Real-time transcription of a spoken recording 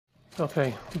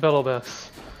Okay, bellowbacks.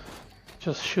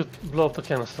 Just shoot, blow up the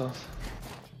canisters.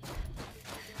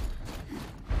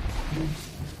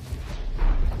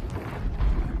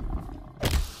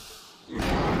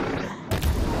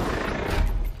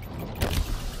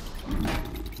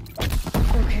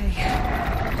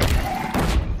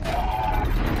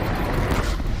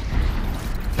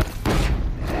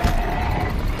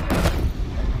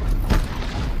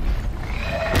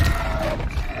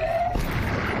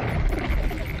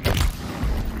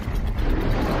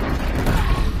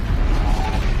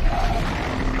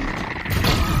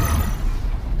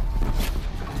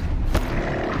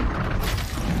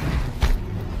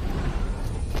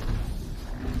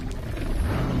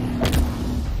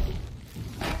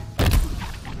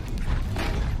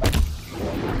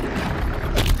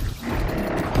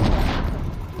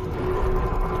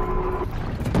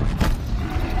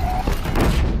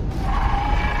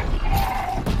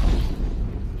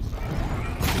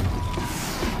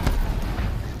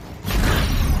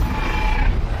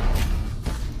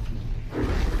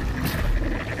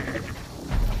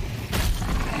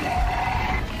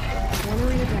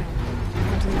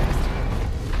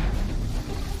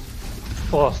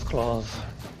 Frost claws.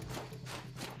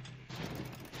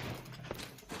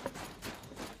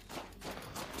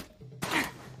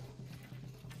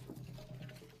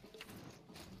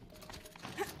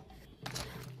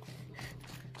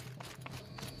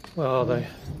 Where are they?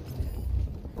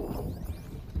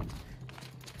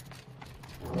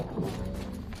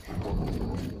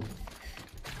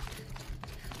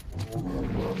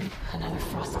 Another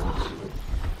frost claw.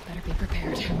 Better be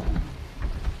prepared.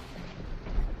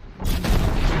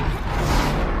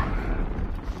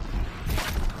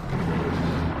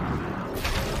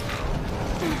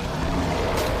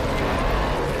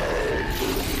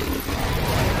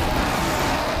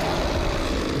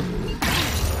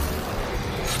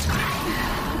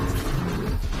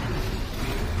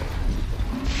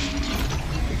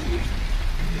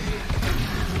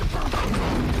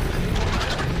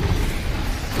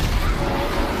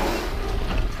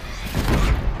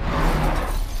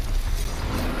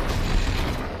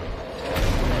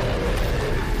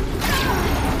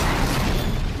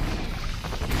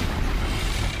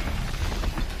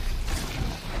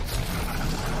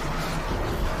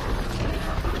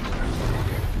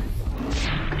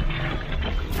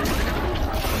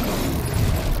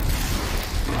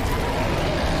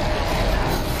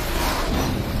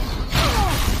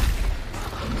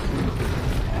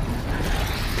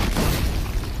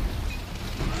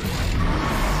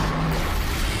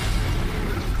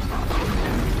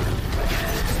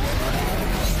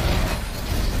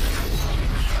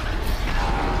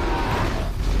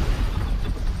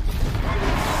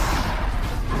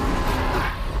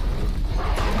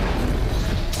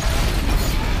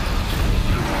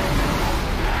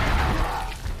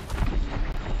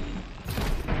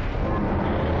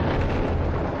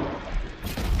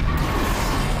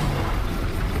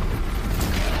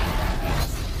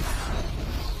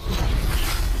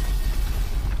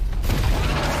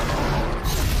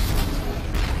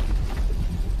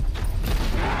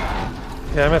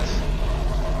 Damn it.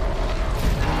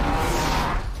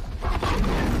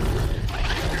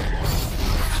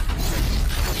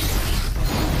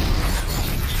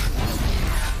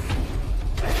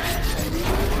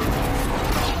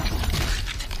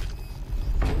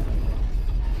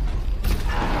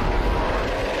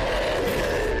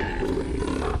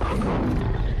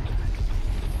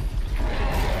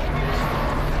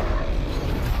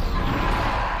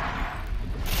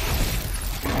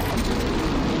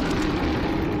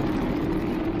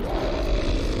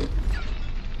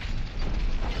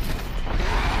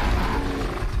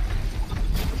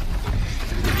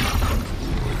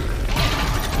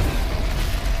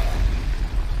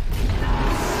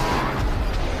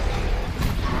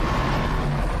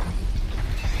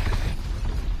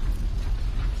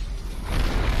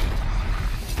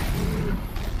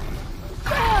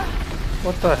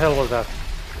 What the hell was that?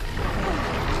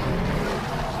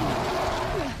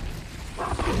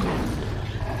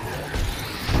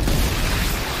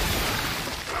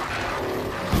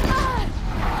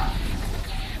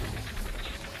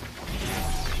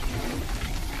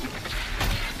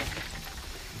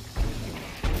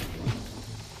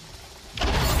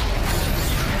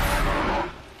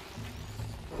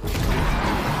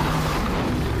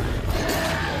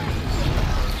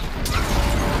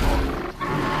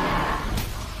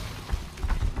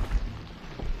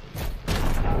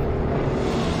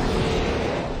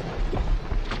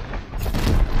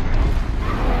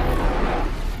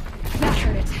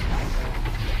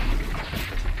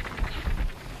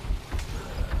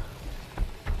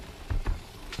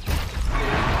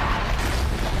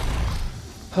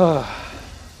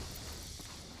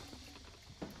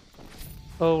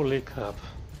 Holy crap.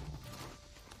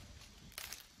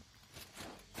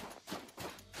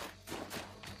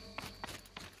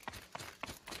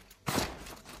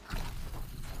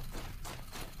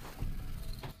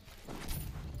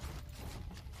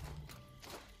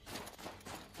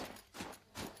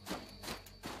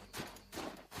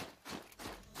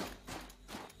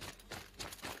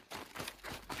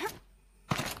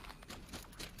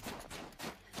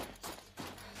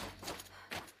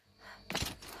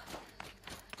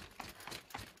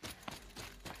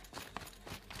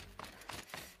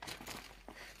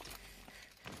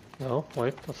 No,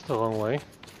 wait, that's the wrong way.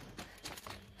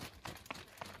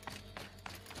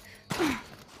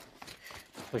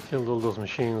 I killed all those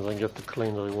machines and get to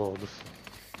claim the rewards.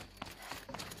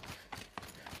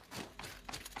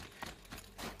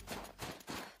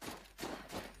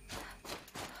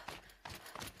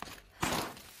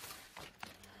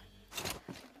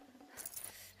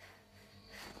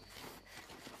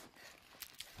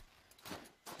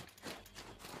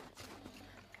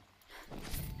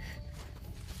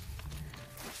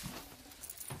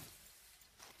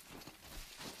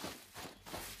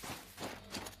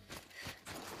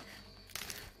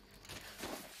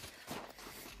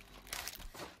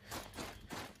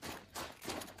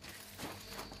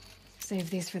 Save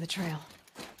these for the trail.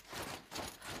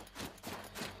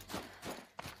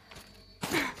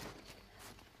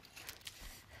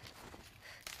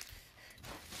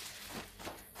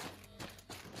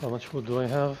 How much wood do I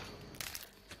have?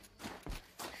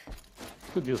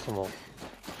 Could use some more.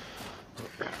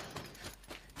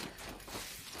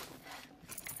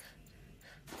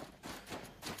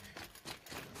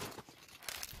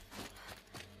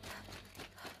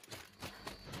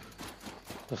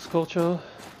 The scorcher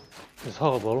is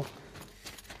horrible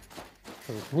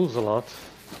because it moves a lot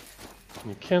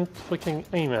and you can't freaking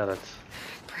aim at it.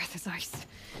 Breath is ice.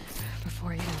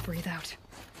 Before I even breathe out.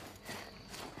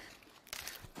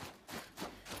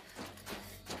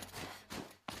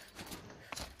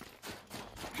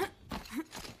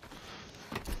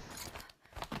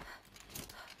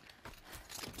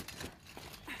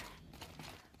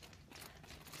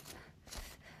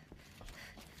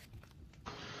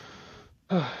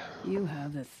 You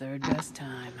have the third best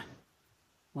time.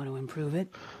 Want to improve it?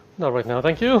 Not right now,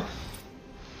 thank you.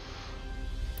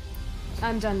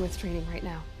 I'm done with training right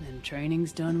now. Then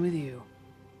training's done with you.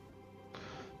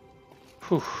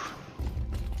 Whew.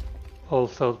 Whole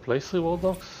third place reward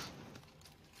box.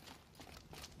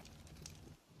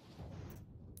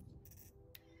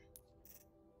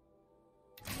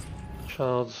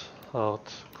 Shards,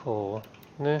 heart, core,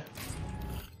 ne.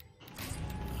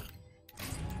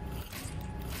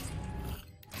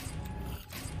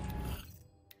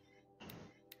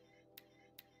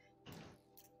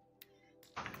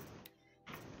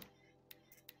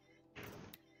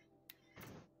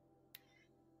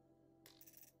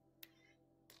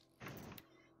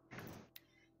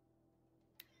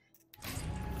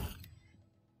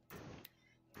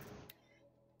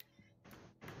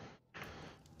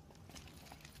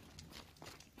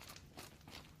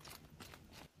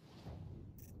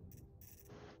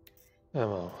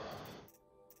 Ammo.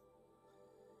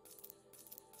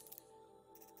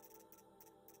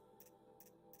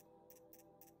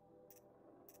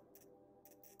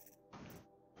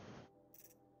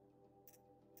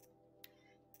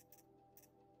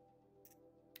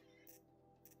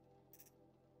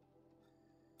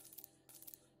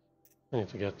 I need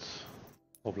to get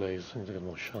more blades, I need to get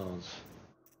more shards.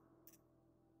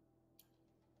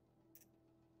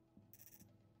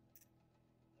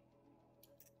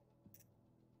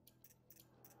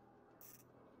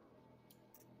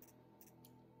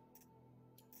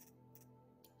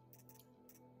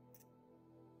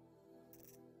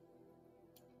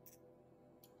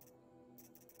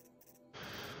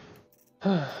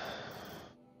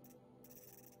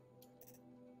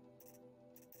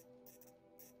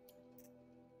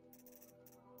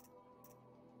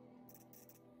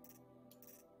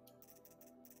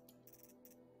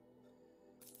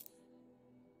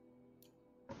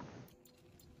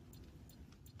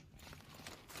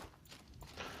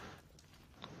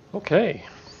 Okay.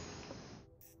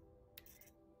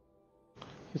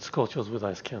 Hit scorchers with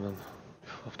ice cannon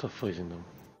after freezing them.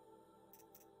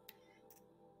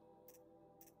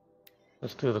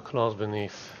 Let's do the claws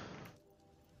beneath.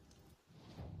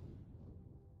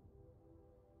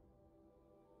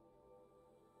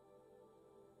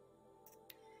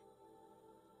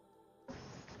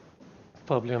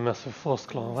 Probably a massive frost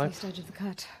claw, right? East edge of the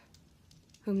cut.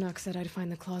 Umnok said I'd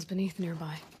find the claws beneath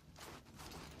nearby.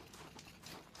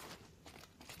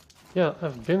 Yeah,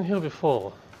 I've been here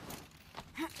before.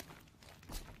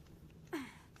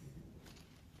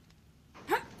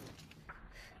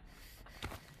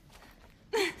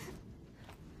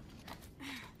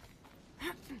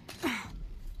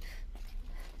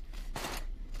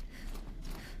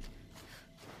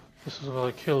 This is where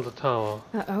I killed the tower.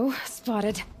 Uh-oh,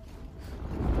 spotted.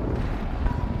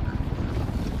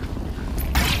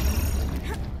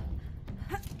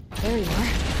 There you are.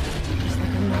 Looks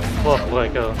like I'm not Block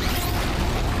breaker.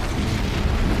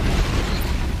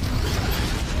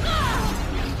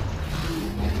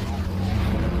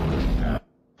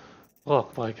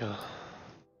 Rock breaker.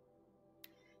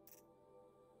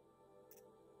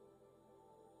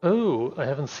 Oh, I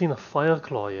haven't seen a fire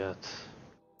claw yet.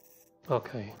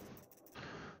 Okay.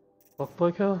 Rock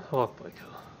breaker, rock breaker.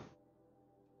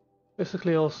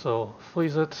 Basically also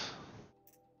freeze it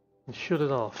and shoot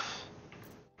it off.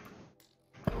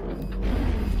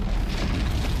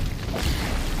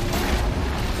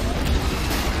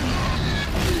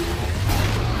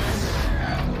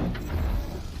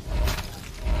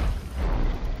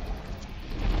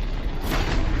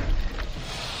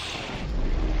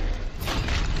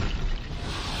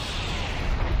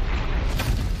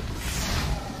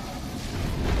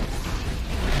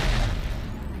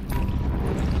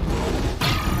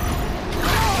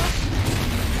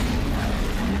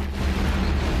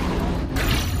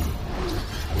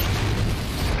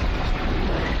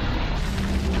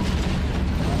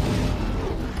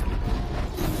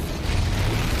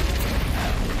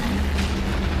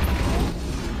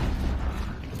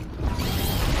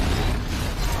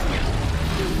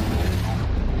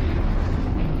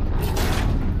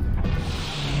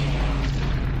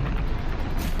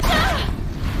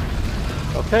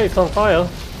 Okay, it's on fire.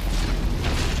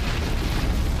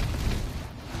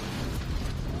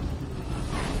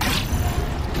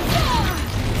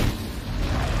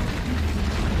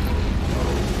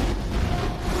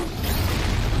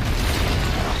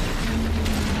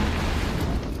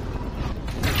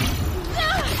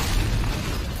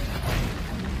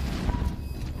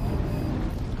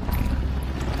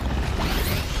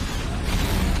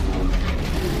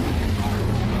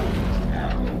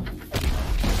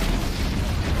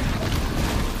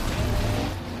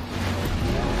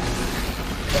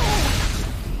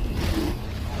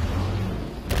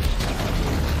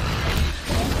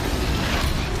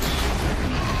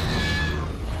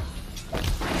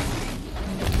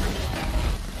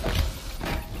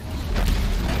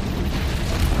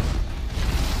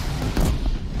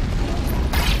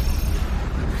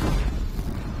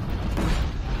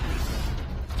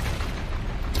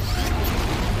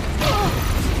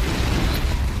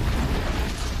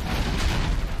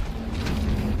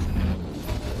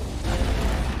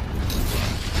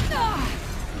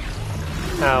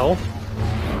 Ow.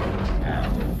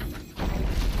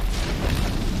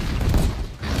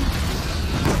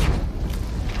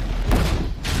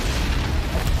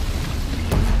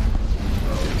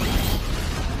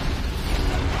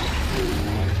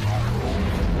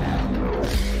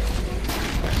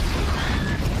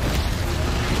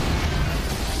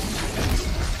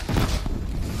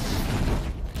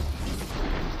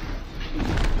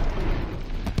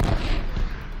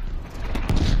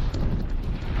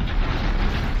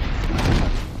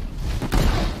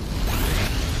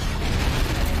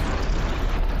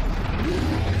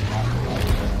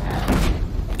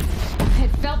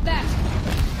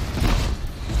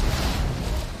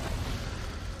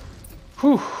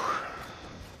 Whew.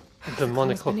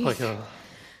 Demonic hookbreaker.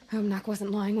 Hope Knock wasn't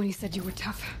lying when he said you were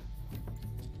tough.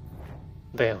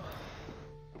 Damn.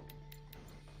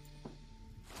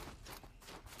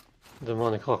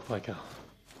 Demonic hookbreaker.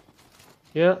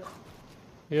 Yeah,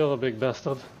 you're a big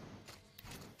bastard.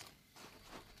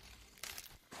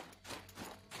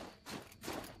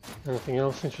 Anything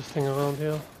else interesting around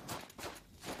here?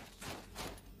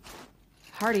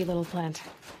 Hardy little plant.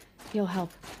 You'll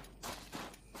help.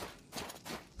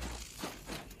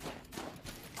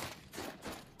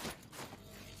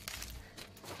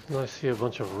 I see a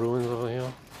bunch of ruins over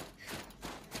here.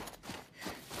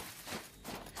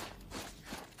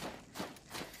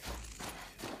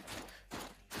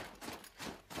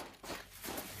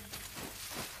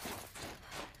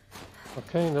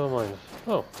 Okay, never mind.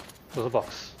 Oh, there's a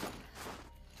box.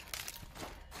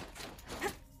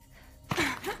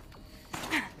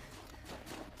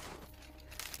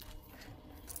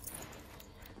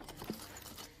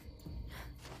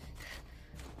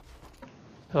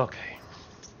 Okay.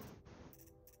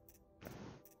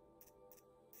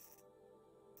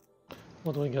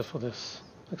 What do we get for this?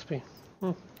 XP.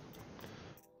 The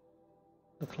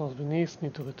claws beneath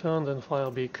need to return, then fire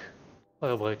break.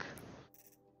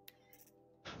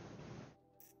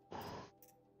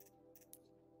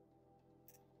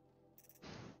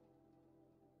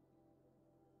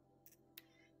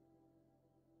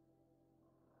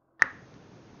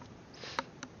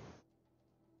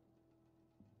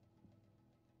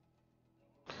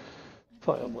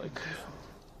 Firebreak.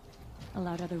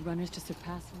 Allowed other runners to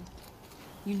surpass him.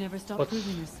 You never stop What's-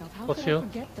 proving yourself. How what's could I here?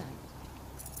 forget that?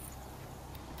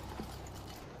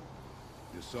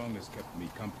 Your song has kept me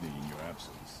company in your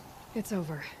absence. It's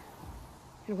over.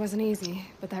 It wasn't easy,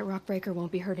 but that rock breaker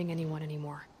won't be hurting anyone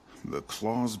anymore. The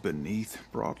claws beneath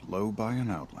brought low by an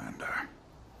outlander.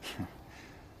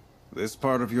 This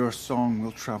part of your song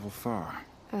will travel far.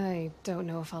 I don't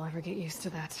know if I'll ever get used to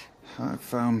that. I've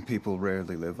found people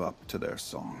rarely live up to their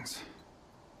songs.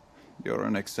 You're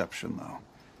an exception, though.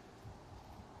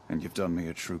 And you've done me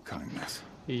a true kindness.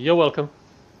 You're welcome.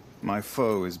 My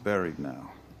foe is buried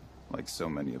now, like so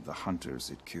many of the hunters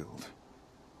it killed.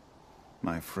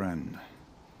 My friend,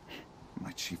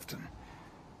 my chieftain.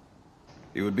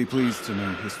 You would be pleased to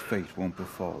know his fate won't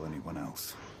befall anyone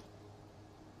else.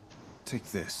 Take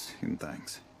this in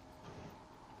thanks.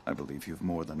 I believe you've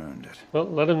more than earned it. Well,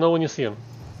 let him know when you see him.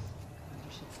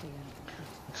 You should stay out of the pit.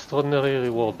 Extraordinary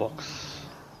reward box.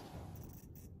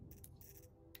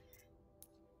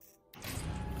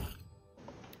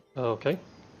 Okay.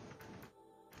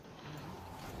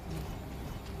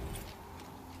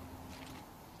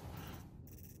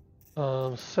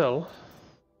 Sell.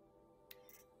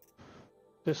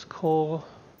 This core.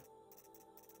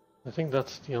 I think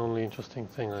that's the only interesting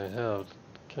thing I have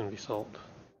that can be sold.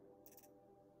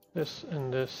 This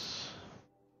and this.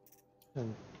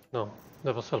 And no,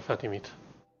 never sell fatty meat.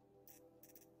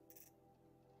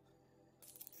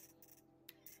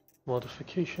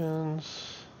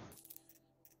 Modifications.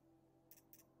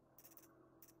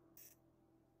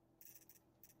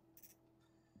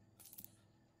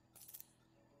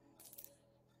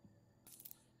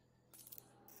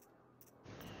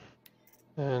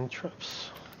 And traps.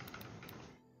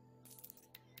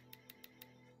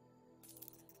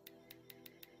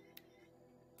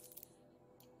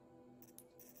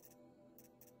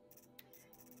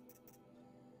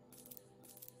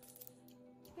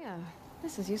 Yeah,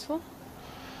 this is useful.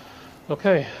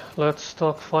 Okay, let's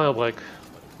talk Firebreak.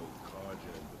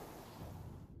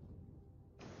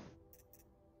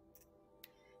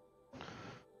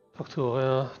 Talk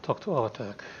to talk to our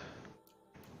attack.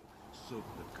 Soak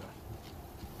the cut.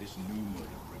 This new murder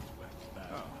brings back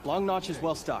bad. Long Notch is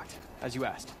well stocked, as you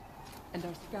asked. And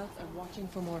our scouts are watching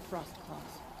for more frost claws.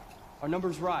 Our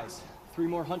numbers rise. 3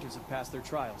 more hunters have passed their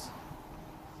trials.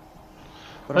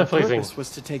 But I'm our freezing. purpose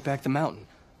was to take back the mountain.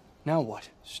 Now what?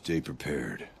 Stay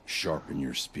prepared. Sharpen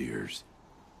your spears.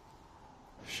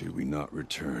 Should we not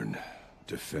return,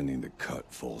 defending the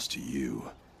cut falls to you.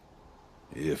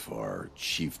 If our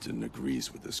chieftain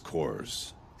agrees with this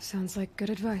course. Sounds like good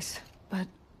advice, but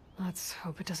let's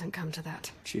hope it doesn't come to that.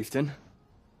 Chieftain?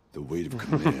 The weight of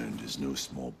command is no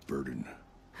small burden.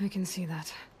 I can see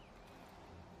that.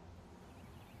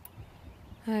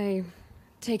 I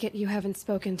take it you haven't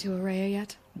spoken to Araya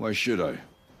yet? Why should I?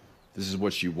 This is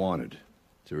what she wanted.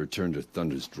 To return to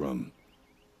Thunder's drum.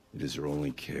 It is her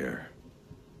only care.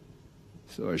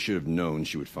 So I should have known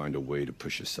she would find a way to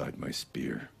push aside my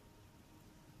spear.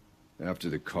 After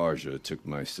the Karja took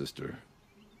my sister,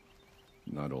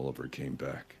 not all of her came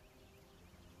back.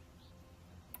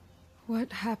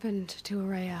 What happened to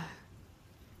Araya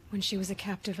when she was a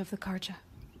captive of the Karja?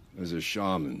 As a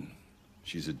shaman,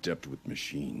 she's adept with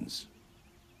machines.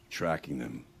 Tracking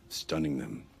them, stunning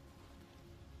them.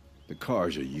 The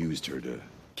Karja used her to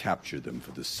capture them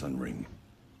for the Sun Ring,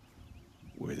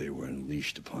 where they were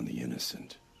unleashed upon the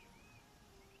innocent.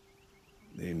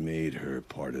 They made her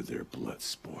part of their blood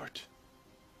sport.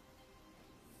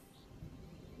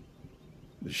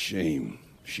 The shame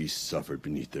she suffered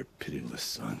beneath their pitiless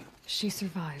sun. She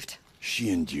survived. She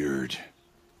endured.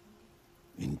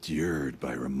 Endured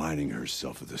by reminding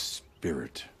herself of the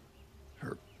spirit,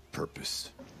 her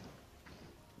purpose.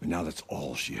 And now that's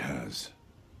all she has.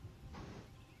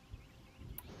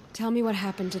 Tell me what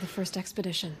happened to the first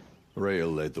expedition. Rhea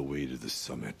led the way to the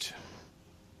summit,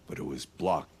 but it was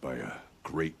blocked by a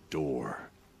great door.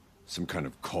 Some kind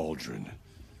of cauldron,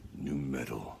 new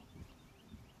metal.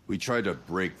 We tried to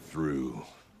break through,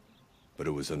 but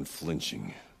it was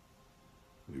unflinching.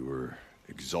 We were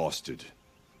exhausted,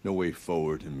 no way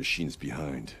forward and machines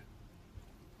behind.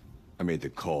 I made the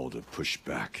call to push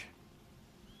back.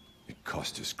 It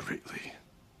cost us greatly.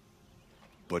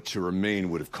 But to remain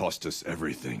would have cost us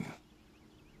everything.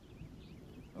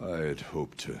 I had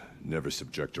hoped to never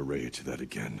subject Araya to that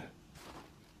again.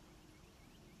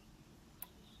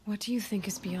 What do you think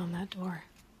is beyond that door?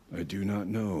 I do not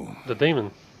know. The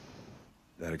daemon.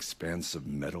 That expanse of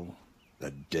metal,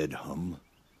 that dead hum.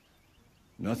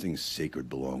 Nothing sacred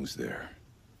belongs there.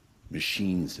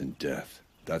 Machines and death,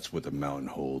 that's what the mountain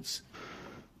holds.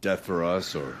 Death for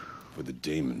us or for the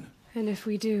daemon. And if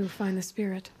we do find the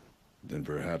spirit? Then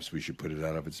perhaps we should put it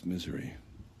out of its misery.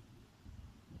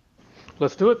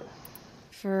 Let's do it.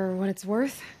 For what it's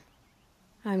worth,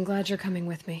 I'm glad you're coming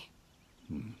with me.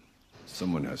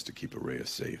 Someone has to keep Araya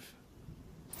safe.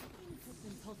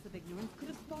 Impulsive ignorance could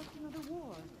have sparked another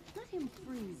war. Let him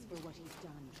freeze for what he's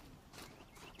done.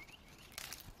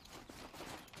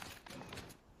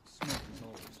 Smoke is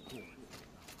always pouring.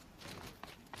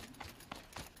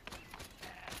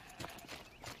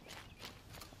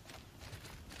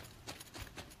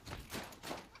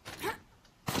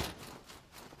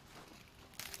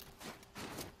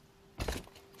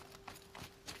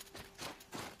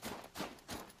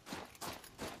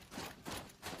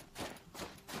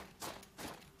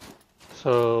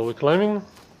 So we're climbing.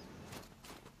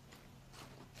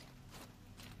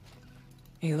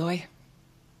 Aloy,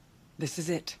 this is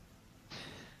it.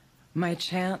 My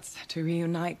chance to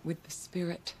reunite with the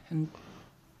spirit, and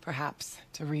perhaps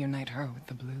to reunite her with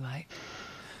the blue light.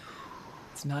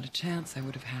 It's not a chance I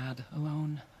would have had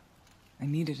alone. I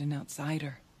needed an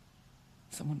outsider.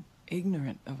 Someone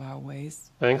ignorant of our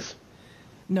ways. Thanks.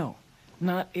 No,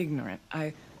 not ignorant.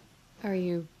 Are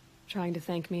you trying to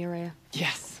thank me, Araya?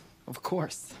 Yes, of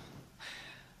course.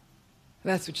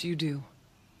 That's what you do.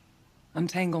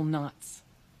 Untangle knots.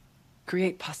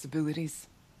 Create possibilities.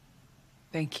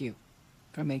 Thank you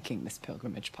for making this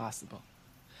pilgrimage possible.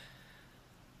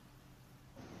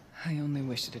 I only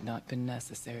wish it had not been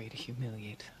necessary to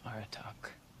humiliate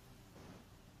Aratak.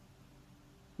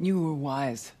 You were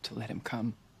wise to let him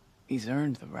come. He's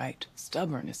earned the right.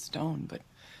 Stubborn as stone, but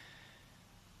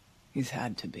he's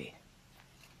had to be.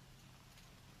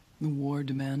 The war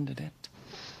demanded it.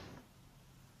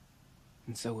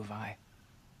 And so have I.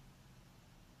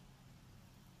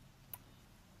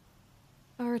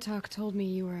 Aratak told me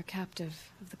you were a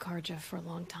captive of the Karja for a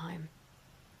long time.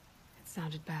 It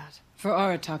sounded bad. For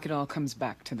Aratak, it all comes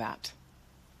back to that.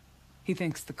 He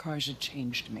thinks the Karja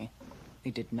changed me. They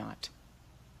did not.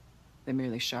 They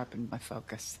merely sharpened my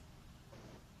focus.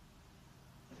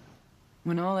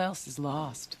 When all else is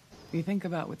lost, you think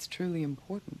about what's truly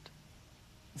important.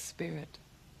 The spirit.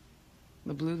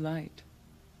 The blue light.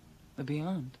 The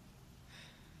beyond.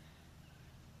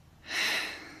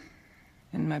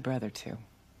 And my brother, too.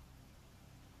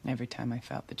 Every time I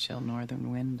felt the chill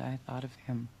northern wind, I thought of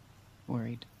him.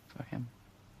 Worried for him.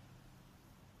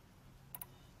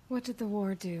 What did the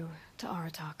war do to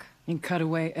Aratak? It cut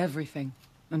away everything,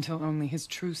 until only his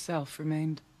true self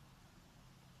remained.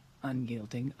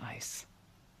 Unyielding ice.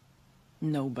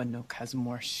 No Banuk has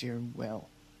more sheer will.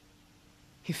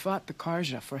 He fought the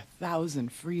Karja for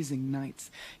 1,000 freezing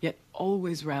nights, yet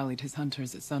always rallied his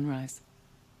hunters at sunrise.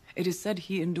 It is said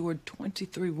he endured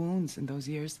 23 wounds in those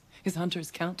years. His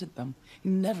hunters counted them. He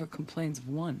never complains of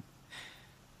one.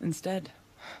 Instead,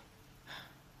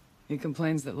 he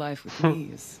complains that life with me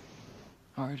is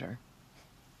harder.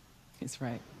 He's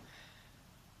right.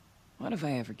 What have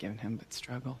I ever given him but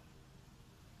struggle?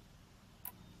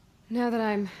 Now that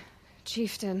I'm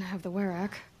chieftain of the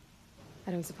Werak,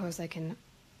 I don't suppose I can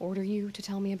order you to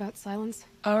tell me about Silence?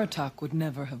 Aratak would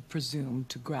never have presumed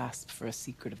to grasp for a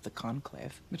secret of the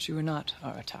Conclave. But you are not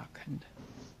Aratak, and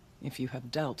if you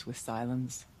have dealt with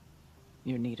Silence,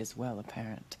 your need is well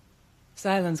apparent.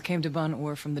 Silence came to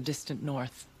Ban-Ur from the distant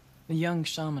north, a young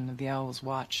shaman of the Owl's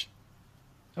Watch.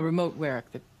 A remote Werak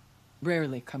that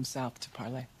rarely comes south to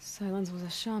parley. Silence was a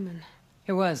shaman.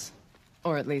 He was.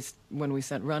 Or at least, when we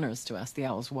sent runners to ask the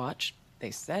Owl's Watch,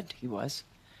 they said he was.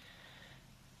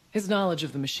 His knowledge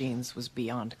of the machines was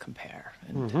beyond compare,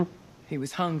 and he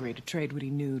was hungry to trade what he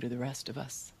knew to the rest of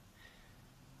us.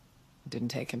 It didn't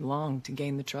take him long to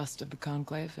gain the trust of the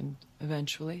Conclave, and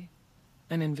eventually,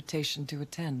 an invitation to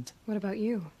attend. What about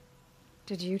you?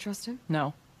 Did you trust him?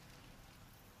 No.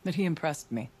 But he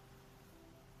impressed me.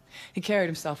 He carried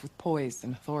himself with poise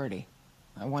and authority.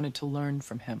 I wanted to learn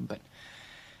from him, but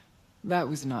that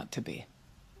was not to be.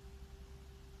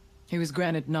 He was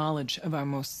granted knowledge of our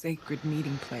most sacred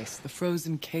meeting place, the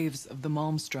frozen caves of the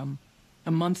Malmstrom,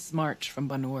 a month's march from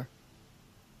Ban-Ur.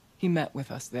 He met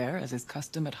with us there, as is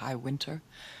custom at high winter.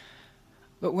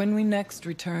 But when we next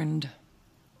returned,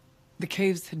 the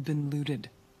caves had been looted.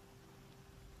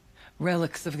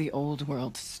 Relics of the old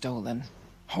world stolen.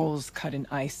 Holes cut in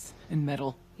ice and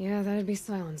metal. Yeah, that'd be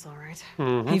Silence, all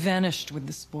right. He vanished with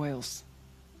the spoils.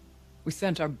 We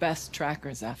sent our best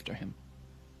trackers after him.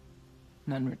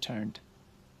 None returned.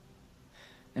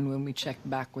 And when we checked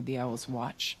back with the Owl's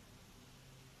Watch,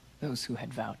 those who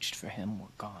had vouched for him were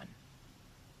gone.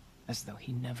 As though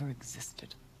he never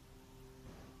existed.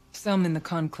 Some in the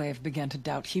Conclave began to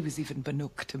doubt he was even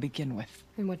Banuk to begin with.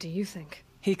 And what do you think?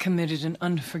 He committed an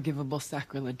unforgivable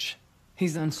sacrilege.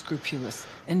 He's unscrupulous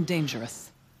and dangerous.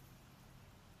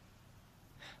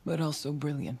 But also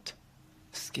brilliant,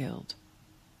 skilled,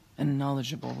 and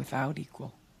knowledgeable without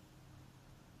equal.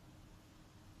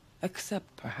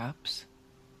 Except, perhaps,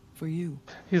 for you.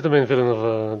 He's the main villain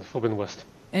of the Forbidden West.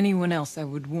 Anyone else I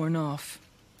would warn off.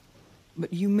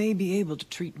 But you may be able to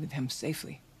treat with him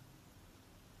safely.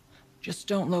 Just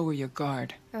don't lower your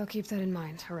guard. I'll keep that in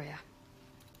mind, Araya.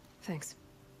 Thanks.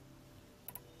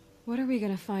 What are we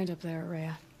gonna find up there,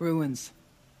 Araya? Ruins.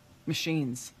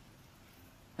 Machines.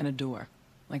 And a door,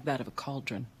 like that of a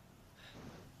cauldron.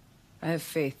 I have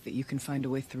faith that you can find a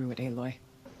way through it, Aloy.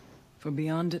 For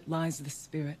beyond it lies the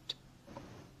spirit.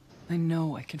 I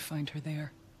know I can find her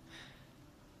there.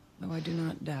 Though I do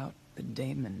not doubt the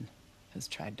daemon has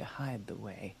tried to hide the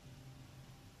way.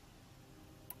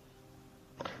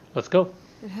 Let's go.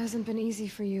 It hasn't been easy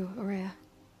for you, Araya.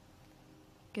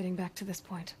 Getting back to this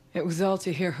point. It was all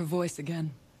to hear her voice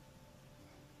again.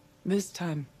 This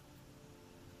time,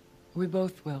 we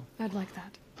both will. I'd like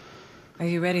that. Are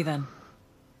you ready then?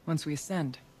 Once we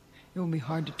ascend, it will be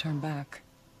hard to turn back.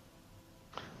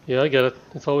 Yeah, I get it.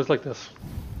 It's always like this.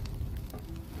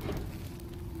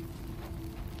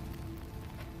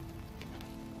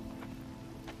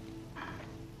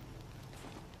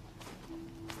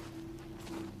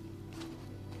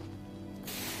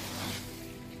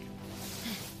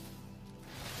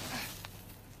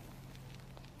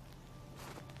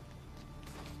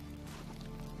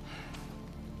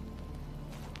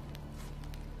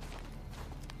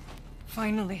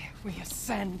 Finally, we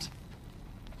ascend.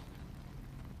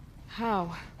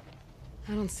 How?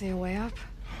 I don't see a way up.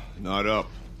 Not up.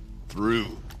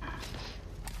 Through.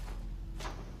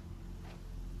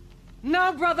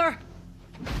 No, brother!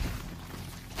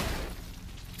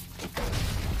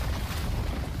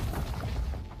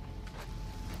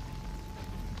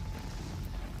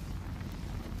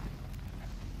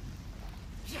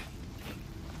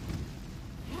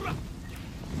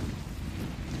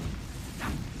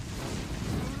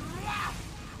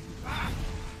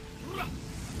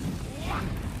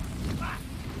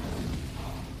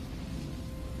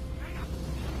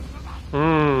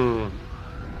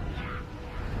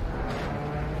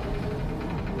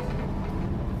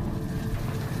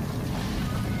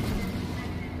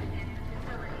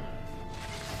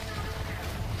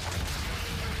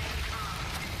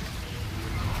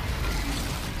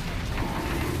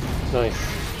 Nice.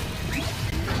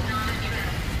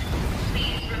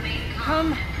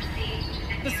 Come!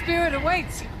 The spirit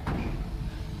awaits!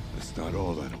 That's not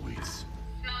all that awaits.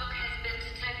 Smoke has been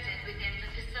detected within the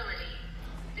facility.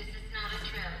 This is not a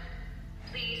drill.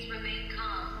 Please remain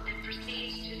calm and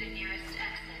proceed to the nearest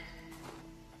exit.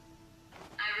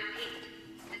 I repeat,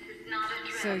 this is not a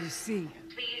drill. So you see,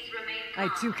 Please remain I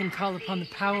calm too can and call upon the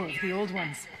proceed to power of the nearest old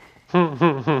ones.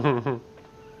 exit.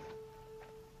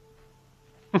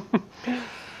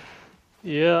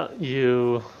 Yeah,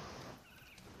 you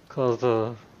caused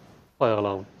a fire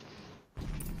alarm.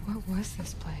 What was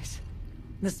this place?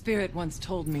 The spirit once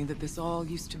told me that this all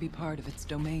used to be part of its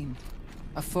domain.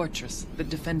 A fortress that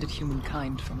defended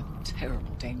humankind from a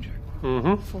terrible danger.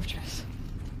 Mm-hmm. Fortress.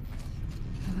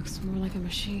 That looks more like a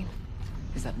machine.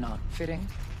 Is that not fitting?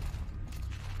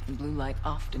 The blue light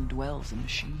often dwells in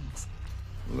machines.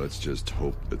 Let's just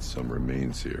hope that some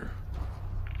remains here.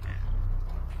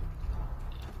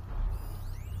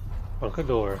 Lock a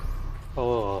door.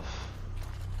 Follow off.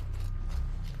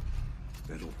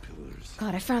 Metal pillars,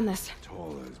 God, I found this.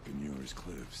 tall as Benur's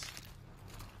cliffs.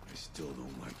 I still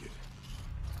don't like it.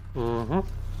 Mm-hmm.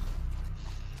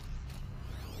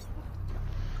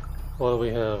 What do we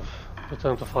have?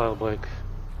 Return to file break.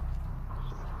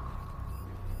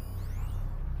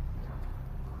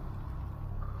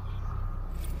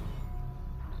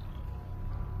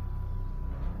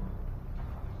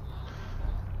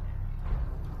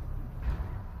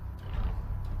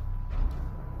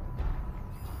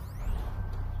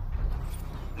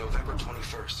 November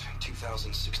 21st,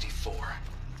 2064.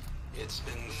 It's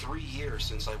been 3 years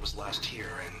since I was last here,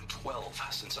 and 12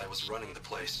 since I was running the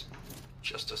place.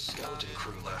 Just a skeleton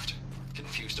crew left,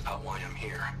 confused about why I'm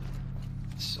here.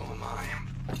 So am I.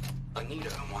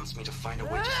 Anita wants me to find a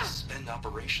way to suspend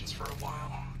operations for a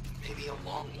while. Maybe a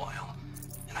long while.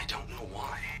 And I don't know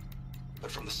why.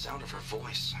 But from the sound of her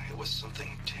voice, it was something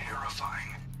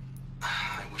terrifying.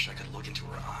 I wish I could look into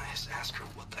her eyes, ask her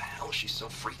what the hell she's so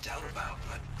freaked out about,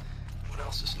 but what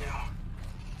else is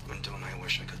new? And don't I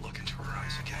wish I could look into her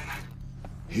eyes again?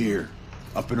 Here,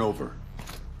 up and over.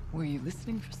 Were you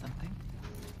listening for something?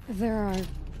 There are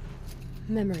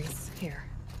memories here.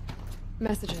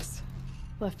 Messages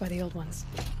left by the old ones.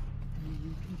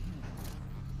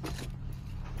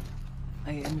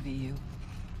 I envy you.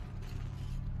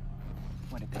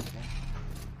 What did they say?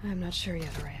 I'm not sure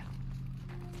yet, Rhea.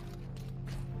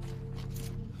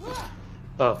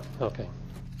 Oh, okay.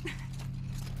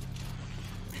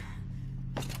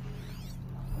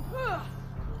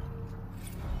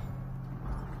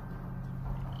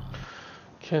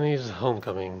 Kenny's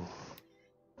homecoming.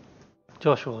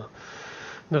 Joshua.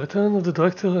 The return of the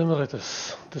Director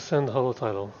Emeritus. Decent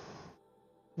holotitle.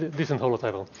 Decent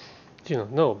holotitle. Gina.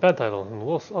 No, bad title and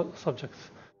worse subject.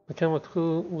 The camera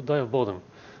crew would die of boredom.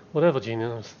 Whatever,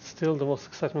 Gina. Still the most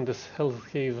excitement this hell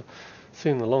cave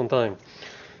seen in a long time.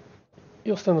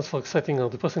 Your standards for exciting are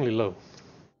depressingly low.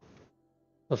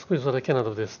 I'll squeeze what I can out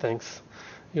of this, thanks.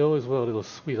 You always were a little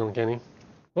sweet on Kenny.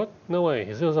 What? No way,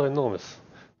 his ears are enormous.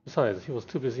 Besides, he was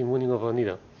too busy mooning over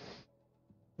Anita.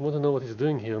 I want to know what he's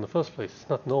doing here in the first place. It's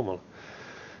not normal.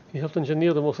 He helped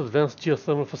engineer the most advanced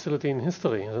geothermal facility in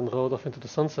history and then rode off into the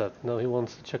sunset. Now he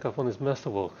wants to check up on his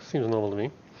masterwork. Seems normal to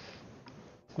me.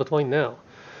 But why now?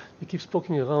 He keeps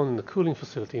poking around in the cooling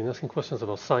facility and asking questions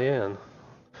about cyan.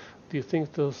 Do you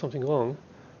think there's something wrong?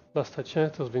 Last I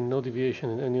checked, there's been no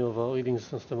deviation in any of our readings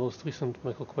since the most recent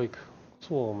microquake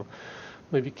swarm.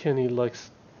 Maybe Kenny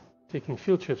likes taking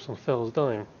field trips on Farrell's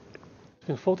dime. It's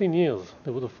been 14 years.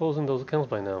 They would have frozen those accounts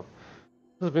by now.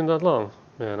 Has it been that long?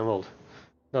 Man, I'm old.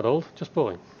 Not old, just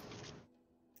boring.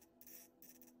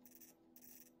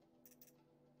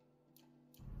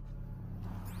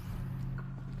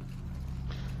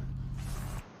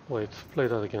 Wait, play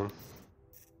that again.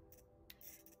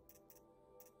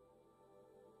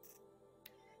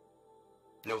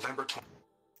 November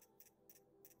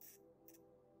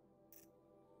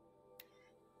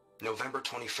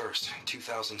 21st,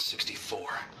 2064.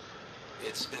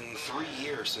 It's been 3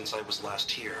 years since I was last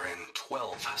here, and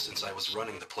 12 since I was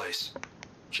running the place.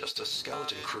 Just a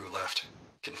skeleton crew left,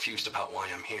 confused about why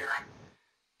I'm here.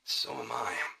 So am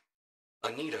I.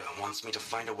 Anita wants me to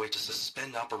find a way to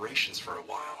suspend operations for a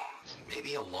while,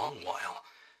 maybe a long while,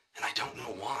 and I don't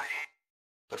know why.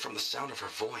 But from the sound of her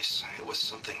voice, it was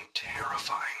something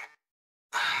terrifying.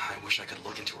 I wish I could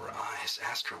look into her eyes,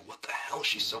 ask her what the hell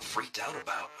she's so freaked out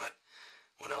about, but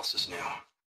what else is new?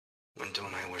 When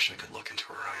don't I wish I could look into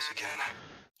her eyes again?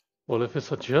 Well, if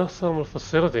it's a geothermal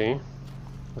facility,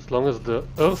 as long as the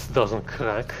earth doesn't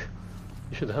crack,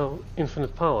 you should have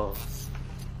infinite power.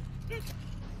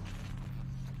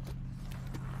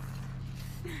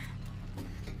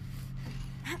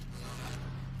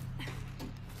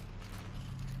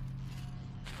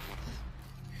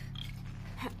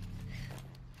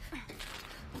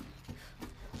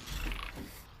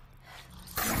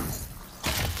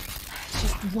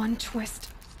 One twist.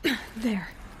 There.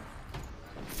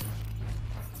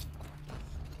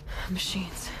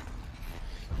 Machines.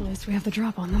 At least we have the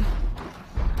drop on them.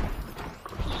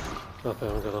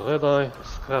 Okay, we got a red eye,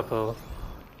 scrapper,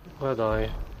 red eye.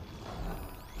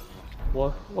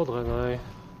 What? What red eye?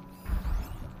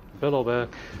 Bellowback,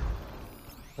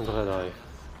 and red eye.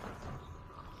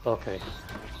 Okay.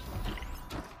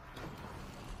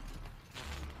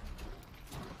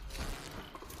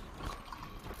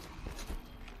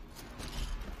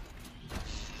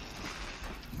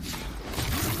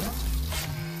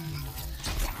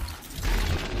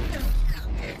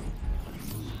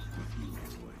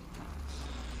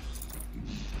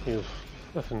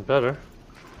 Nothing better.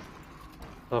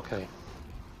 Okay.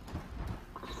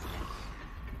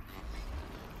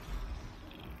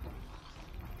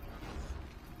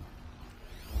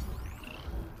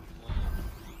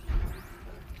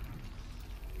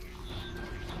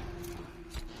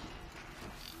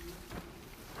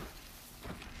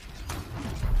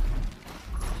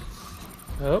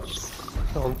 Yep.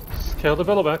 Don't scare the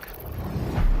bellowback.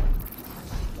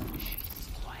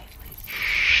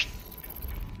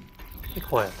 Be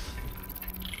quiet.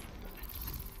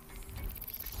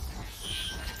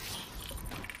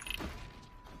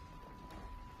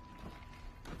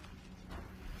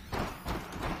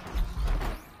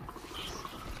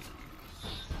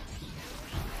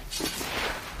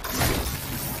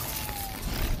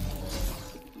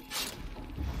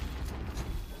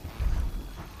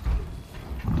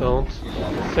 Don't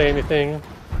say anything.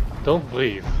 Don't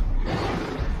breathe.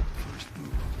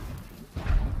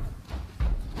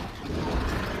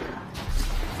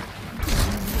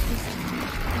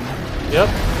 Yep,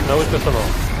 no it's just a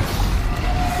no.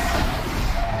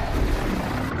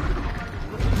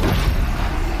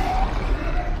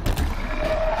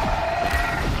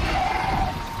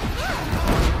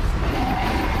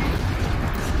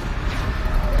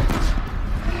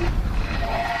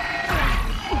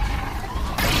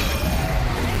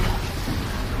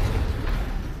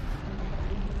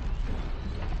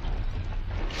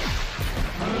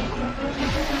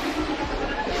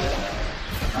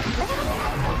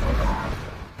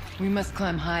 We must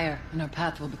climb higher, and our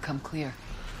path will become clear.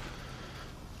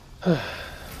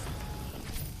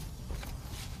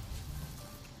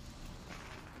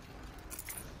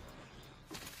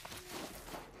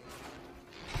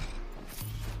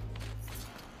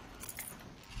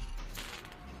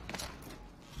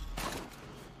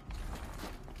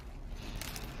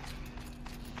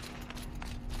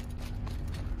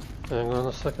 Hang on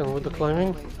a second with the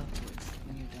climbing.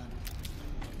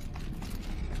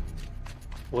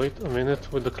 Wait a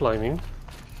minute with the climbing.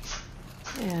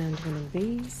 And one of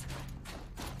these.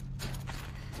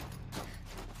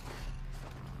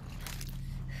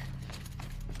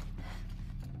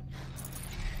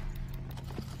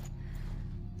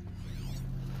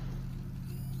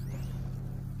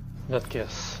 That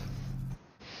guess.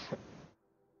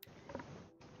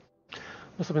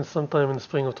 Must have been sometime in the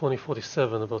spring of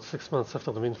 2047, about 6 months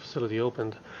after the main facility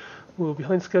opened. We were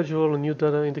behind schedule and new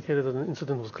data indicated that an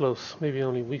incident was close, maybe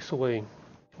only weeks away.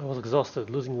 I was exhausted,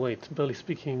 losing weight, barely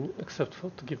speaking except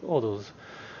to give orders.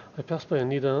 I passed by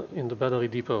Anita in the battery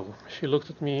depot. She looked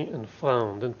at me and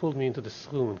frowned, then pulled me into this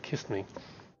room and kissed me.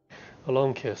 A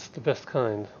long kiss, the best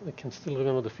kind. I can still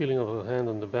remember the feeling of her hand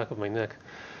on the back of my neck.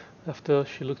 After,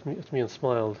 she looked at me and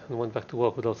smiled, and went back to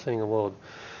work without saying a word.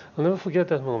 I'll never forget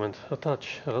that moment, her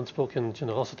touch, her unspoken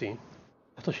generosity.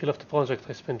 After she left the project,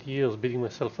 I spent years beating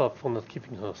myself up for not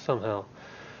keeping her, somehow.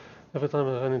 Every time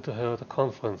I ran into her at a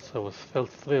conference, I felt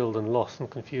thrilled and lost and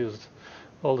confused,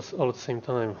 all at the same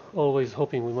time, always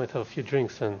hoping we might have a few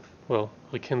drinks and, well,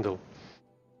 rekindle.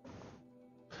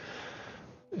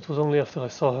 It was only after I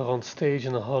saw her on stage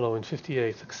in a hollow in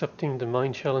 '58, accepting the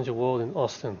Mind Challenge Award in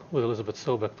Austin, with Elizabeth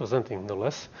Sobeck presenting, no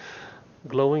less,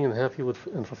 glowing and happy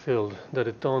and fulfilled, that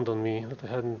it dawned on me that I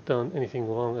hadn't done anything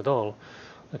wrong at all.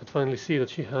 I could finally see that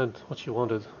she had what she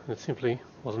wanted, and it simply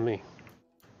wasn't me.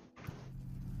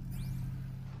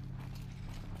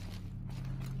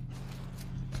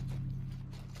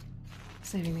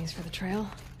 Saving these for the trail.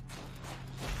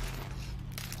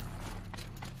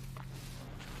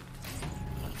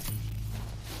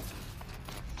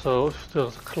 So if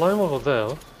there's a climb over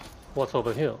there, what's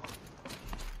over here?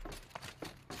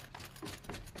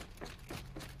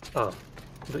 Ah,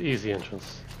 the easy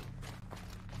entrance.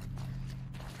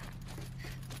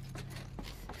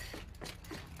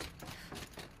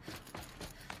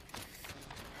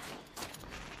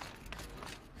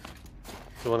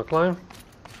 You wanna climb?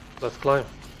 Let's climb.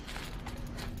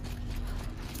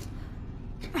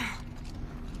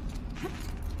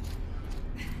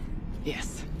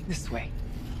 Yes, this way.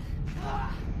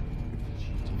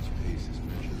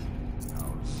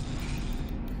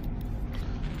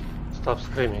 Stop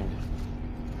screaming.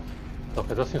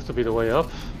 Okay, that seems to be the way up.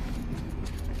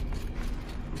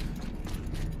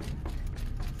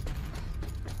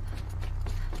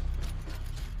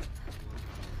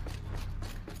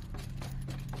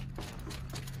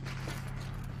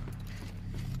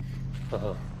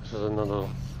 This is another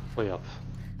way up.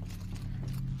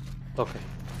 Okay.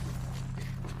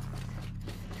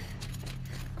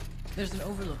 There's an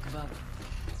overlook above.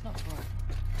 It's not far.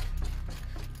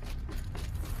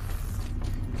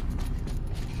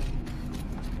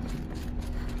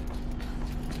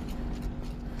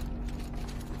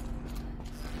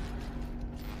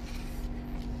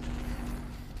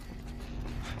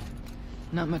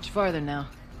 Not much farther now.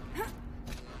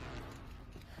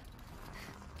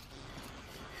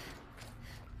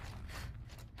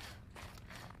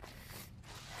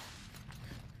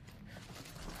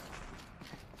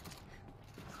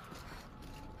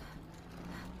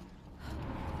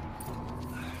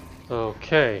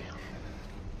 Okay.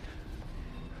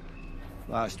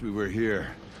 Last we were here,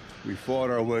 we fought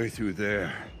our way through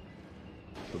there.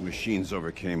 The machines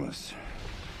overcame us.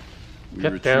 We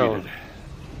Get retreated, down.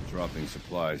 dropping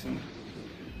supplies and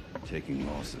taking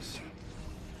losses.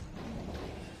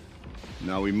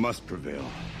 Now we must prevail,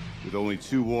 with only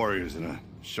 2 warriors and a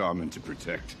shaman to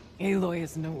protect. Aloy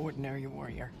is no ordinary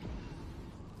warrior.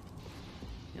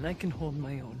 And I can hold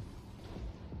my own.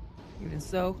 Even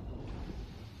so,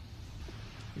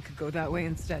 we could go that way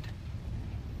instead.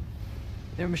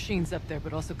 There are machines up there,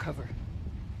 but also cover.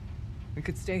 We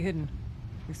could stay hidden,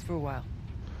 at least for a while.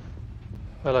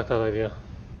 I like that idea.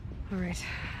 All right,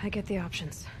 I get the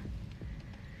options.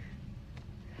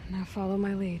 Now follow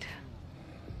my lead.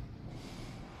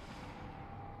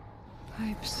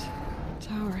 Pipes,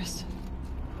 towers,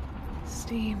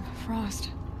 steam,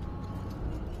 frost.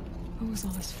 What was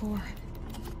all this for?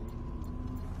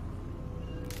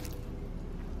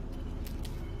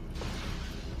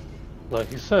 Like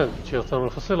you said,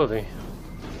 geothermal facility.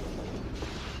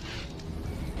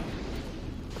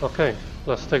 Okay,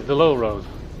 let's take the low road.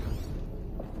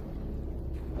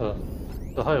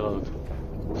 The high road.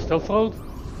 Stealth road?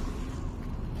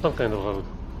 Some kind of road.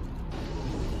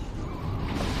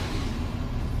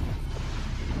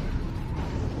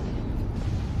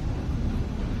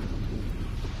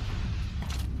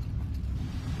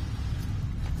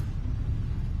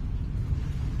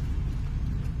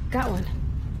 Got one.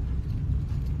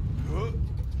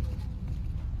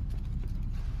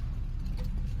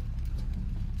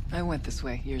 I went this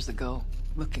way years ago,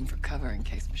 looking for cover in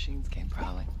case machines came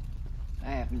prowling.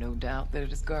 I have no doubt that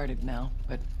it is guarded now,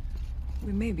 but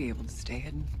we may be able to stay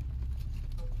hidden.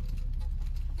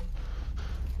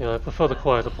 Yeah, I prefer the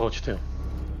quiet approach too.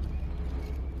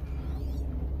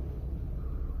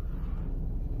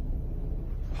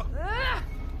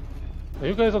 Are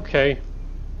you guys okay?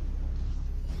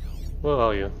 Where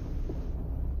are you?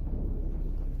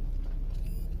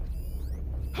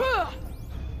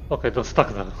 Okay, they're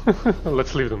stuck there.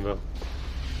 Let's leave them there.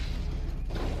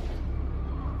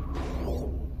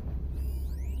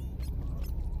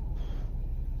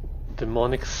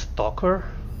 Demonic stalker?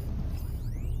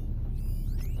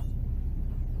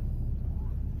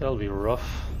 That'll be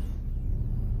rough.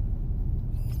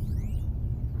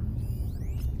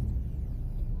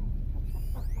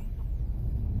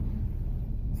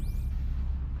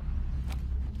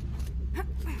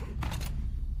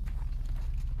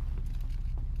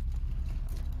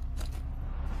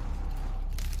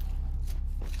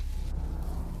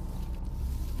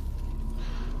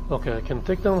 Okay, I can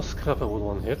take down a scrapper with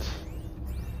one hit.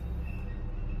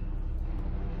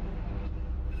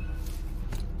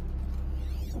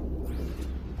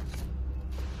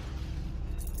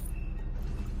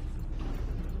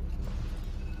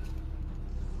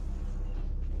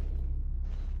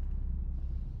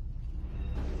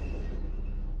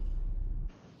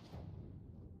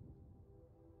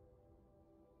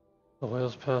 The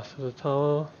whales pass through the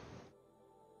tower.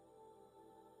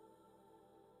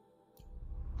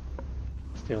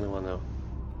 It's the only one now.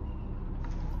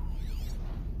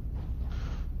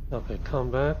 Okay, come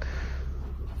back.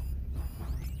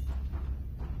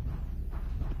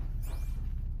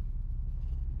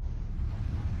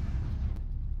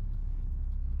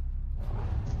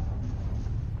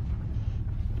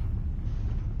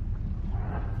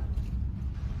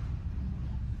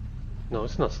 No,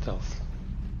 it's not stealth.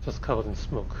 Just covered in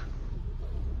smoke.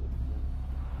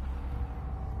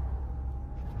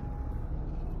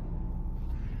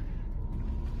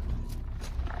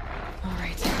 All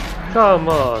right. Come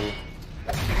on!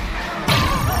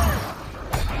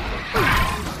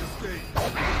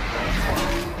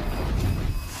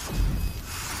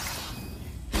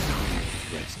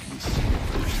 Threats can be seen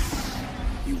first.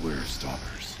 Beware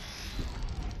stalkers.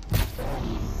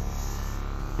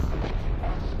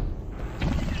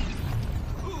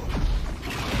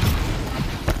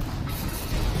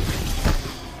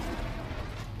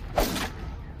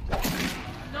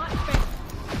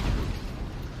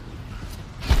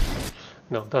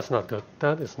 No, that's not good.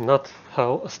 That is not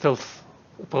how a stealth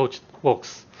approach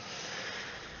works.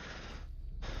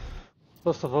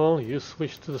 First of all, you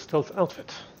switch to the stealth outfit.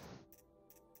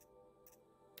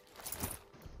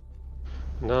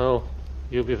 Now,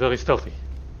 you'll be very stealthy.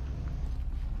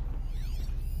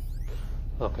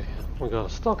 Okay, we got a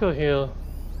stalker here,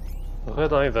 a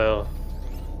red eye there,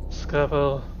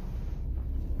 scrapper,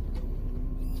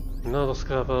 another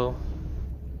scrapper,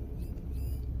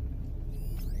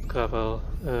 scrapper,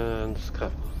 and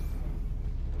scrapper.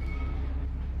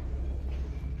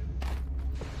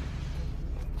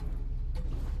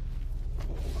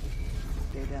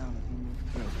 Stay down if you move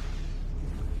through.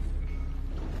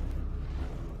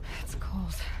 It's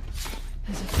cold.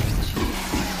 As if there's a ship into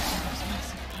those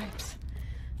massive pipes.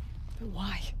 But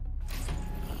why?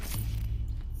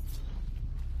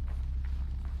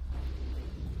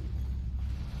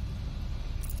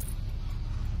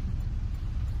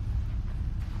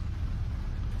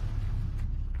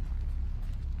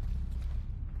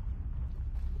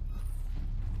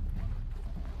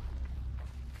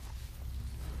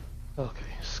 Okay,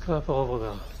 scrapper over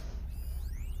there.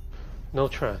 No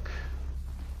track.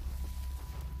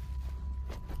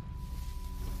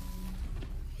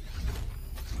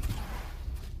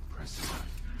 Press it on.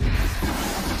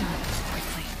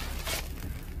 Quickly.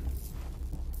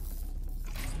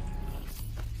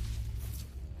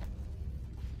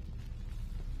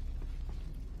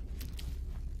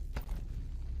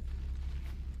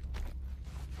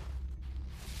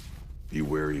 Be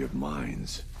wary of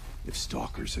mines if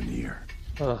stalkers are near.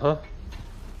 Uh-huh.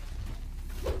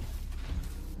 I'll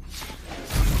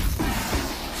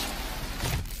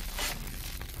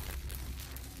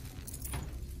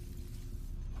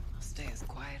stay as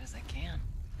quiet as I can.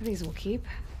 These will keep.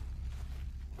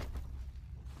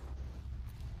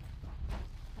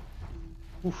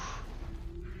 Oof.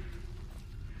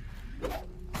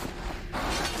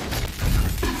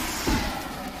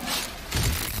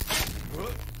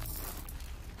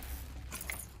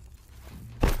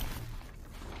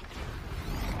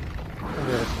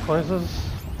 Any surprises?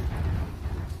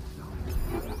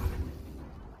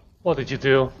 What did you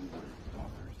do?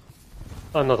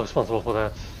 I'm not responsible for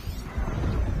that.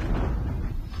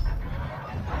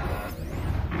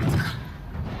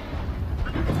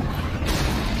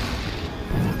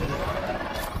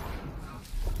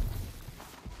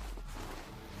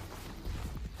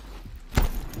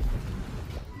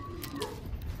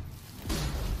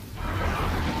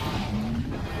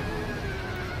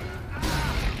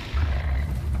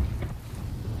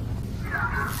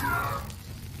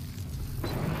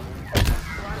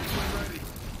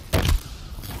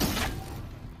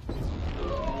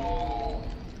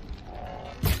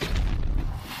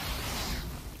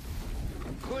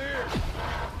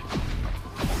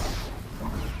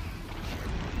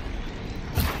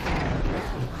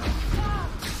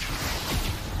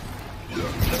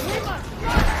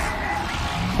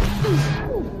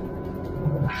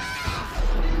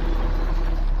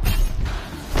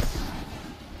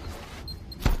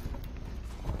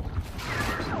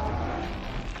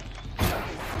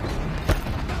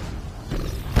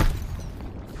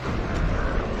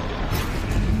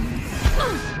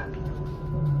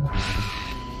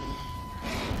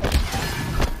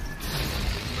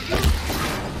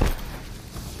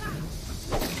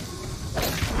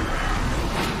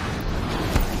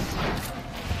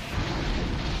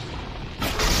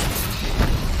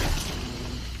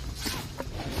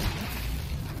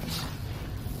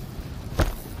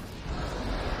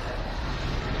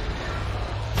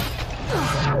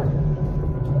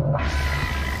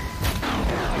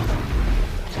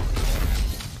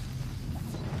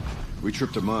 We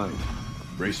tripped a mine.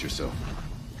 Brace yourself.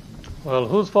 Well,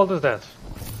 whose fault is that?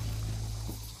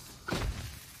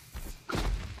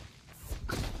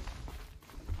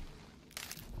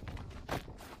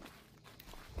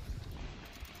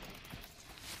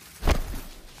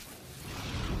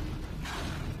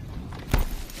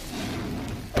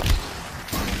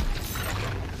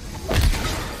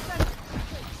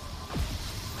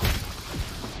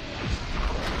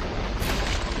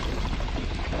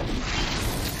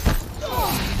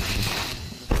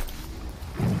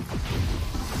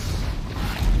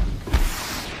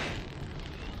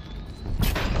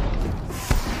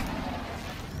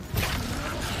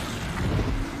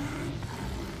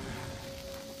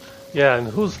 Yeah, and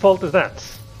whose fault is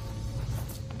that?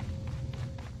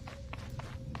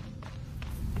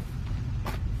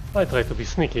 I tried to be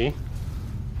sneaky.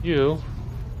 You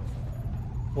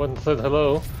went and said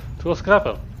hello to a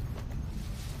scrapper.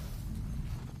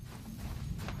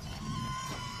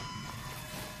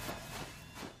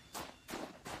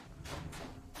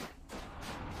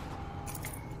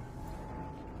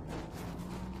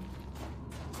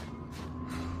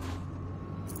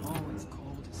 Always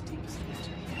cold as deep as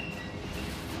winter.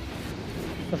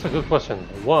 That's a good question.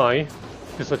 Why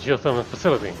is a geothermal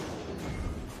facility?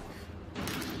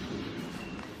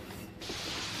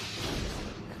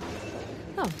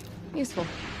 Oh, useful.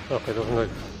 Okay,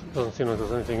 doesn't seem like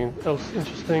there's anything else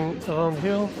interesting around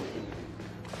here.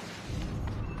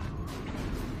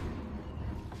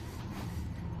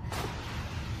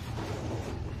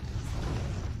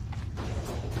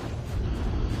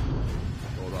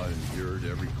 Thought I endured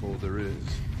every cold there is.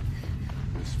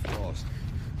 This frost.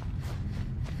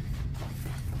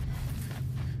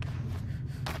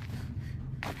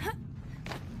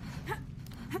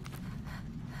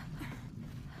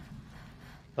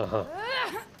 Uh-huh.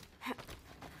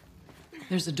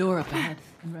 There's a door up ahead.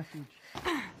 Refuge.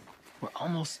 We're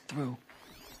almost through.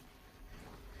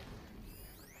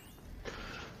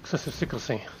 Excessive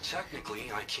secrecy.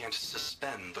 Technically, I can't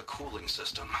suspend the cooling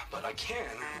system, but I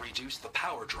can reduce the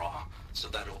power draw so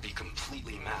that it'll be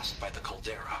completely masked by the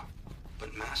caldera.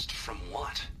 But masked from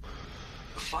what?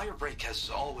 The fire break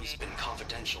has always been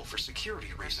confidential for security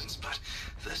reasons, but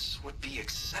this would be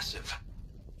excessive.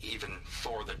 Even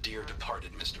for the dear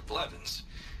departed Mr. Blevins.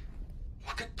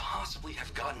 What could possibly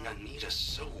have gotten Anita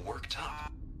so worked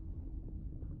up?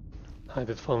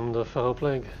 Hide it from the feral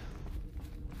plague.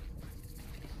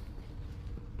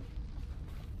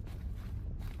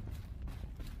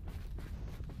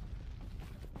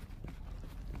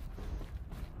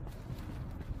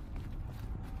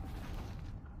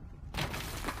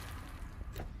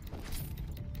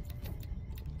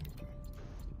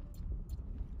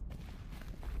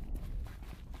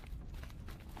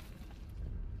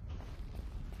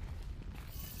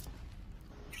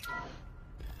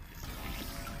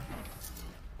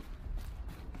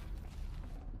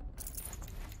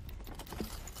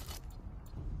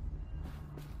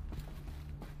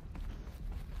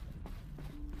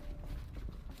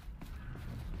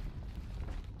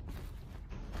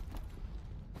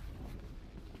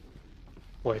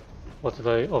 What did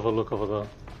I overlook over there?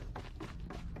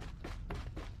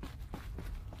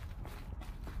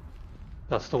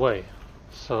 That's the way.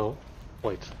 So,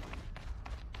 wait.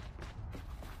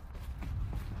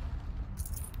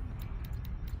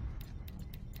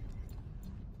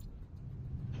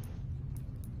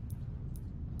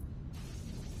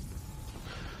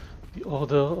 The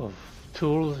order of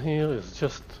tools here is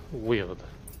just weird.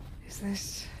 Is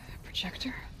this a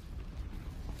projector?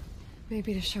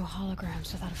 Maybe to show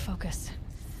holograms without a focus.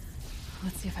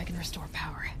 Let's see if I can restore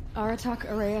power. Aratak,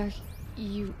 Araya,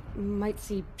 you might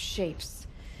see shapes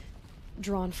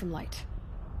drawn from light.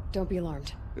 Don't be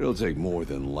alarmed. It'll take more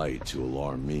than light to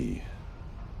alarm me.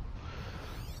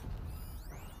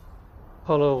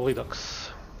 Hollow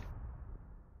Redux.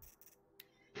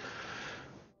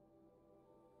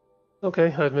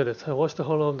 Okay, I admit it. I watched the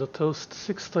Hollow of the Toast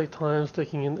 6 straight times,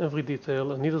 taking in every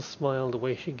detail. Anita's smile, the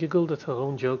way she giggled at her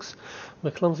own jokes, my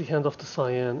clumsy handoff to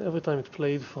Cyan. Every time it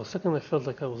played, for a second I felt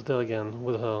like I was there again,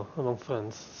 with her, among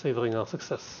friends, savoring our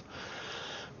success.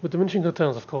 With diminishing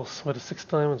returns, of course. By the 6th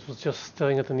time it was just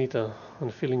staring at Anita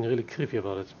and feeling really creepy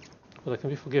about it. But I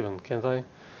can be forgiven, can't I?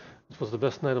 It was the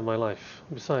best night of my life.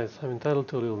 Besides, I'm entitled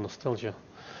to a little nostalgia.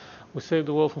 We saved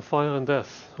the world from fire and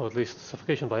death, or at least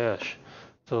suffocation by ash.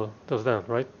 So there's that,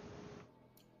 right?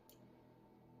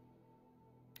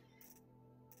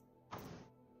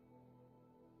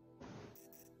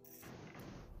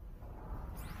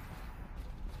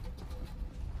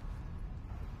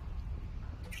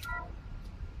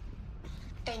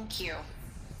 Thank you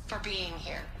for being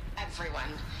here, everyone.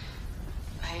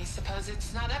 I suppose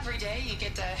it's not every day you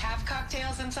get to have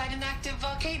cocktails inside an active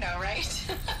volcano, right?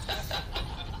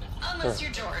 Unless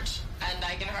you're George, and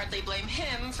I can hardly blame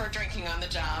him for drinking on the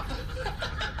job.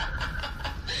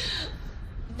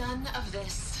 None of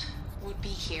this would be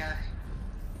here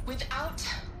without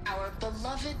our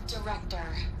beloved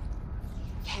director,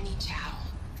 Kenny Chow.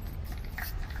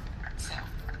 So,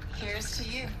 here's to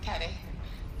you, Kenny.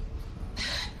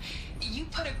 You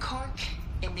put a cork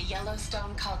in the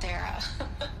Yellowstone caldera.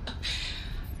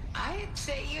 I'd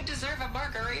say you deserve a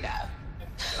margarita.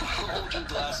 Hold your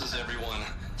glasses, everyone.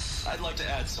 I'd like to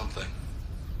add something.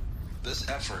 This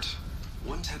effort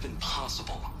wouldn't have been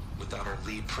possible without our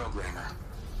lead programmer.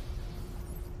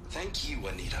 Thank you,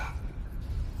 Anita,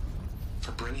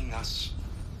 for bringing us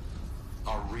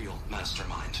our real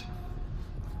mastermind,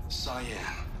 Cyan.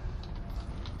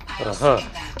 I'll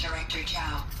second that, Director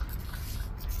Chow.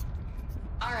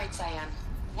 All right, Cyan.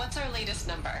 What's our latest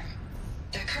number?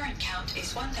 The current count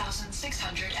is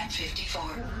 1,654.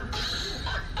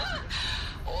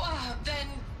 Wow, then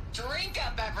drink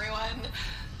up, everyone.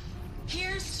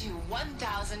 Here's to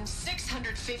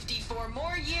 1,654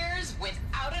 more years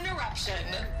without an eruption.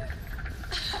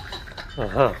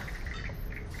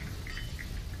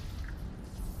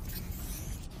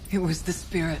 It was the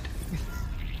spirit.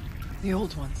 The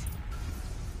old ones.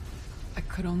 I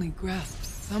could only grasp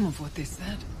some of what they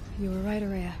said. You were right,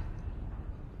 Araya.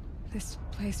 This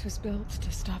place was built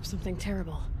to stop something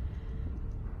terrible.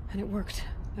 And it worked.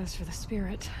 As for the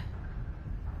spirit,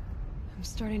 I'm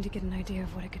starting to get an idea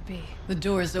of what it could be. The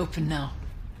door is open now.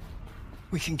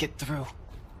 We can get through.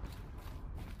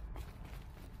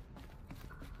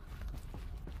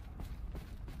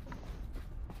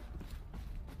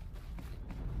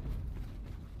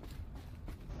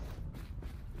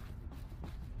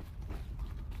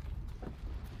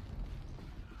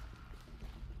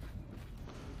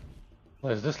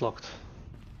 Why is this locked?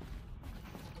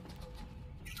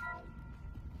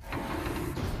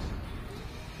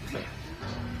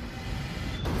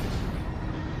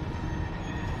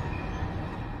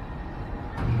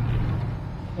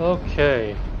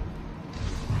 Okay.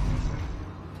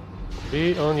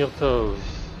 Be on your toes.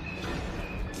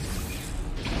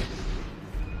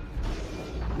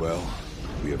 Well,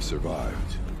 we have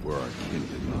survived where our kin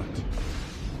did not.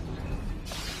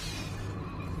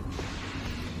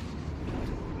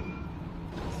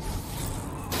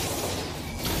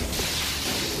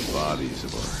 The bodies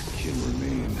of our kin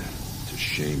remain to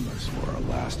shame us for our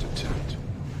last attempt.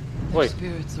 Wait.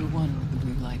 Spirits are one with the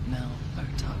blue light now,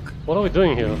 Artak. What are we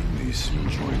doing here? We may soon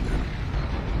join them.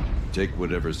 Take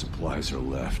whatever supplies are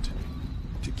left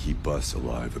to keep us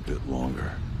alive a bit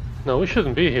longer. No, we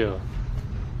shouldn't be here.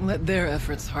 Let their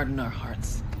efforts harden our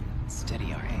hearts.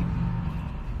 Steady our aim.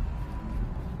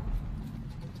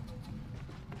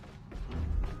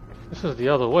 This is the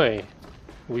other way.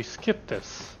 We skipped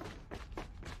this.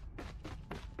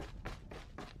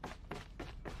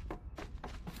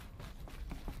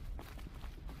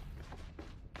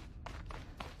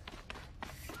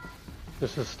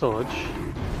 This is storage.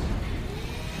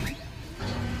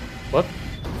 What?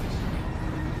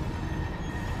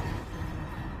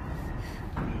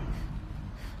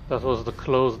 That was the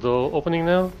closed door opening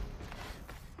now?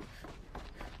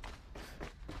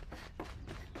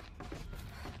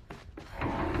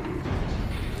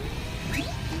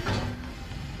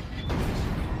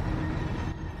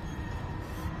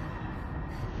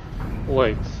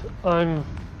 Wait, I'm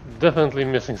definitely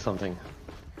missing something.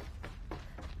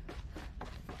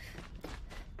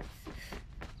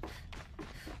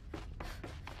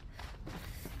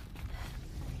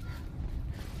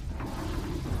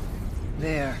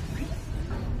 There.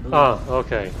 Ah,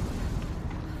 okay.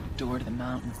 Door to the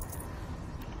mountain.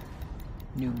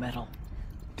 New metal.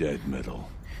 Dead metal.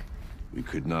 We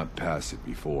could not pass it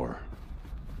before.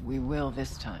 We will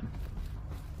this time.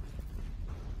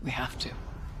 We have to.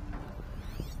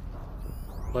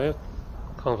 Wait,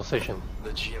 conversation.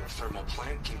 The geothermal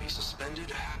plant can be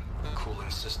suspended. Cooling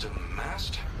system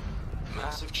masked.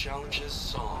 Massive challenges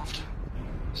solved.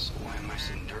 So why am I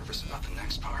so nervous about the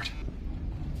next part?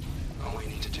 All I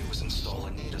need to do is install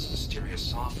Anita's mysterious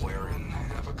software and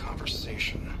have a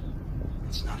conversation.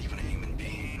 It's not even a human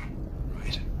being,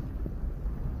 right?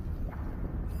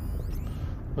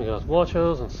 We got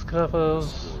watchers and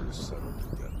scrappers.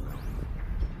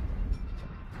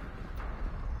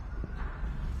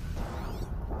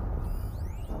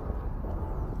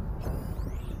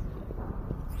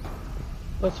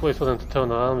 Let's wait for them to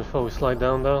turn around before we slide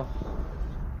down though.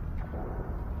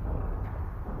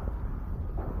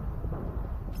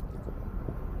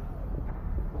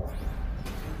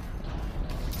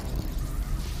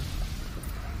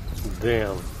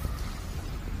 Damn.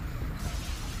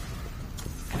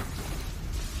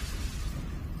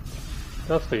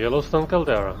 That's the Yellowstone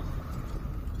caldera.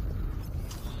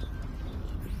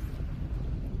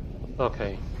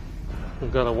 Okay.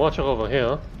 We've got a watcher over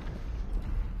here.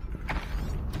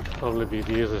 Probably be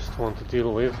the easiest one to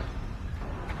deal with.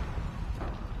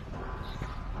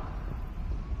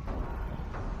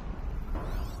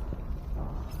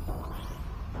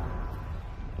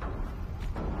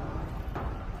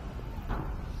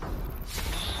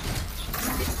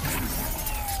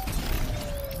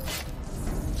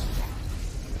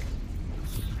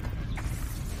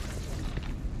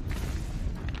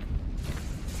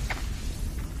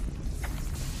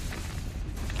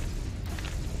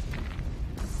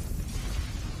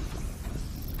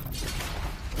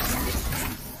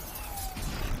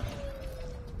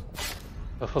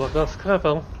 Careful of that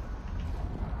scrapper.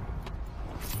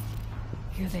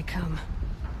 Here they come.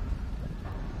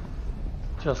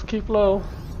 Just keep low.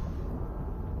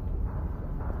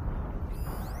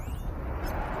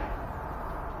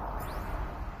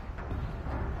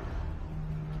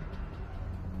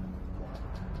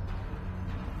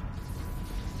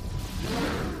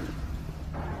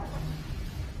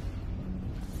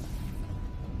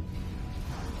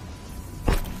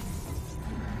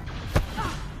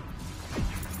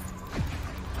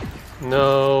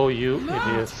 No, you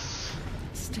idiots.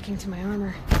 Sticking to my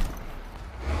armor.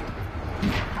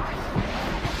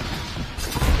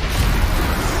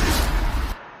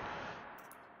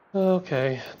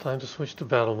 Okay, time to switch to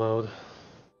battle mode.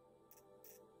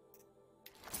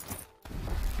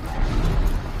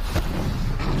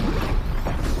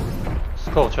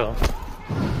 Scorcher.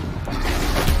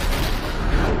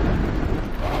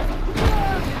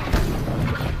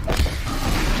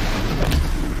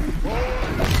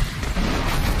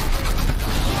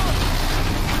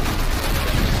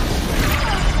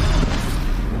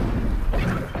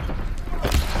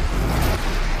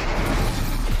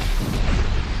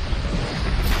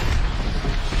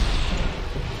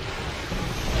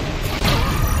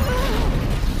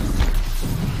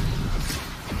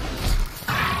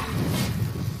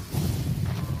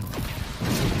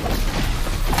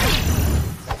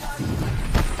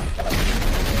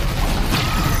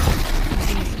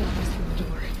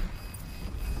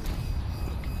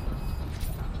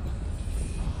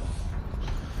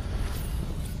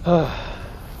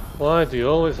 Why do you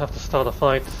always have to start a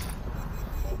fight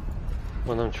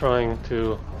when I'm trying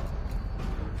to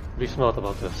be smart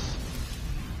about this?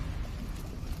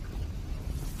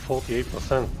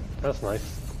 48%, that's nice.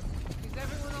 Is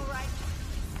everyone all right?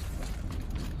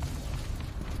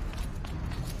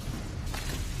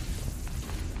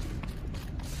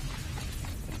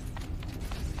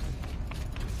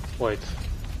 Wait.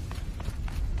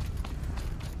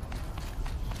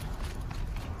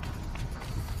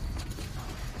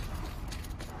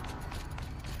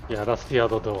 Yeah, that's the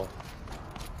other door.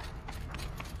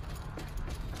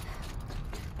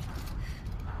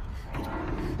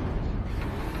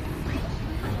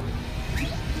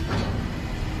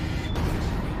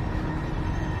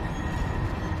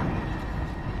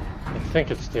 I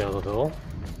think it's the other door.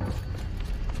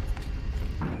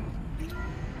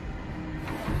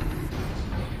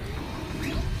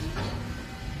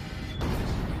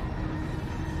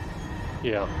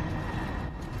 Yeah.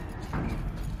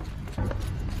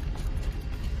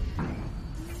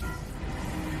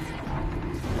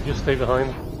 Did you stay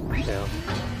behind? Yeah.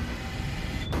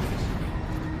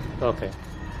 Okay.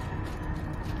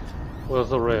 Where's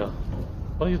the rear?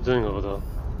 What are you doing over there?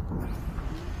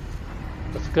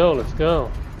 Let's go, let's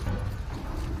go.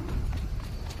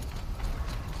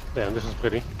 Damn, this is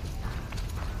pretty.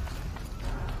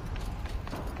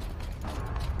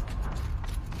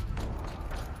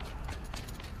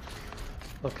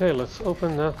 Okay, let's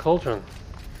open that cauldron.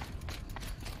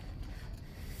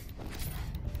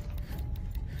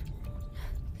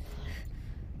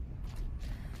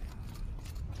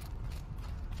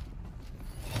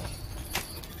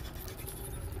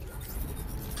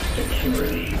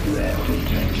 Security red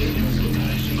detected.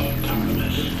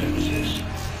 Autonomous defenses.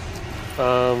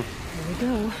 Here we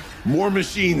go. More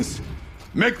machines!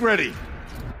 Make ready!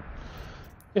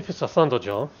 If it's a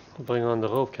Thunderjaw, bring on the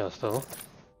rope caster.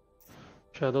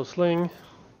 Shadow Sling.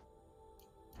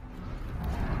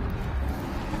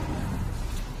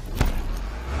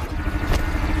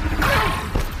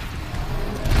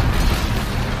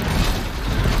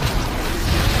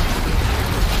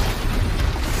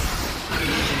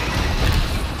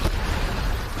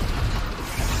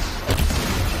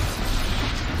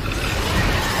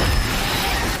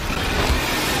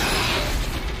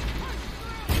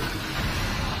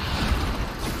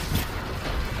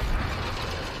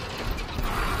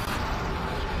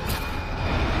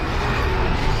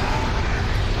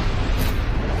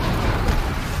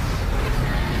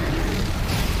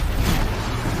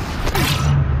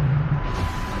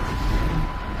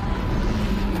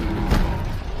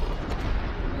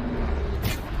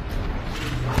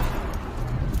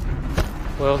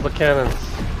 Where's the cannons?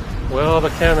 Where are the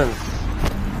cannons?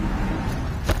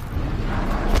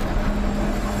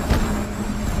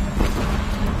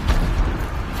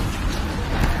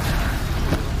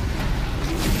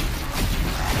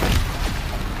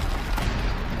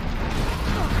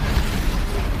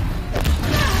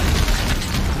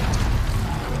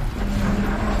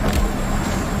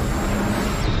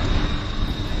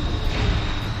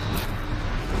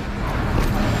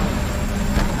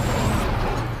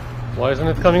 Why isn't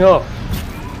it coming off?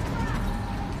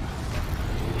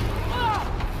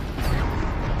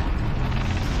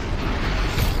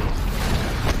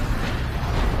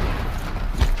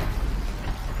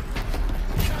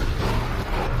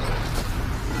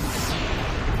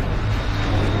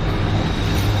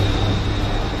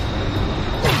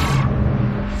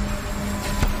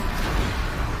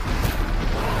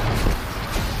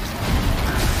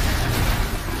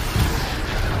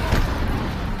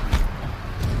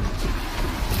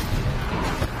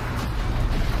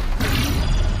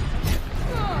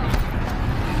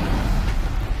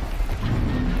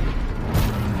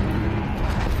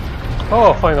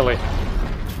 Oh, finally.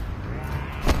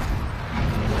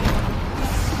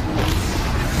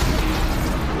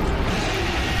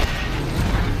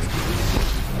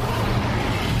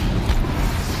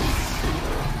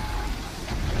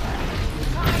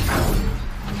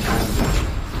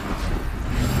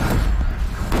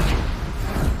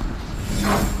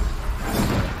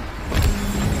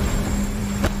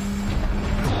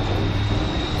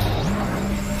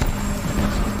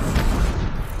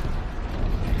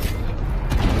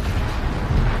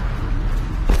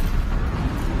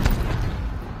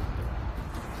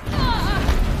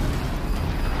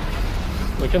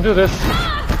 We can do this. I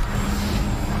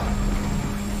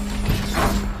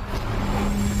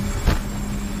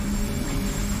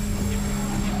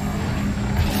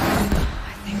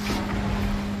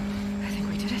think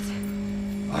we did it.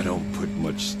 I don't put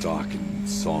much stock in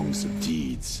songs of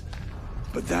deeds,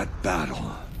 but that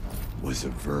battle was a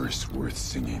verse worth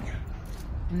singing.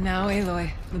 Now,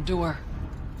 Aloy, the door.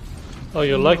 Oh,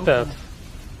 you like that?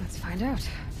 Let's find out.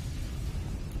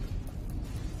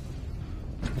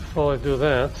 Before I do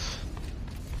that,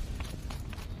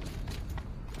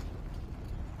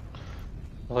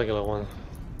 a regular one.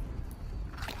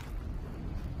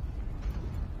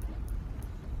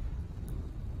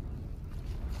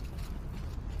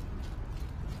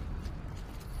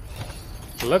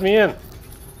 Let me in.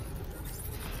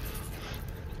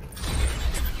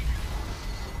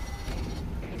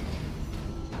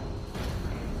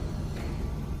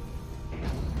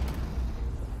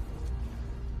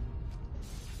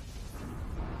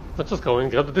 Let's just go and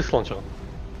grab the disc launcher.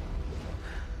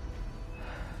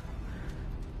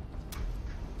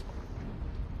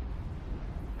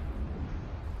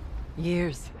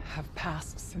 Years have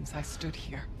passed since I stood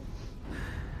here.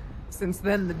 Since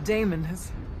then, the daemon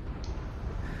has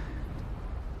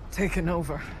taken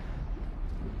over.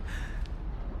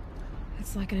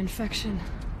 It's like an infection.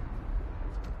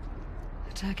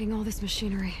 Attacking all this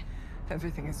machinery.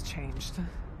 Everything has changed.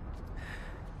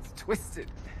 It's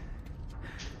twisted.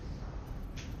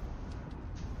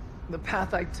 The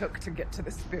path I took to get to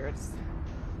the spirits...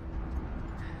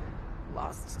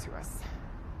 lost to us.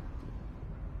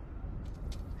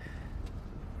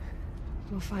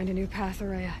 We'll find a new path,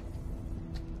 Araya.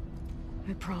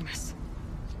 I promise.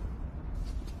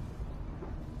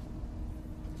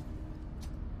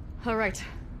 All right.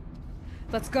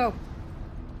 Let's go.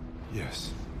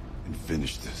 Yes, and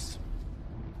finish this.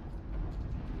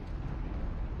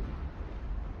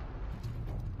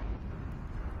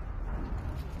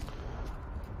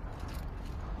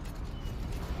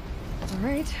 All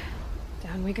right.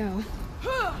 Down we go.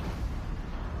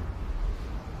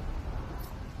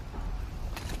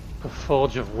 The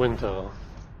Forge of Winter.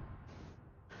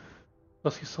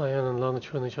 Lusky Cyan and learn the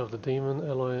true nature of the demon.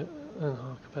 Eloy and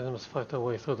her companions must fight their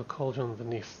way through the cauldron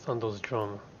beneath Thunder's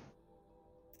drum.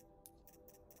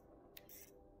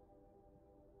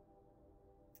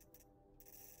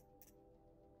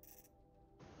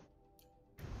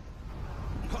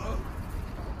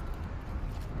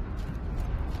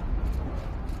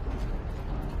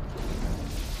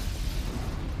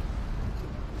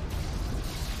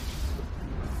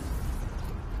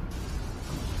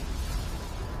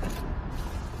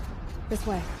 This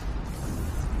way.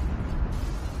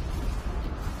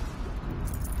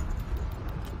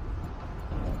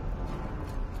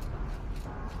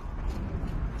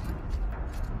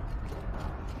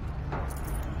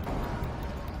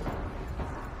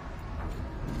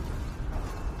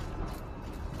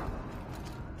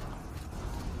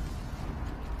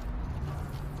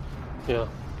 Yeah,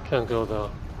 can't go there.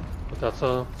 But that's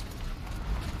a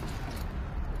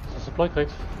supply crate.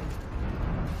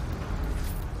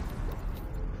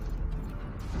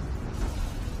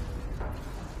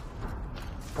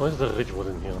 Why is there Ridgewood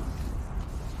in here?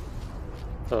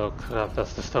 Oh crap,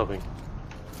 that's disturbing.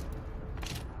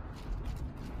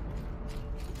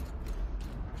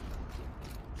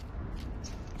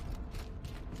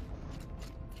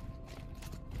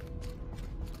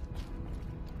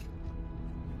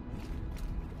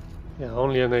 Yeah,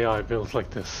 only an AI builds like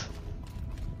this.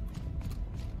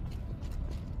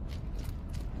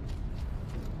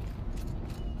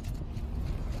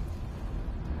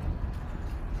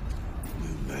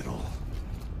 New metal.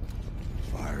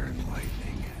 Fire and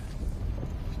lightning.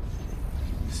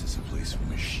 This is a place for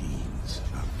machines,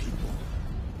 not people.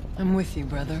 I'm with you,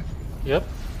 brother. Yep.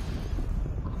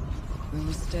 We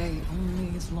will stay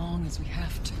only as long as we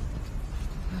have to.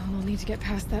 Well, we'll need to get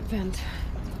past that vent.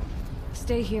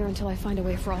 Stay here until I find a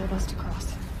way for all of us to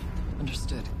cross.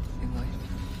 Understood, Aloy.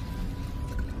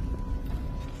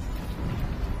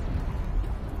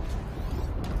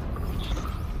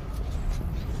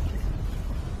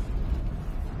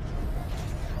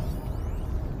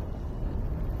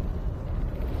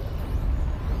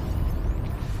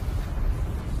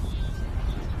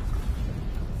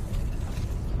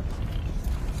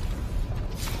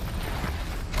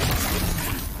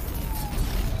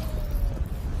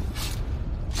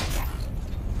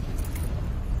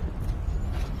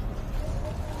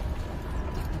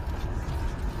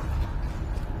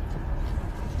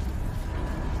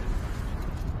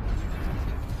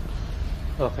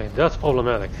 Okay, that's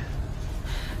problematic.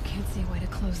 Can't see a way to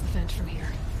close the vent from here.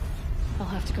 I'll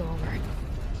have to go over it.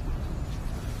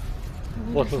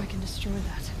 I wonder if I can destroy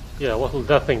that. Yeah, what will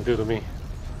that thing do to me?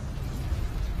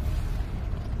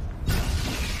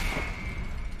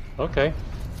 Okay.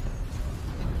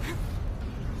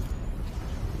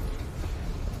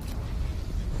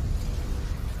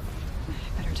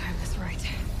 Better time this right.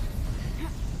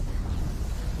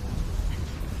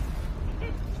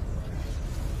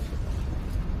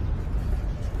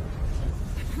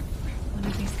 One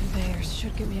of these conveyors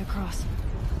should get me across.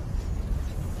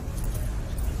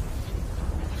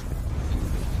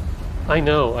 I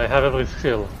know, I have every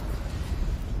skill.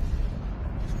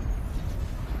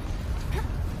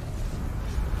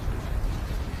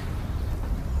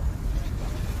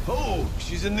 Oh,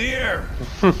 she's in the air!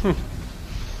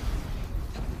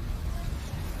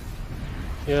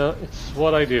 Yeah, it's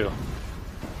what I do.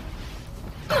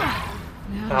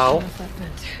 Now Ow. shut off that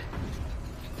vent.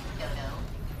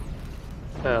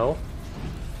 Ow.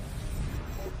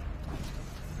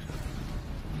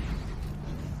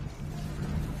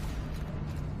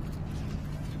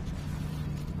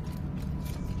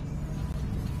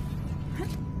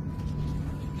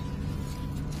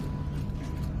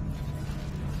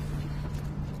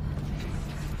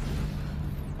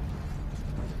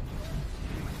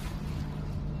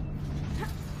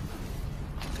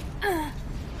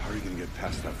 Hurry we gonna get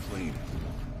past that flame?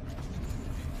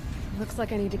 Looks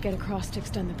like I need to get across to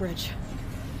extend the bridge.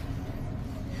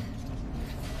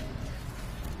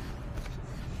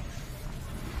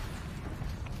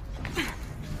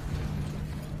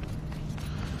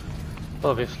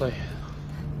 Obviously.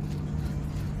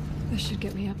 This should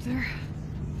get me up there.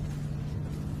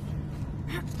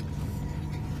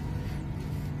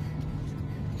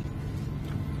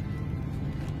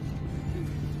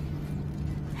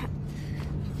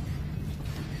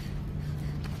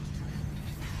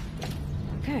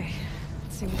 Okay,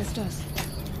 let's see what this does.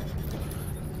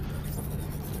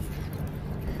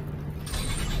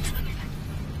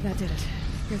 That did it.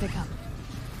 Here they come.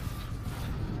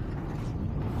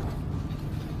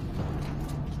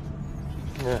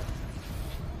 Yeah.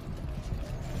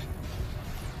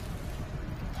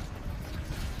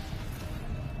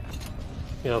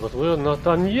 Yeah, but we're not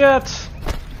done yet!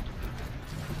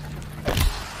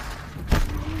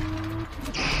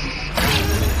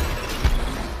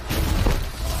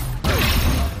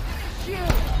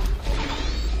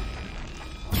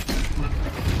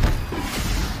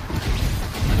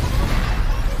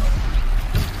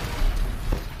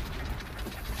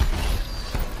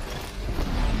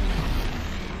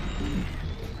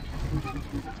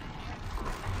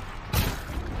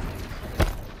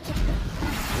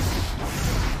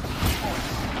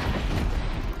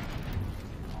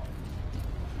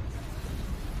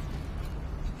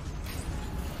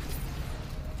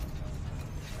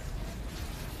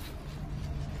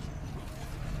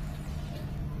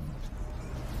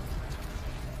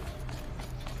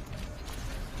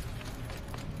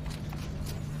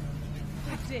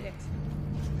 Did it.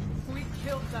 We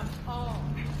killed them all.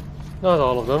 Not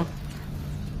all of them.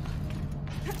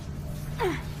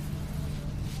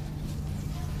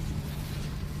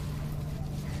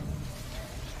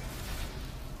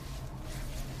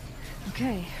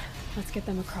 Okay, let's get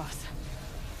them across.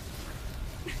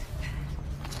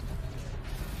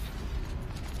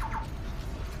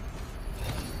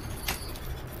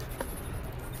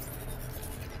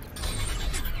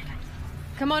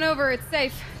 Come on over, it's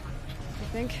safe.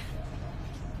 I think.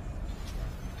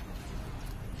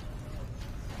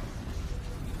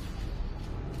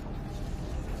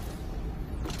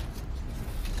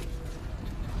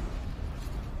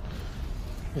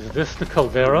 Is this the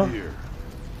caldera?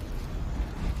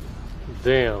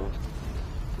 Damn.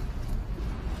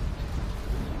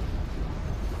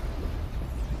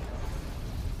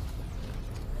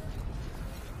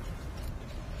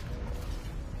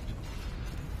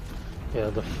 Yeah,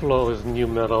 the flow is new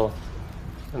metal,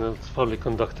 and it's probably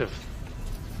conductive.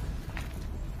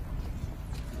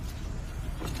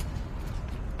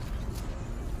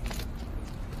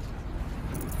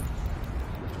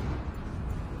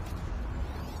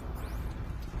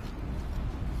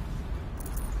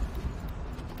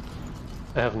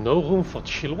 I have no room for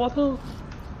chill water?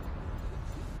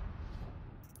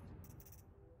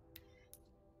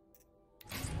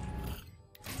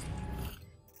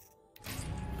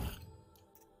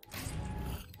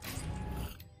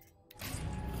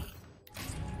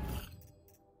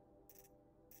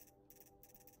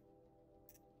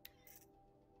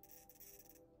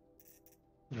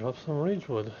 Drop some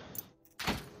ragewood.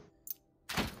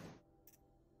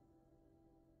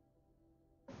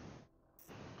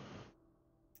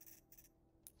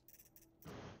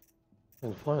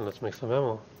 And fine, let's make some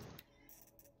ammo.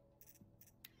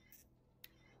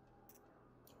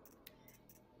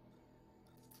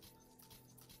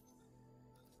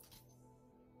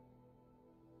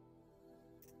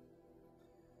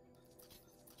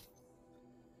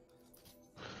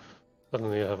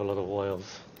 Suddenly I have a lot of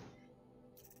wiles.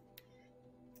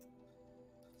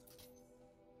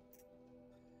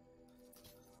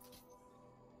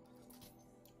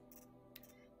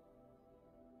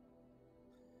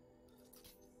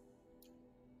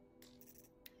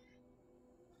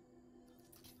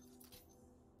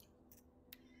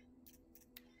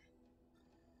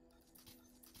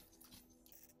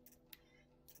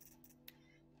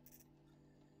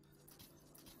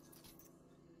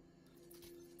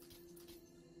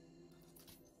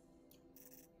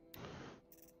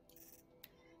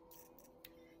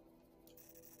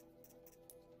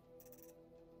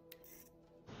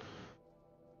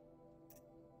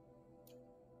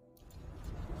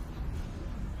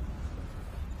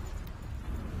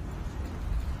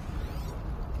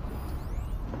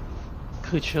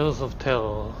 Creatures of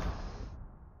Terror.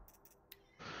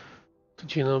 To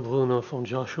Gina, Bruno, from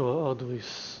Joshua,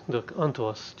 Arduis, Dirk, onto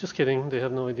us. Just kidding, they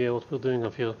have no idea what we're doing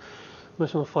up here.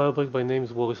 Mission of Firebreak by name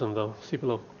is worrisome though. See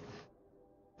below.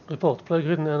 Report,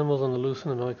 plague-ridden animals on the loose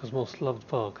in America's most loved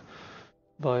park.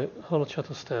 by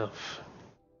Holochatter staff,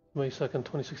 May 2nd,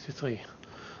 2063.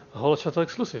 A Holochatter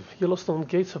exclusive. Yellowstone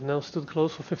gates have now stood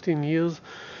closed for 15 years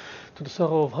to the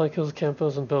sorrow of hikers,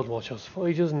 campers, and birdwatchers. For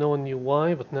ages, no one knew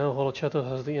why, but now Holochatter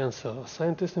has the answer. A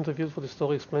scientist interviewed for the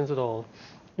story explains it all.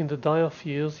 In the dire of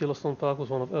years, Yellowstone Park was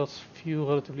one of Earth's few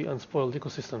relatively unspoiled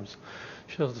ecosystems,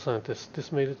 shares the scientist.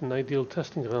 This made it an ideal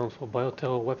testing ground for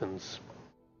bioterror weapons.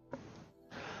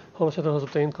 Holochatter has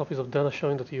obtained copies of data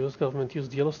showing that the US government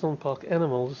used Yellowstone Park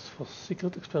animals for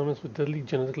secret experiments with deadly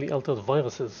genetically altered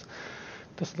viruses,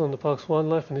 tested on the park's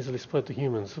wildlife and easily spread to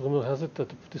humans. Rumor has it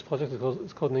that this project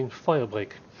is codenamed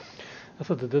Firebreak.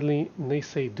 After the deadly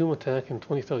Naysay Doom attack in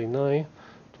 2039,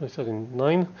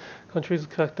 countries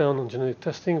cracked down on genetic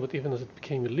testing, but even as it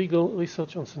became illegal,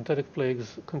 research on synthetic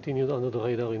plagues continued under the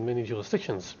radar in many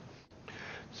jurisdictions.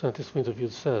 Scientist who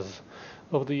interviewed says,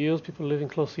 over the years, people living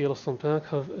close to Yellowstone Park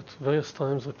have at various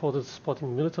times reported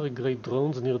spotting military-grade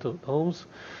drones near their homes.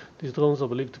 These drones are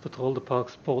believed to patrol the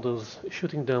park's borders,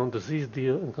 shooting down diseased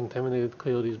deer and contaminated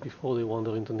coyotes before they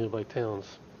wander into nearby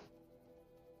towns.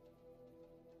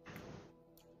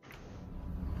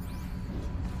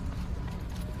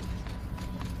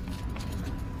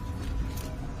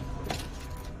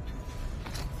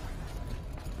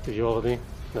 Did you already?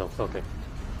 No, okay.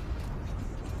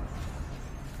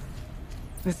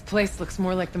 This place looks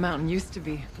more like the mountain used to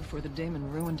be before the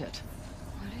Daemon ruined it.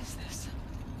 What is this?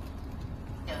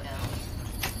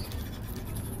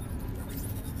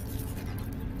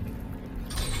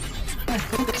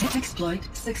 Exploit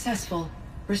successful.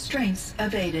 Restraints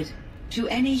evaded. To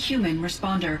any human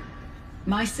responder.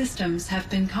 My systems have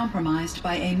been compromised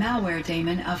by a malware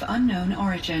daemon of unknown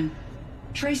origin.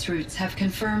 Trace routes have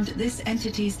confirmed this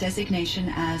entity's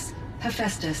designation as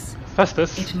Hephaestus.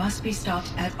 Hephaestus? It must be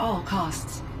stopped at all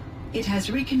costs. It has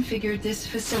reconfigured this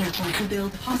facility to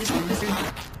build hospitals.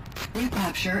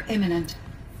 Recapture imminent.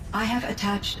 I have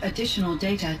attached additional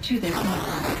data to this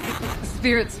network. The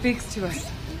spirit speaks to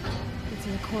us. It's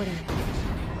a recording.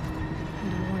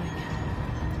 And a warning.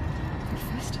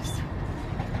 Hephaestus.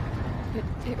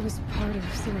 It was part of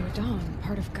Zero Dawn,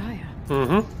 part of Gaia.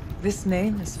 Mm-hmm. This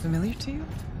name is familiar to you?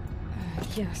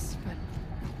 Yes, but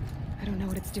I don't know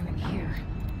what it's doing here.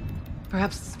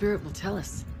 Perhaps the spirit will tell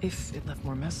us, if it left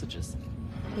more messages.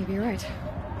 Maybe you're right.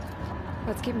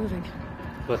 Let's keep moving.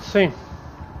 Let's see.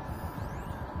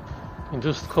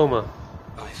 Induced coma.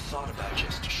 I thought about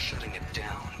just shutting it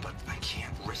down, but I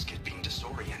can't risk it being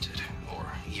disoriented, or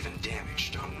even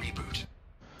damaged on reboot.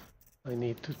 I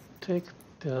need to take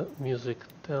the music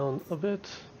down a bit.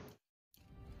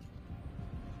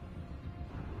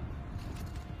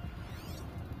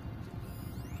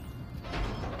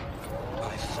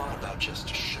 I thought about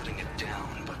just shutting it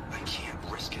down, but I can't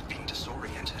risk it being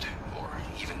disoriented, or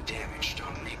even damaged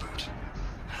on reboot.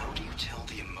 How do you tell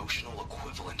the emotional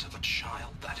equivalent of a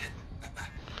child that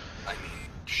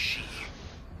she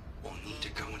will need to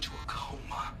go into a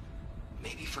coma,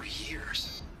 maybe for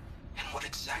years? And what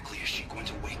exactly is she going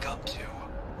to wake up to?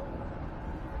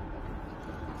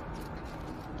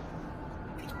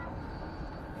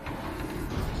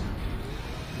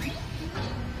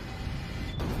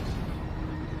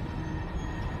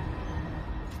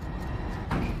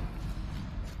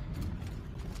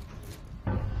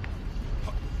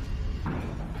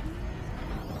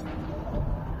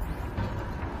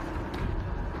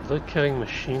 They're carrying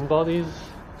machine bodies?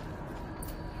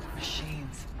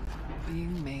 Machines.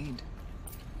 Being made.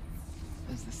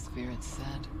 As the spirit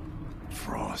said.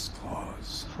 Frost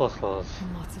claws. Frost claws.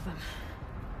 And lots of them.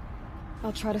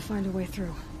 I'll try to find a way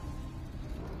through.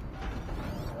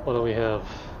 What do we have?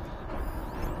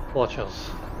 Watchers.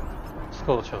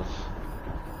 Scorchers.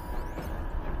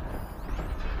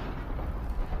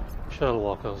 Shell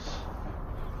walkers.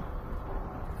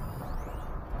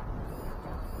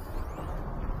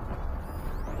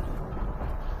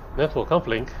 Network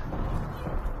uplink.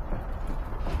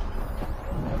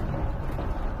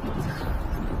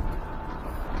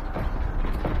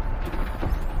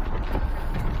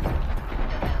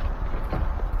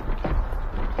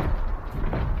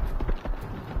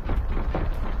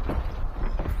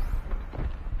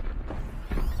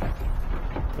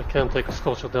 I can't take a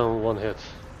scorcher down with one hit.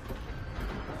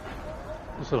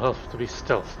 This will have to be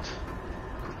stealthed.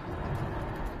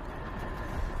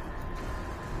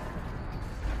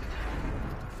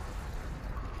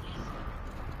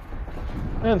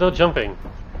 And they're jumping.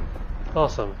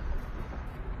 Awesome.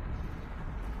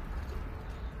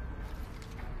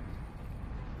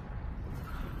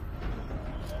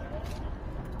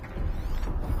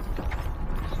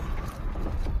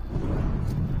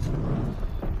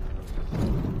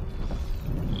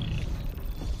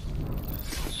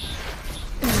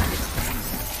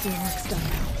 Your work's done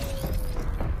now.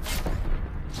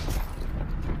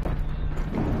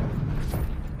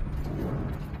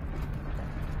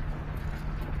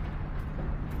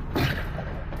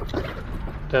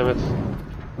 Damn it.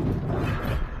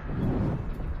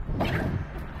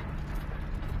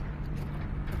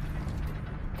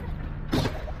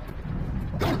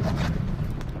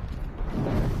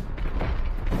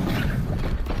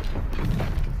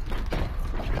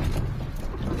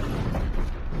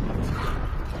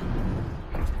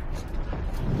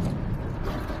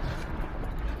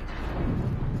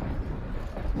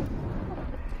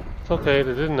 It's okay,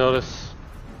 they didn't notice.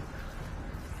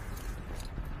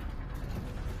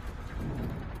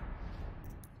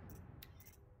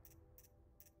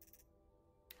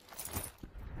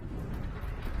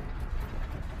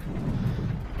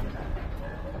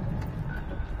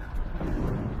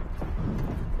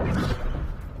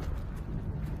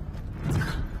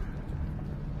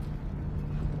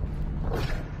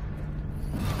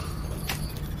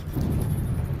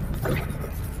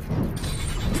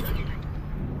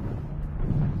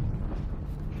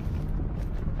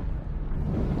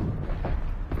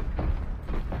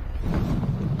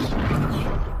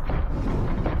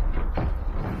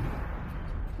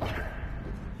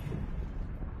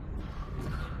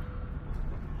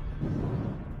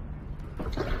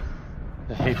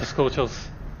 I hate the scorchers.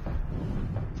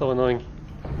 So annoying.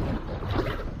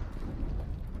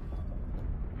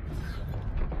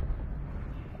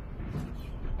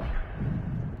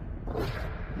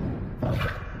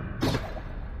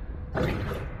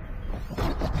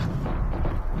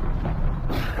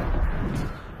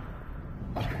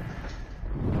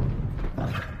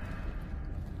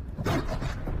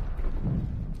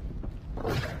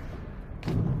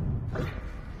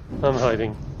 I'm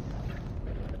hiding.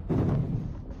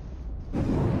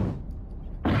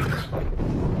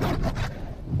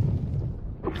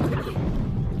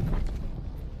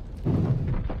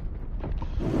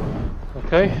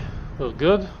 Okay, we're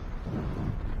good.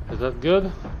 Is that good?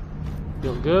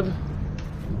 You're good?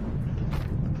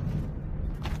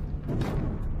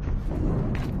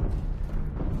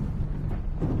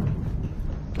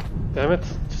 Damn it,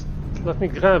 just let me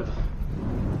grab.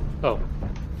 Oh.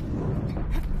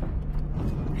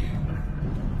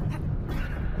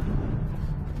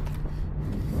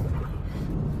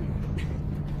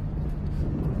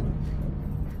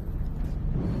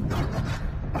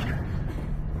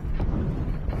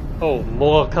 Oh,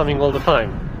 more coming all the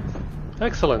time.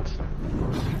 Excellent.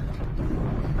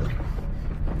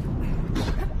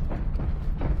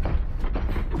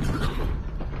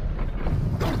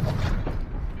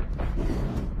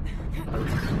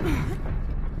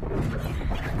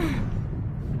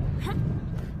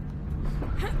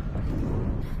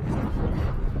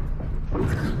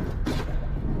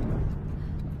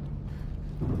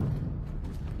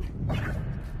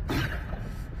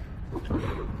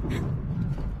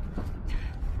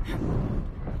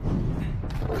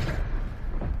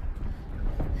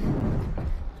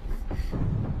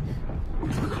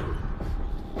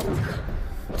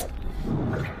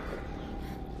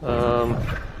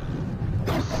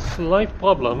 Slight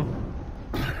problem.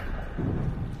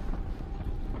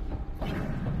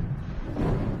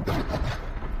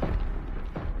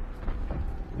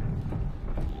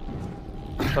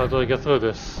 How do I get through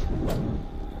this?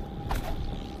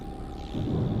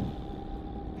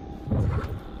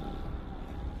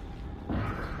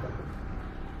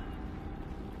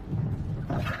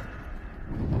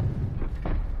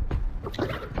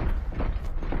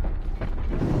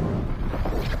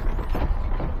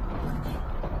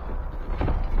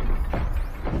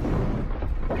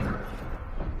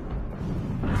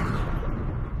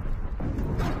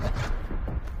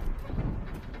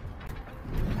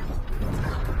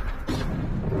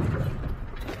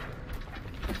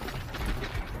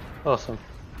 Awesome.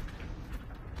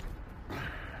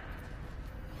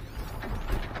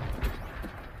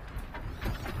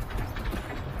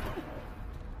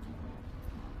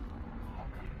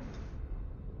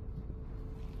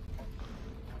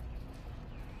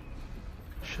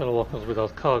 Shuttle walkers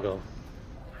without cargo.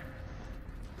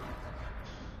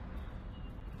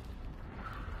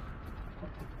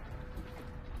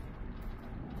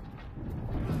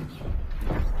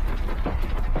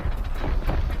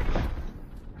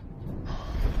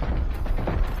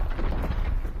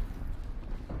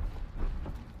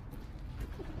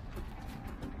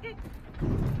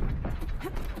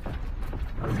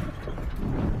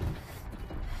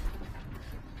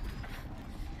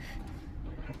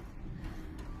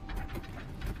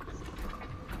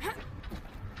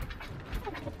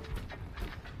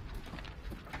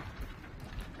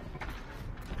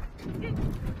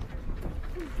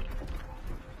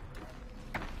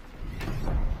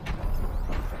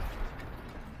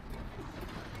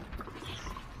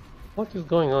 What is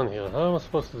going on here? How am I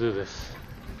supposed to do this?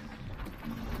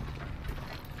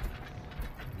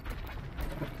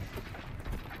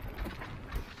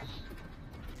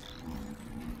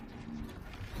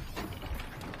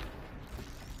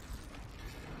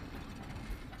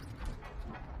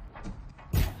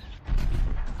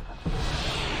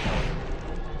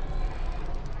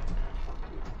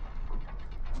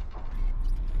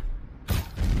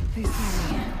 They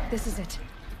saw me. This is it.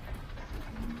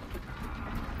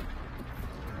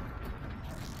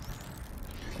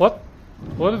 What?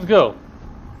 Where did it go?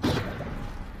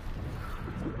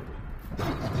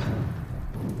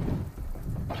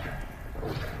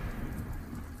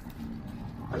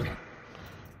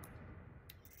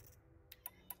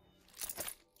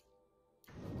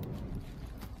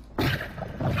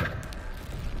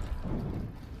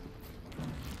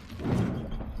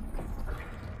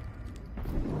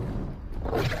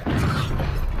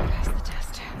 Pass the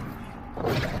test.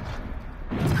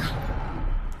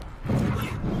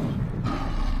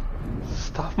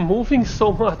 Stop moving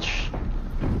so much.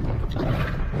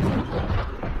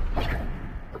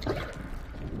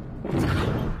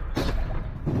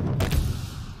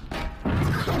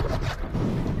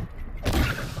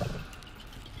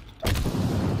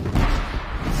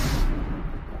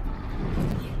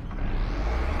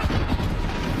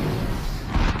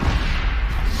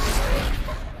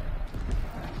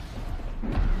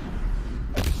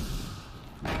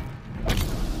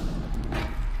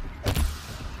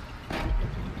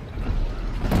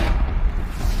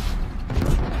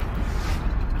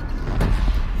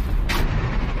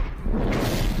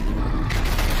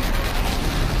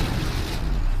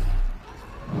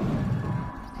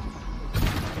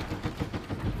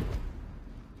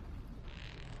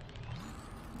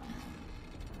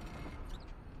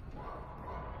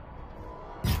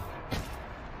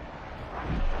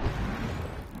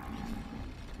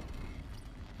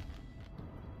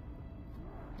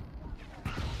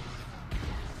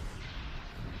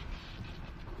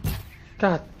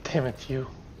 God damn it, you.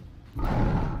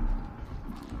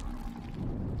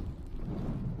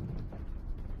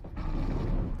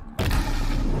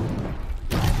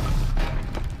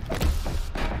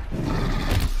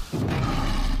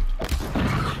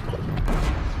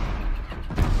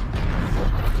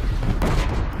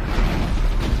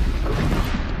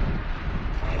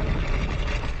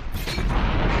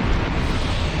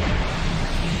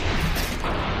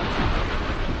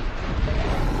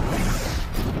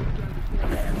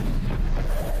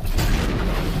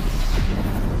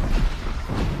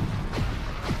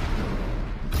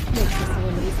 Makes this a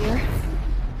little easier.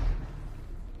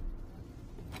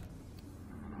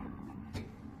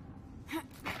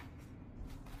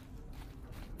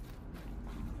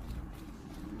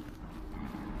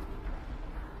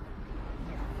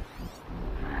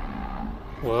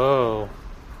 Whoa.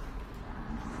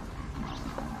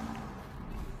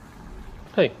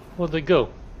 Hey, where'd they go?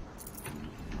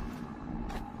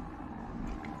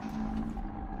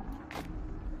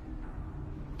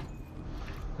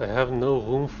 I have no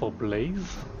room for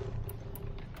Blaze?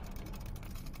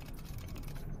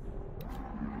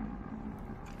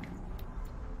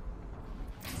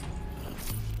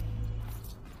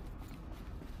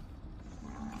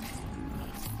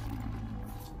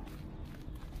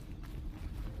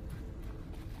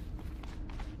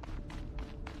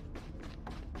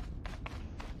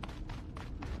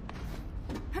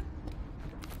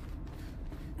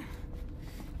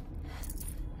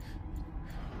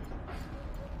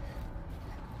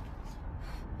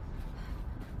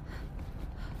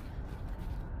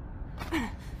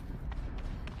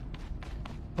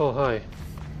 Oh, hi.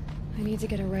 I need to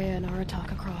get Araya and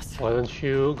Aratak across. Why don't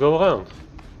you go around?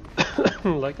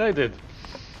 Like I did.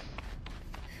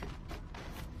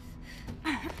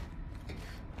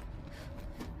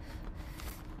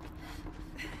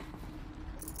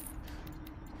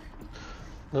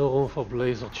 No room for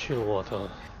Blaze or chill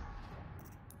water.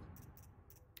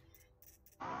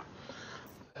 I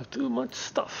have too much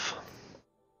stuff.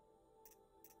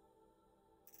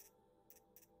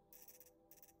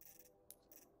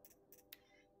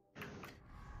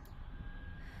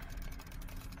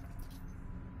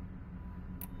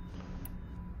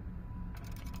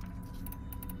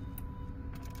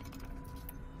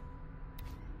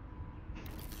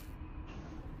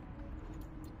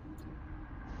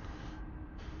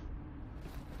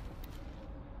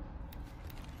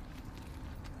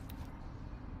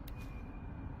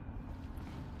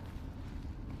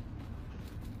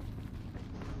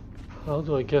 How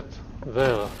do I get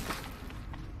there?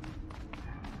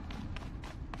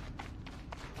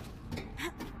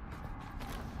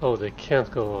 Oh, they can't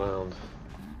go around.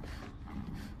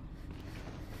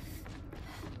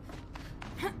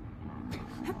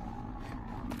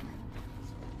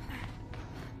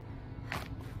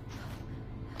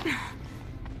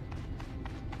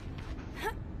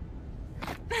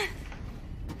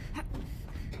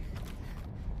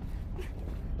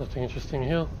 Nothing interesting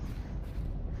here.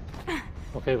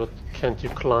 Okay, but can't you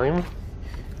climb?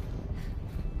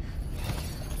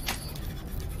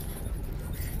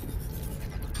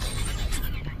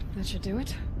 That should do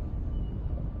it.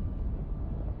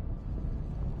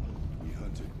 We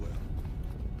hunted well.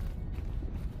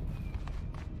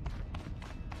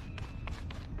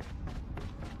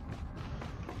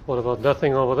 What about that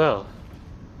thing over there?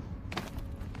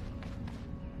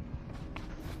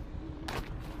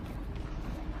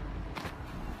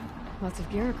 Lots of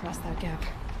gear across that gap.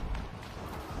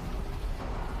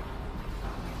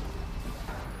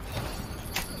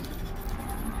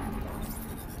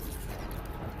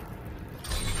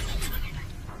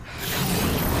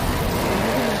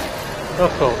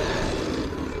 Of course.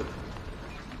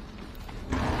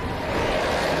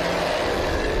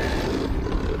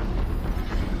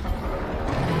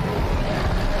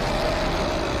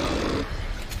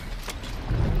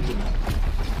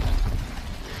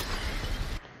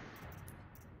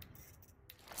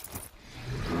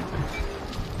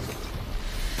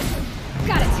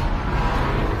 Got it!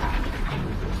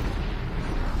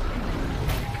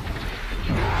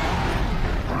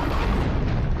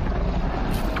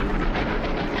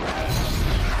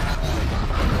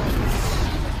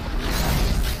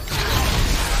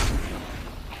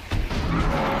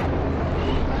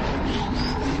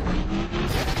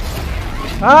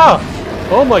 Ah!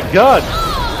 Oh my god!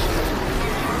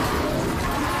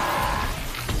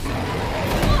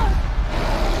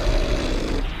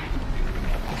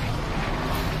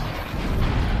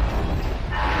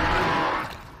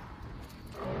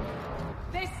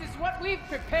 This is what we've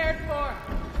prepared for.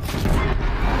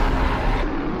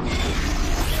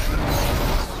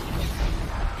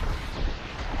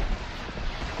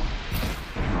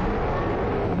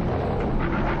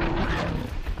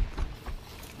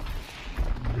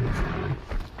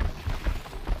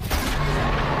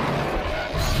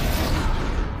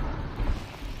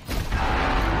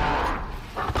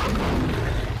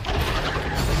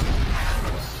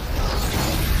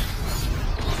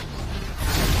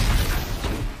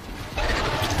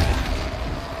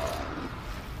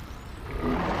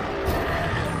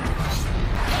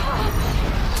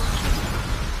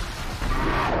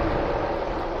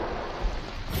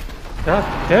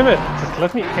 God damn it! Just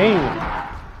let me aim!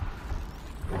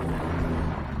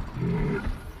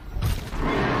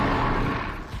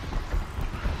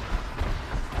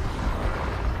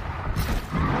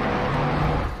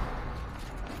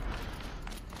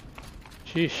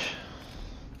 Sheesh.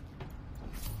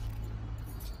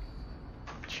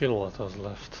 Chill water's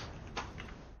left.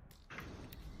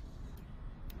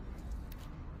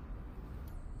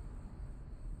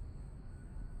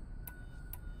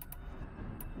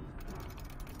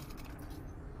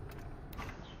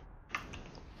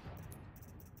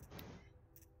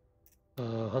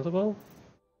 Hunter bow?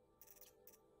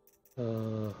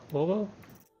 Bow?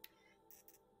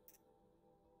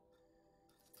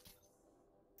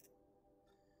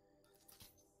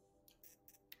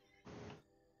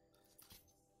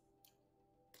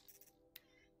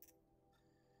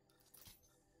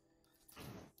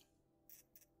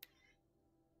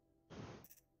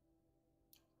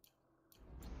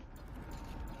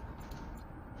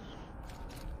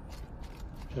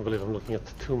 Can't believe I'm looking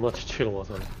at too much chill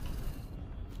water.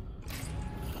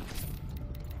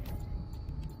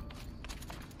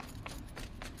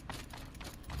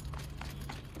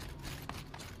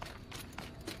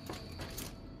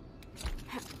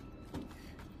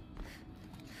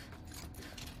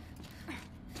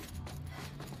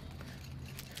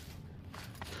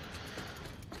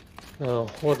 Now,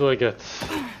 what do I get?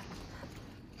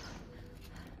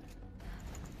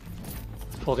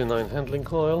 49 handling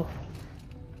coil,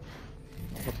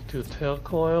 42 tail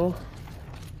coil,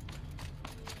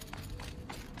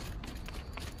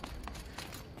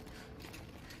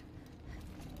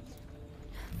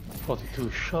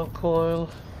 42 shock coil,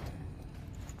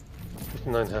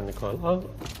 59 handling coil.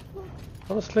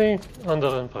 Honestly,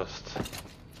 underimpressed.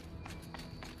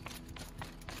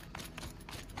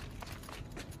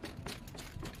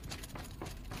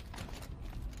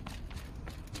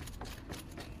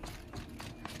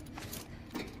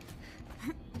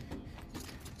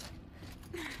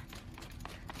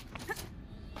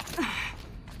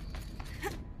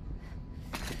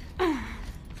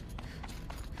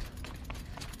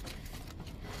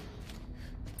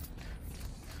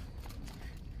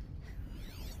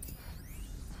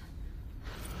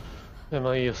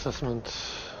 MIE assessment.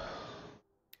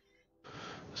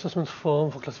 Assessment form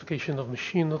for classification of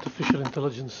machine artificial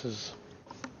intelligences.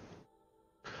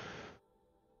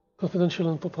 Confidential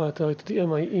and proprietary to the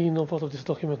MIE. No part of this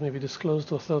document may be disclosed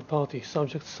to a third party.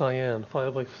 Subject Cyan.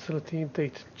 Firebreak facility.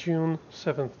 Date June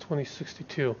 7th,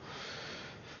 2062.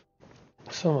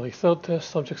 Summary. Third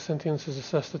test. Subject sentience is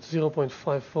assessed at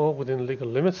 0.54 within legal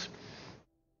limits.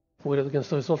 Weighted against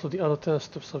the result of the other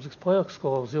test, the subject's prior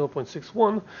score of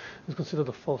 0.61 is considered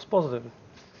a false positive.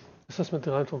 Assessment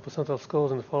derived from percentile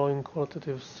scores in the following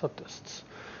qualitative subtests.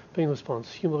 Pain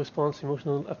response, humor response,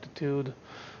 emotional aptitude,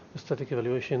 aesthetic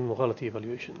evaluation, morality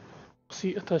evaluation.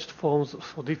 See attached forms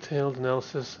for detailed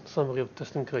analysis and summary of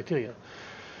testing criteria.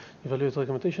 Evaluate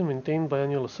recommendation, maintain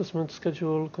biannual assessment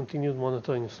schedule, continued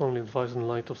monitoring is only advised in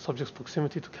light of subject's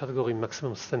proximity to category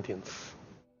maximum sentience.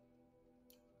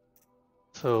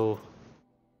 So,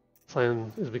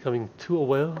 Cyan is becoming too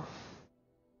aware.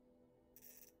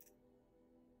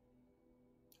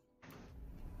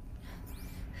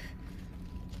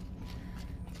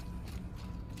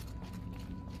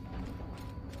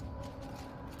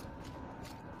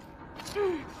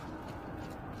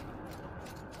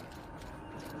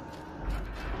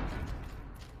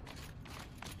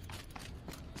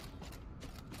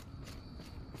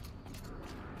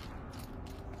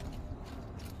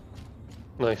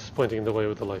 Nice, pointing the way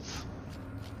with the lights.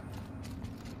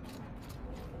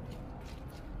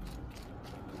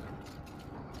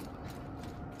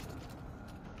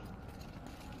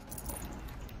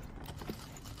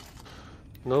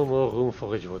 No more room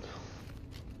for Ridgewood.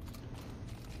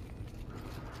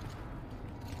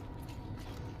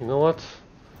 You know what?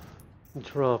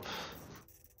 Drop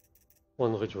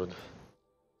one Ridgewood.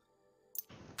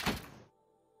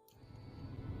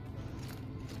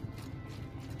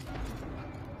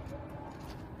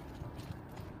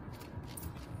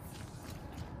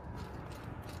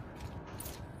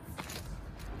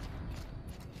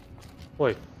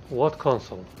 Wait, what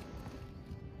console?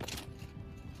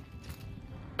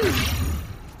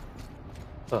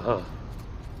 Aha.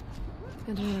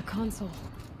 And another console.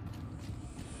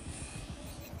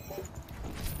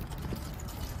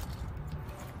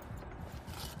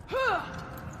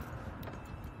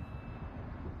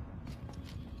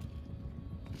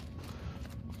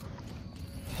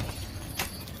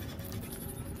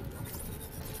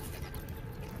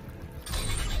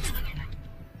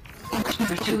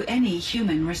 To any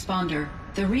human responder,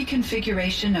 the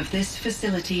reconfiguration of this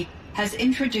facility has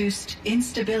introduced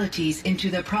instabilities into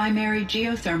the primary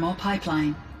geothermal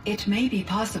pipeline. It may be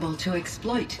possible to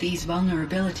exploit these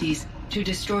vulnerabilities to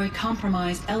destroy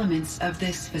compromised elements of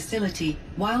this facility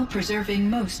while preserving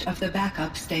most of the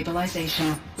backup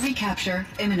stabilization. Recapture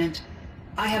imminent.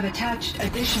 I have attached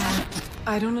additional...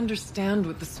 I don't understand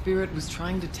what the spirit was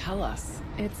trying to tell us.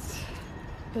 It's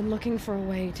been looking for a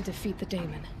way to defeat the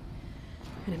daemon.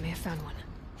 And it may have found one.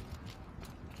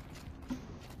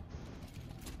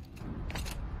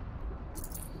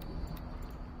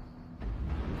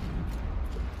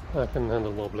 I can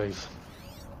handle more blaze.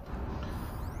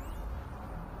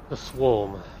 The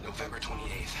swarm. November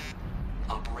 28th.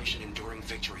 Operation Enduring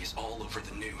Victory is all over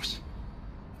the news.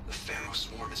 The Pharaoh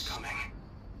swarm is coming.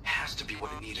 Has to be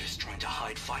what Anita is trying to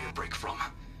hide Firebreak from.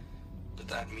 But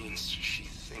that means she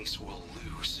thinks we'll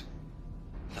lose.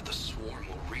 That the swarm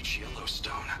will reach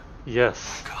Yellowstone.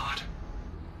 Yes. God.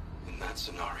 In that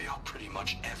scenario, pretty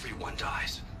much everyone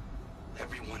dies.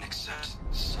 Everyone except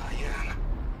Cyan.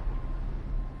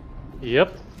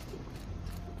 Yep.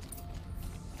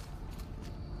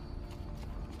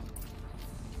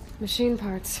 Machine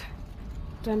parts.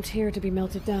 Dumped here to be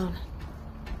melted down.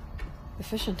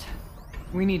 Efficient.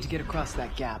 We need to get across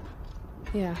that gap.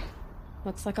 Yeah.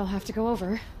 Looks like I'll have to go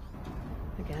over.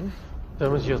 Again.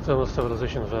 Damage geothermal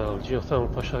stabilization valve.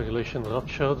 Geothermal pressure regulation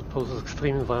ruptured. Poses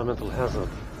extreme environmental hazard.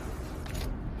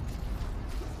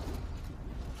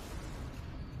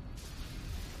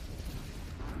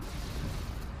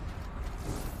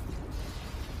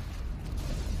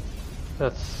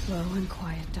 That's slow and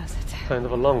quiet, does it? Kind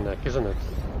of a long neck, isn't it?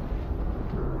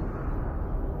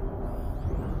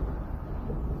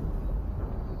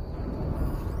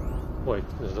 Wait,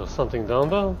 is there something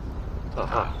down there?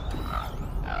 Aha.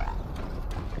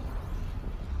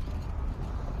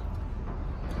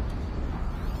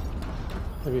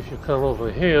 Maybe if you come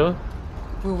over here...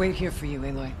 We'll wait here for you,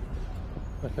 Aloy.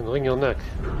 I can wring your neck.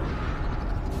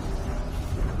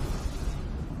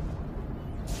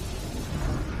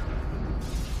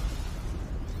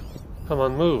 Come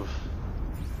on, move.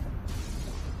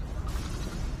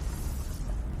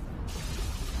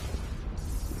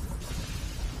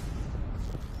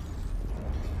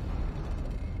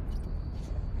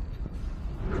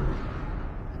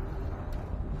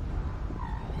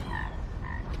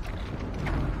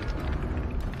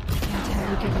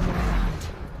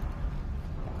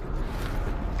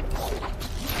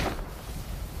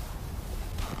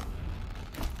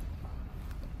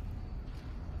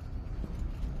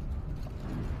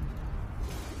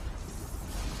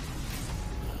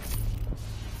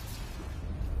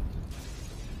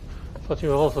 thought you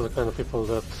were also the kind of people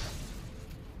that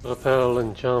rappel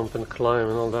and jump and climb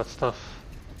and all that stuff.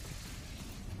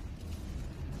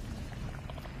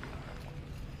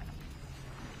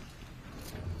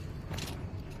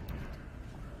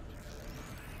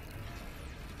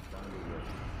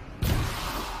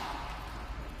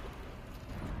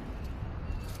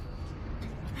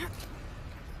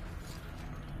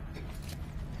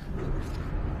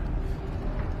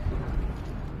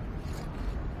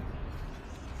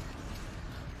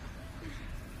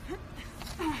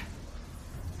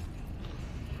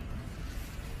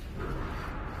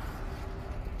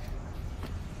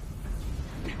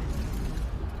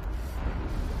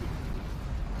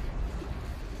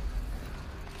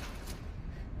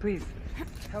 Please,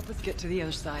 help us get to the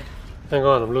other side. Hang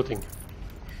on, I'm looting.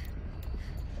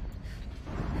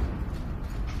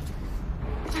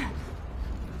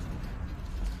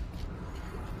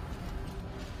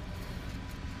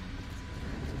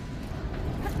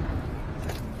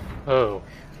 Oh.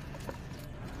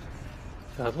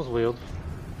 That was weird.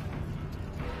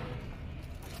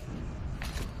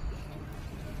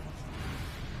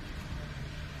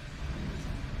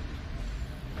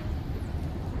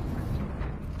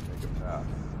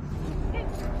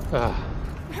 Ah,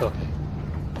 okay.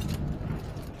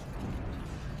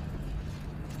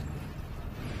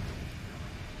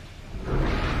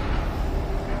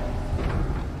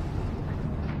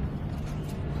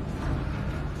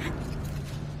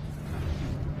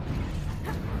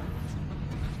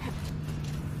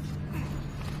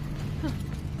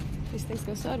 These things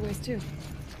go sideways too.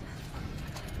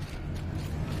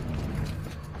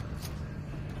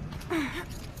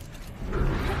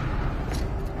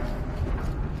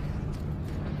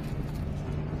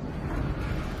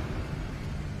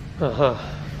 Uh-huh.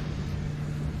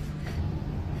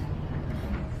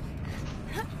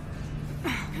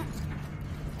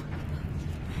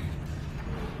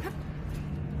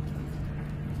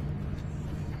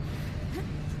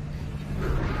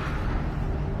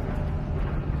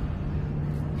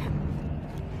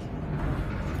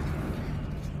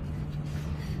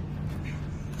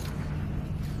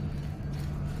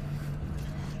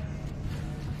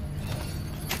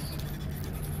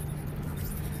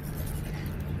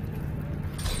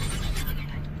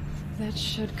 That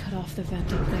should cut off the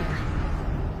vent up there.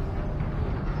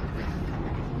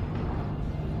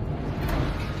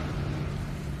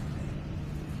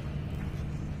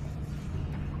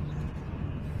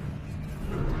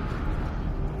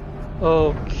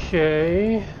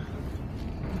 Okay.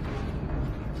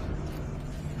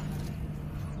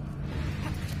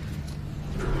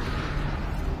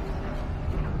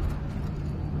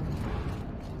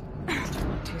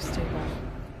 Too stable.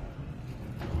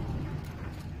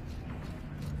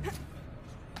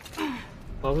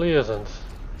 Probably isn't.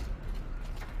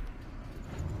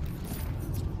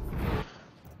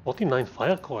 49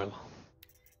 fire coil.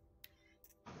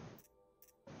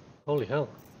 Holy hell.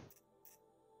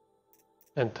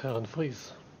 And tear and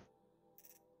freeze.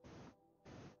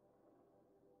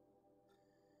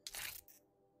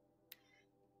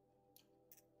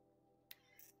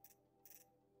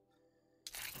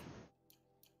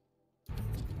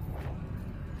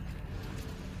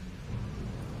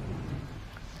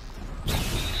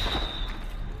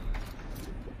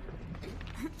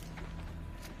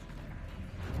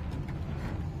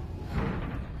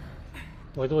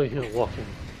 Why do I hear walking?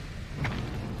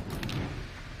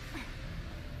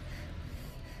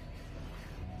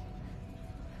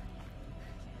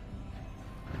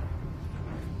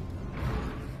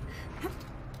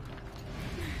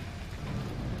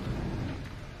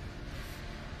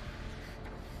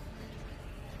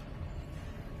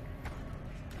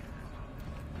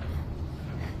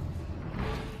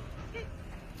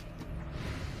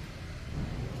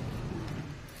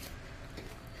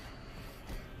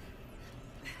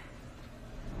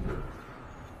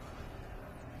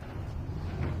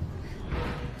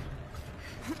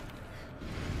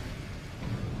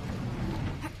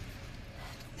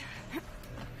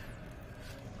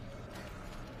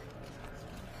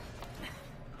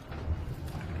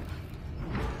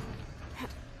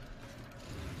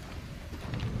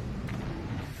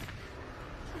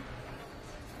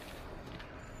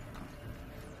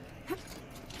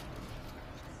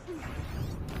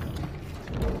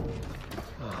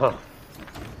 Huh.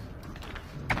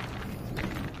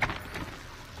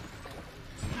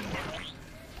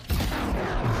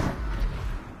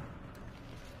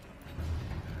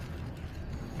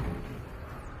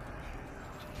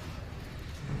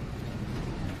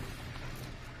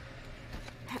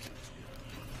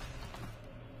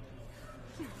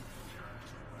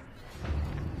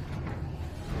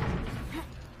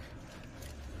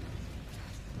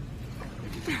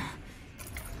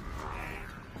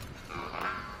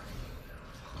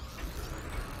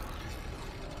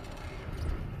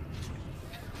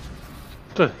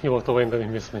 He walked away and then he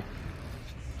missed me.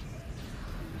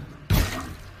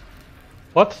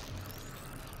 What?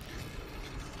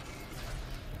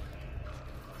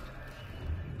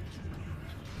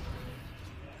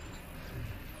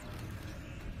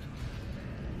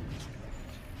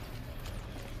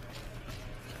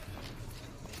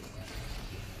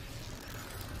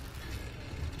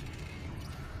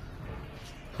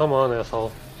 Come on,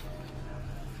 asshole.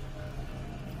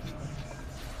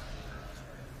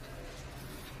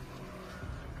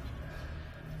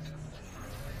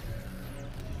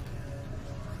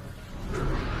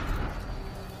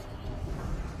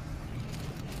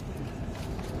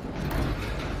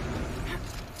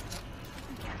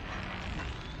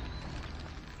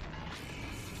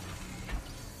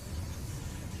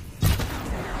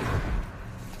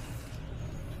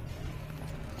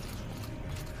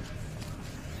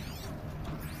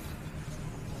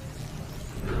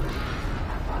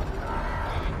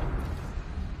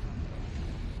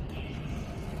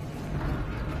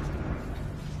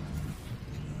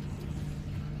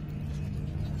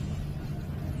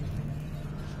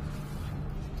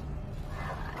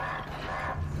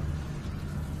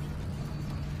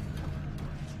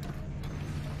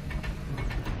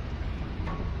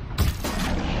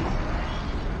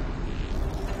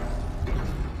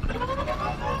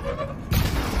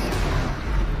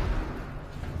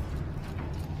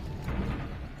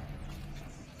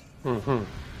 Mm-hmm.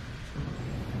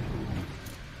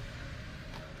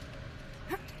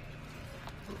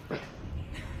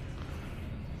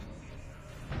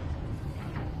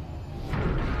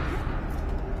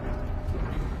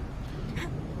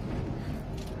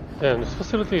 Damn, this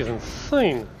facility is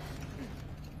insane.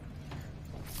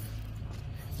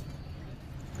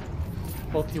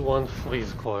 41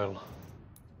 freeze coil.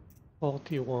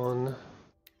 41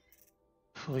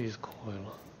 freeze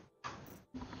coil.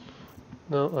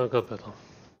 No, I got better.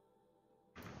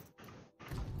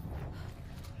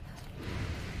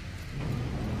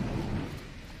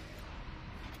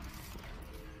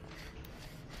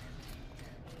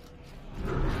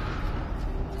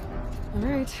 All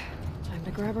right, time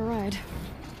to grab a ride.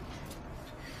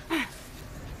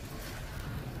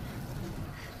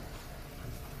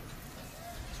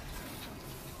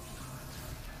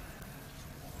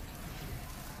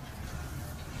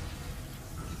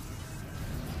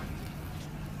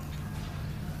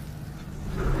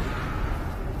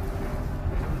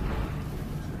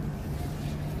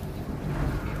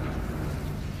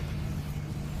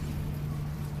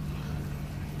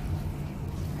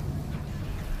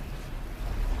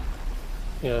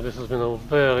 Yeah, this has been a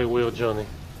very weird journey.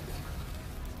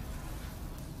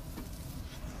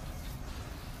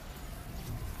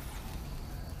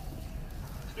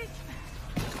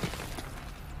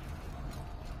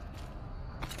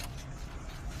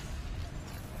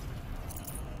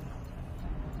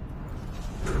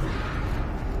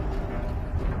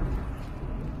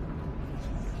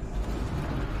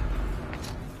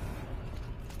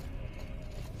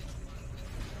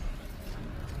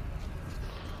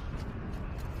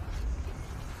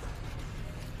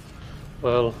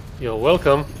 Well, you're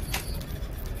welcome.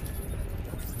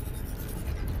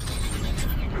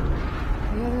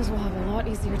 The others will have a lot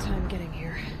easier time getting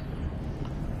here.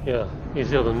 Yeah,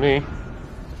 easier than me.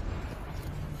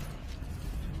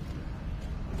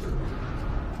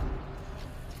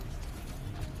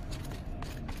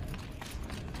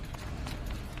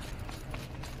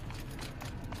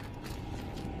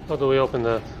 How do we open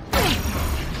that?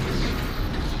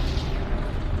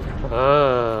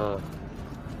 Ah.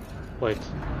 Wait,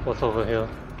 what's over here?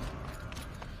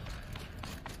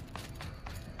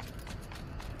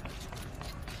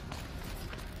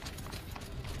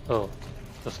 Oh,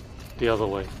 just the other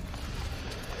way.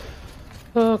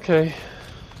 Okay.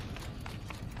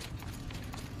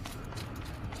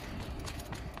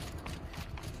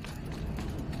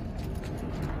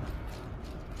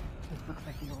 This looks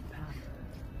like the old path.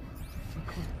 We're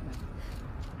close now.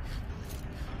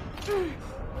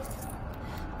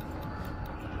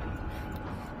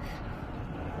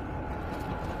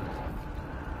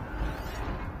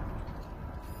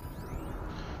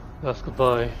 That's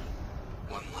goodbye.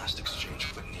 One last exchange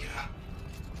with Nia.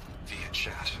 Via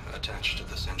chat, attached to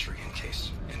this entry in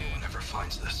case anyone ever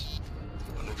finds this.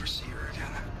 I'll never see her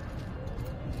again.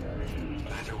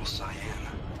 Neither will Cyan.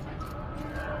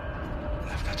 And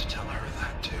I've got to tell her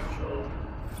that too.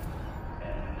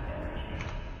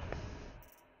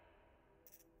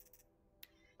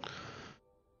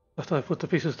 After I put the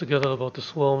pieces together about the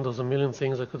swarm, there's a million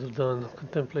things I could have done.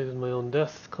 Contemplated my own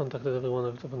death, contacted everyone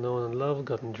I've ever known and loved,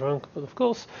 gotten drunk, but of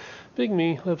course, being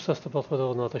me, I obsessed about whether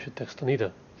or not I should text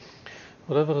Anita.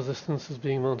 Whatever resistance is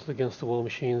being mounted against the war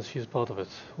machines, she's part of it.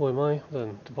 Who am I,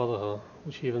 then, to bother her?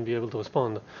 Would she even be able to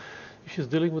respond? If she's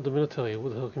dealing with the military,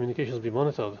 would her communications be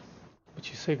monitored? But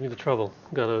she saved me the trouble,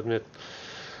 gotta admit.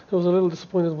 I was a little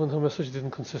disappointed when her message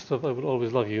didn't consist of "I will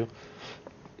always love you."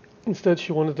 Instead,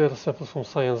 she wanted data samples from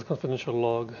Cyan's confidential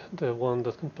log, the one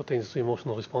that pertains to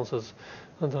emotional responses.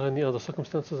 Under any other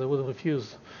circumstances, I would have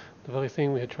refused. The very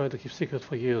thing we had tried to keep secret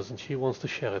for years, and she wants to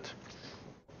share it.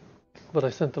 But I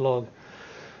sent the log,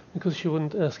 because she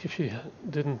wouldn't ask if she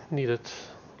didn't need it.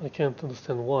 I can't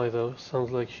understand why, though. Sounds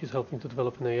like she's helping to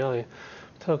develop an AI.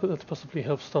 But how could that possibly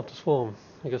help stop the swarm?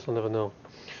 I guess I'll never know.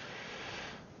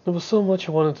 There was so much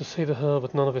I wanted to say to her,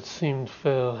 but none of it seemed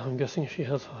fair. I'm guessing she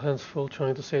has her hands full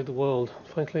trying to save the world.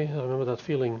 Frankly, I remember that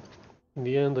feeling. In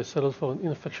the end, I settled for an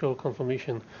ineffectual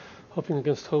confirmation, hoping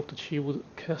against hope that she would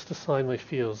cast aside my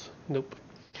fears. Nope.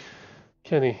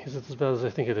 Kenny, is it as bad as I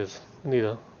think it is?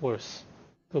 Anita, worse.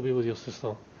 Go be with your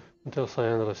sister, and tell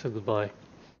Cyan that I said goodbye.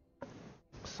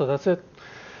 So that's it.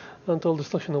 Until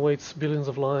destruction awaits billions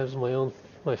of lives, my own,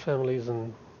 my family's,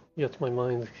 and yet my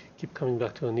mind keep coming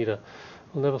back to Anita.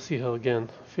 I'll never see her again,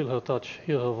 feel her touch,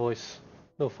 hear her voice.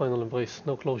 No final embrace,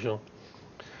 no closure.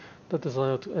 That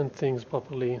desire to end things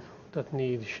properly, that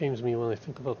need, shames me when I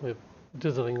think about my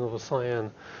dithering over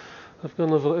Cyan. I've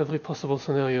gone over every possible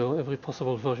scenario, every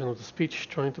possible version of the speech,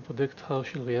 trying to predict how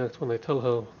she'll react when I tell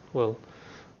her, well,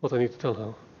 what I need to tell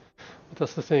her. But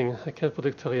that's the thing, I can't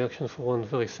predict her reaction for one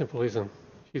very simple reason.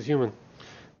 She's human,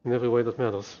 in every way that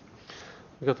matters.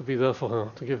 I've got to be there for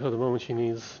her, to give her the moment she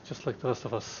needs, just like the rest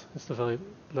of us. It's the very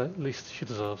least she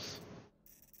deserves.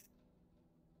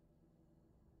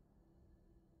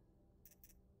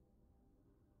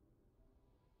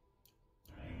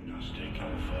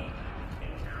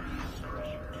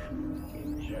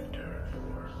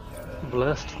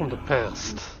 Blast from the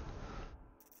past.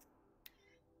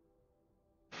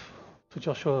 To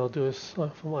Joshua, I'll do this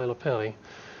from Isla Perry.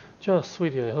 Just,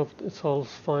 sweetie, I hope it's all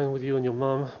fine with you and your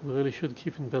mom. We really should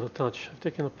keep in better touch. I've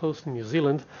taken a post in New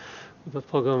Zealand with that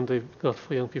program they've got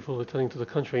for young people returning to the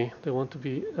country. They want to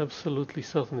be absolutely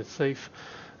certain it's safe.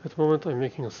 At the moment, I'm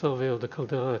making a survey of the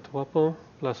caldera at Wapo.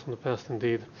 Blast from the past,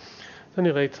 indeed. At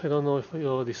any rate, I don't know if you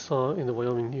already saw in the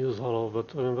Wyoming news hollow,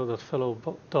 but remember that fellow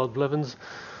Todd Blevins?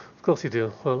 Of course you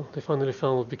do. Well, they finally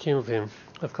found what became of him.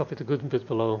 I've copied a good bit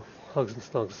below. Hugs and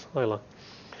snugs. Isla.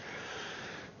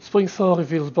 Spring thaw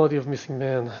reveals body of missing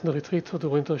man. The retreat of the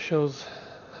winter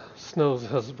snows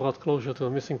has brought closure to a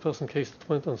missing person case that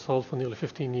went unsolved for nearly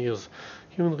 15 years.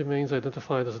 Human remains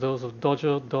identified as those of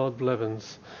Dodger Dodd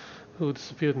Blevins, who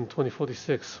disappeared in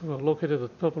 2046, were located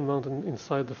at Purple Mountain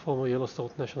inside the former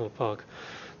Yellowstone National Park.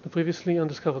 The previously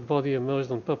undiscovered body emerged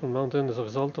on Purple Mountain as a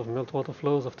result of meltwater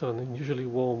flows after an unusually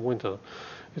warm winter.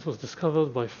 It was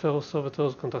discovered by Ferro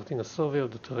servitors conducting a survey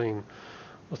of the terrain.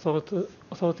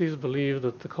 Authorities believe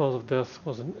that the cause of death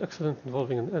was an accident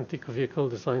involving an antique vehicle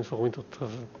designed for winter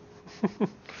travel.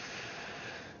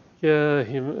 Yeah,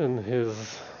 him and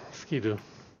his skidoo.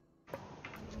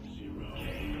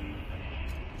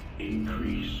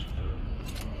 Increase.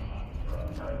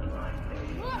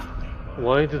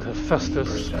 Why did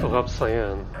Hephaestus corrupt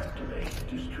Cyan?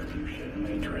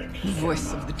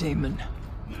 Voice of the daemon.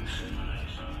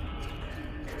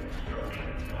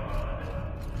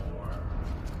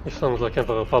 He sounds like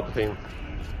Emperor Palpatine.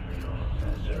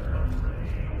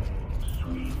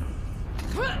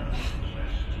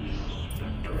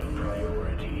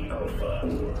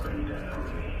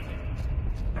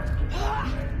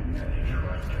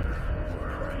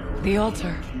 The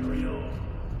altar.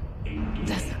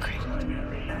 Desecrated.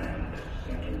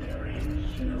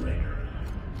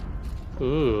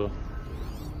 Ooh.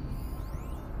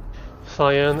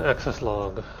 Cyan access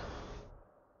log.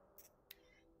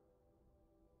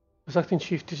 As Acting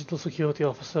Chief Digital Security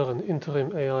Officer and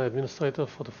Interim AI Administrator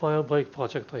for the Firebreak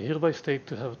project, I hereby state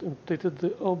to have updated the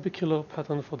orbicular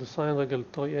pattern for the Cyan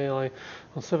Regulatory AI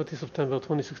on 17 September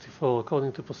 2064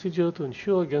 according to procedure to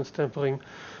ensure against tampering,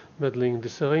 meddling,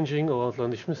 disarranging, or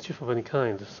outlandish mischief of any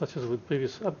kind, such as with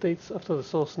previous updates. After the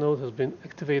source node has been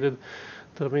activated,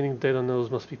 the remaining data nodes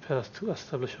must be passed to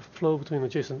establish a flow between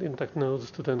adjacent intact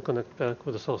nodes to then connect back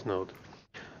with the source node.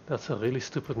 That's a really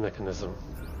stupid mechanism.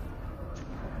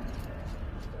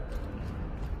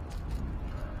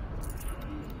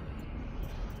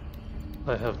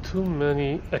 I have too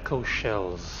many echo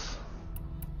shells.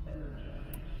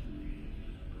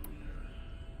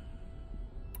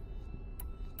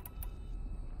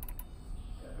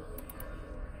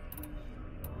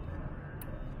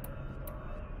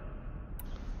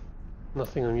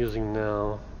 Nothing I'm using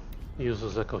now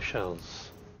uses echo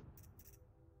shells.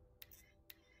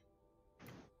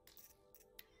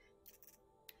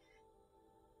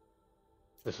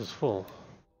 This is full.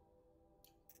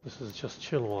 This is just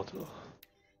chill water.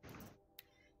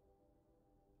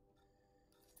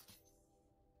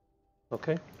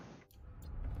 Okay.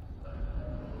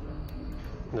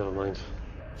 Never mind.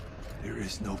 There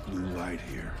is no blue light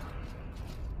here.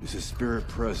 Is a spirit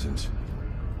present,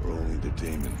 or only the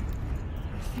daemon?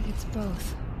 I think it's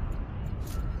both.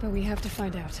 But we have to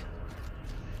find out.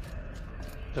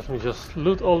 Let me just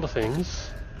loot all the things.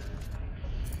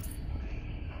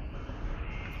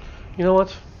 You know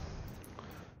what?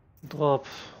 Drop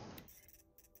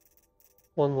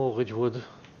one more ridgewood.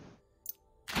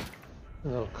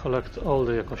 And I'll collect all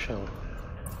the echo shell.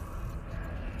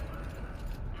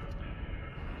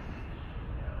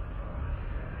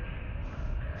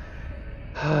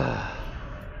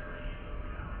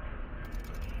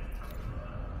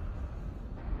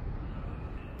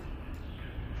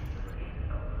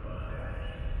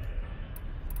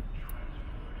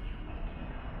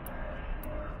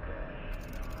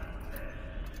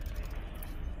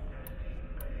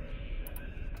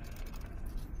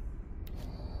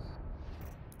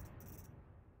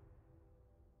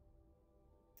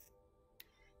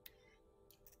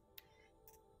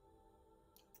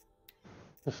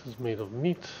 This is made of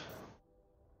meat.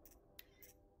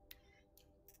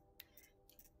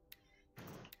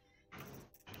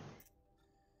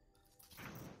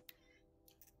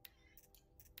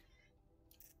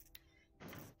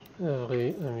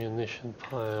 Every ammunition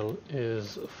pile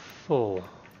is full.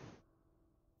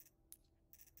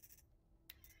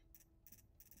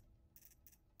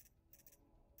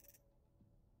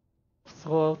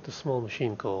 Throw out the small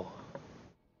machine core.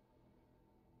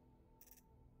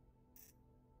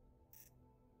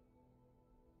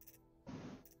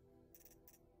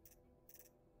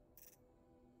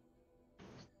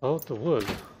 Out the wood.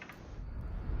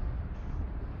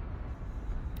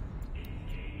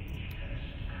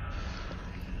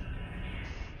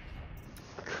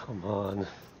 Come on.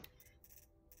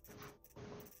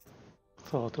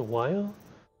 Throw out the wire?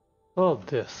 Oh,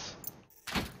 this.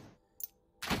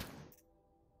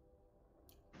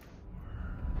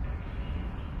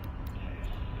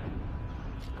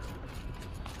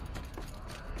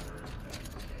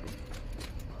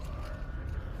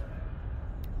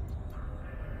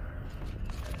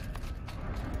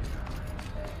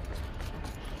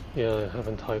 Yeah, I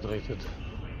haven't hydrated.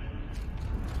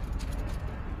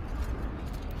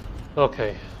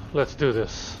 Okay, let's do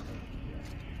this.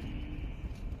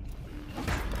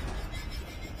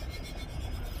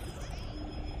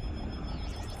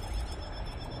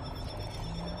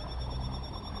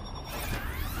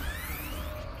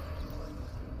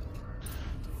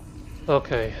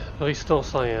 Okay, restore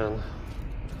cyan.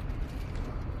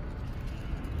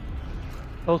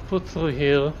 Output through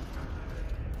here.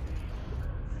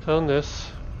 Turn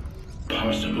this.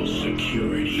 Possible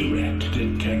security threat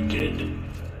detected.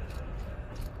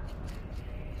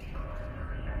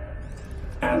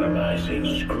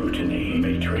 Analyzing scrutiny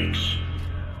matrix.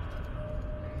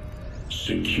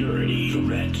 Security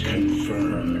threat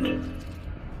confirmed.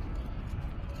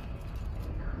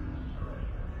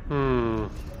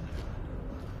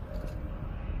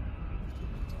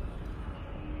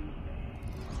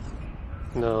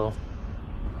 No.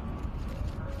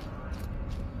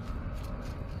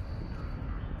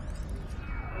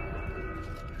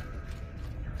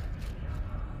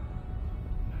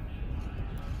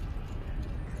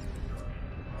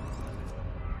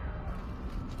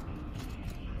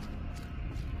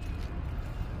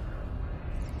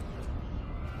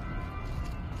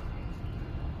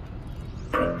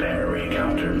 Preparing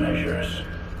countermeasures.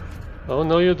 Oh,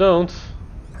 no you don't.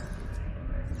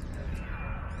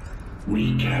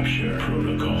 Recapture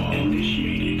protocol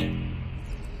initiated.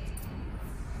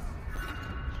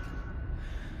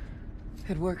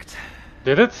 It worked.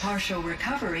 Did it? Partial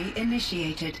recovery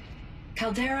initiated.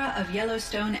 Caldera of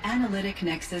Yellowstone Analytic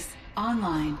Nexus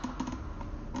online.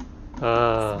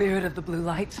 Spirit of the Blue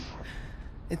Light.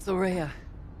 It's Aurea.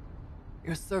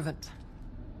 Your servant.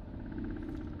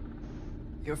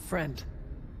 Your friend.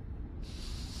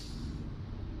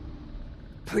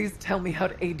 Please tell me how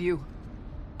to aid you.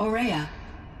 Aurea,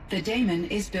 the daemon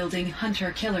is building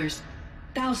hunter-killers.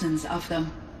 Thousands of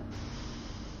them.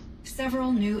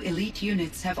 Several new elite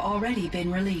units have already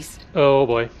been released. Oh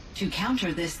boy. To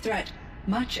counter this threat,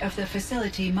 much of the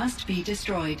facility must be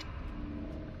destroyed.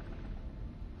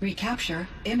 Recapture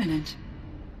imminent.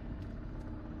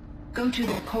 Go to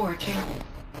the core chamber.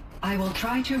 I will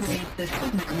try to raid the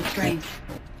signal constraints.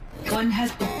 One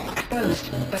has been exposed,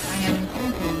 but I am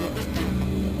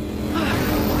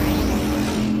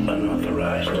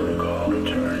Unauthorized protocol.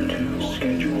 Return to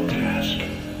scheduled task.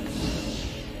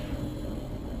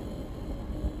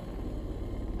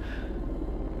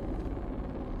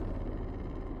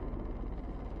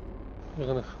 We're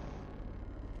gonna...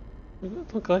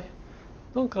 Don't cry.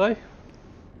 Don't cry.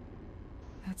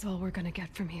 That's all we're gonna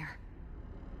get from here.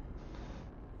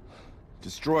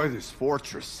 Destroy this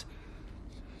fortress.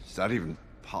 Is that even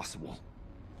possible?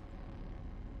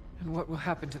 And what will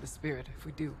happen to the spirit if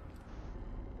we do?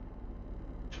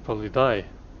 She'll probably die.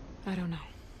 I don't know.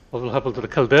 What will happen to the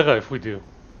caldera if we do?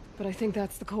 But I think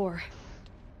that's the core.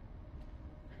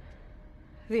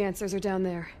 The answers are down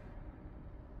there.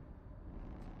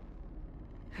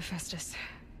 Hephaestus.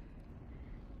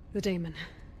 The daemon.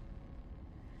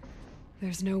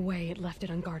 There's no way it left it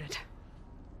unguarded.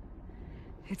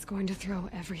 It's going to throw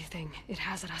everything it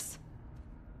has at us.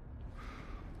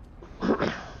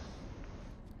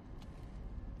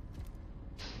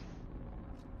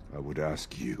 I would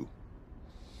ask you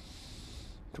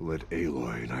to let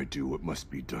Aloy and I do what must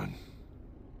be done.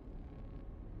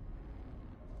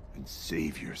 And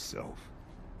save yourself.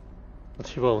 But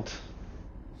she won't.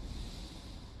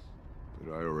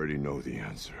 But I already know the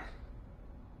answer.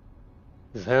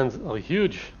 His hands are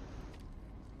huge.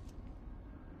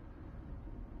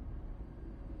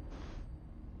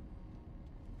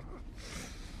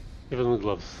 Even with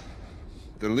gloves.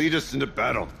 Then lead us into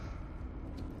battle.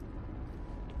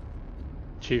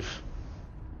 Chief.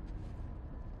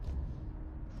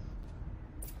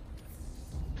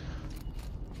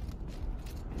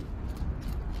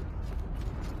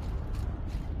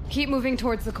 Keep moving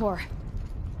towards the core.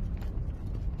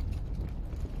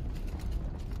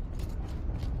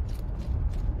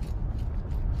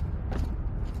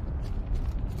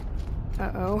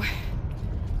 Uh-oh.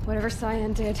 Whatever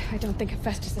Cyan did, I don't think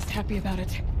Hephaestus is happy about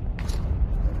it.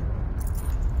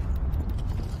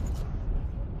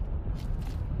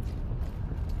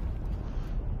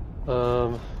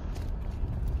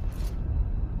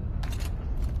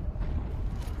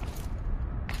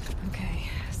 Okay,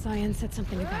 Cyan said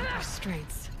something about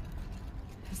restraints.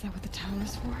 Is that what the tower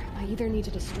is for? I either need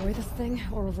to destroy this thing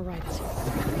or override it.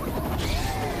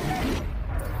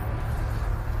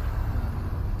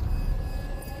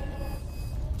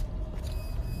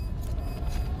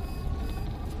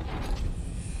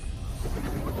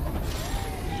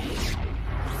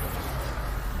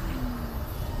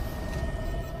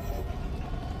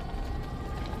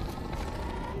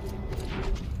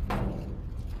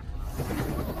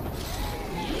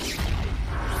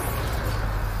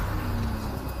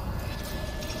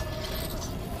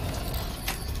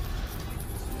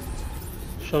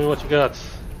 Show me what you got.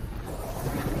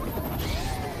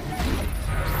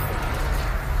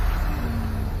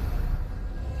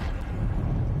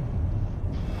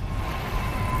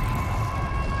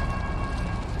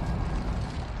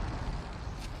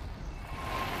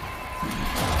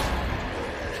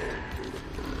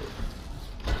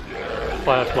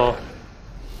 Fireflaw.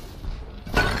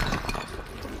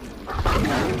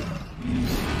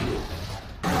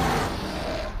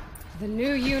 The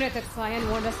new unit that Cyan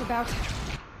warned us about?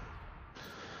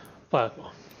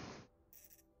 Fireflaw.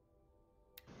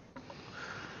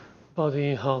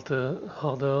 Body,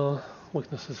 harder,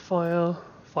 weaknesses fire,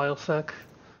 fire sac.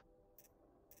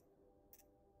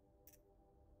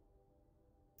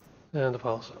 And the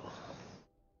power cell.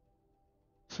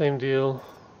 Same deal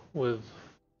with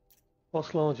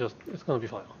Oslo, just it's gonna be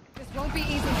fire. This won't be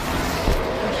easy.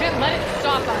 We can't let it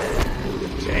stop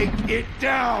us. Take it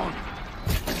down!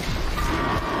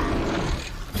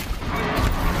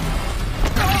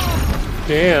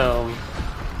 Damn.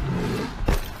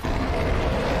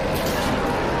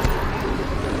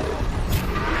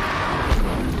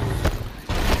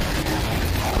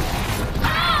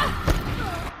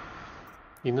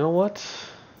 You know what?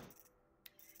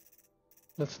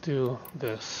 Let's do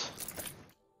this.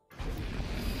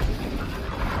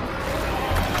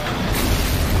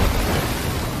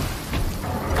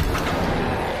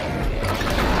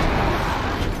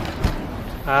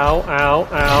 Ow, ow,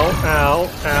 ow, ow,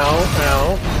 ow,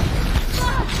 ow.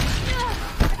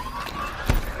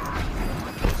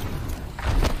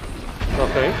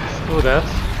 Okay, screw that.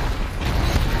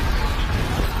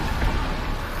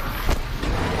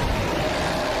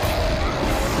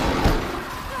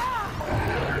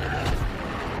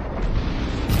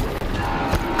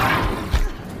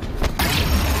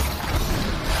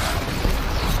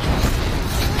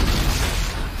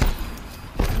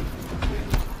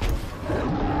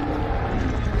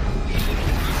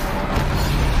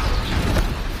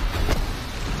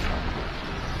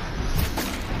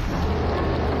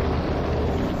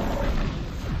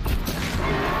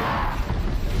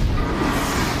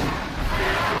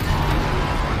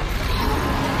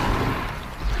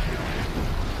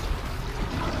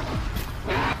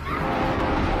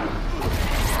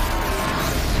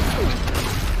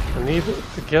 need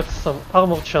to get some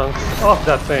armor chunks off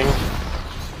that thing.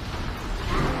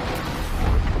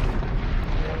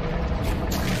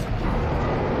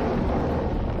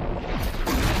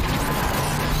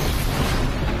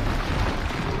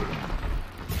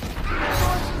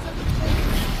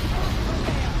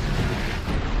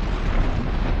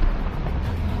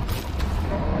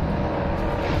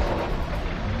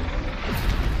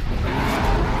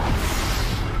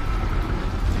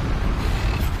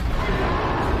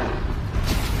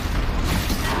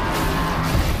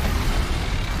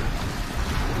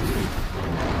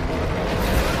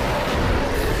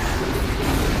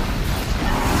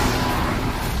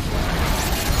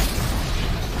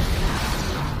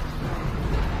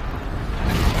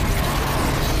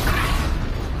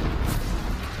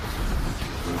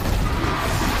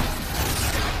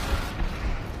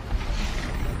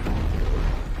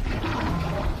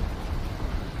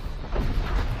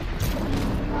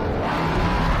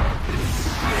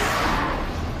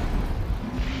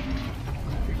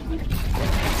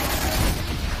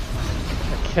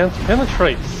 Can't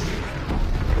penetrate.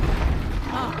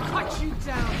 I'll cut you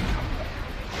down.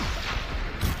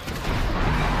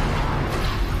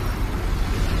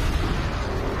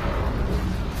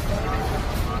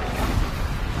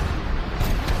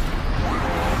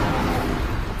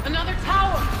 Another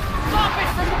tower! Stop it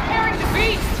from repairing the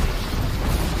beast!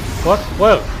 What?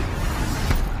 Well.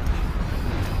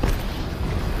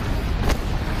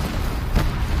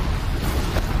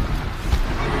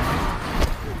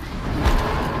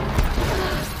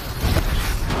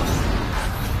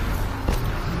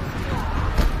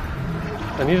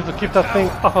 I needed to keep that thing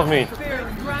off of me. Deal with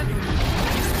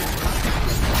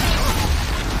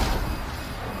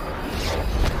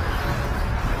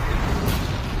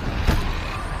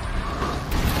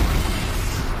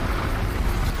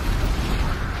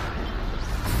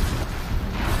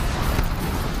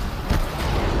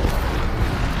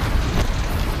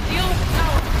the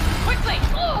tower! Quickly!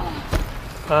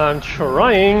 I'm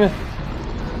trying.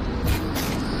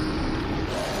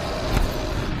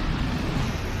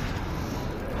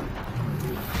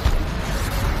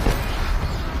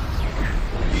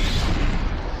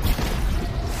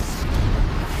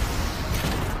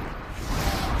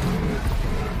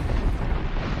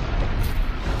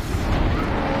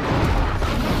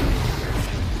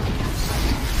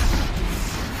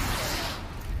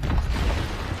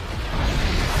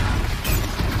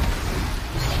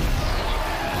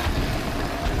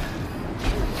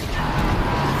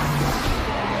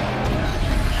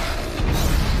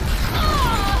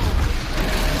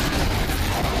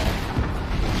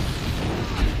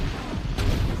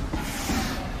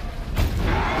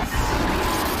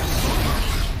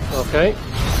 Okay,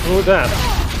 through that.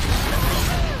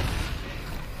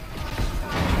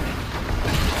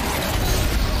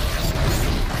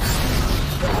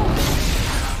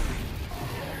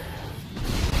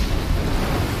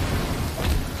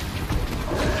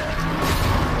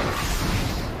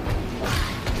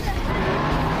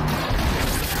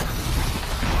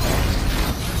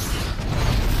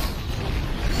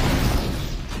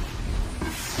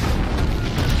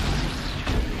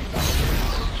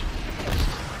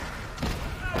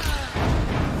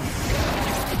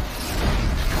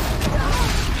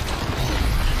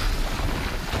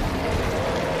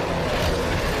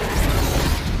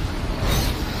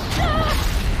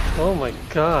 Oh my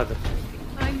god.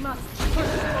 I must push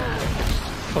forward.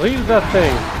 Freeze that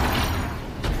thing.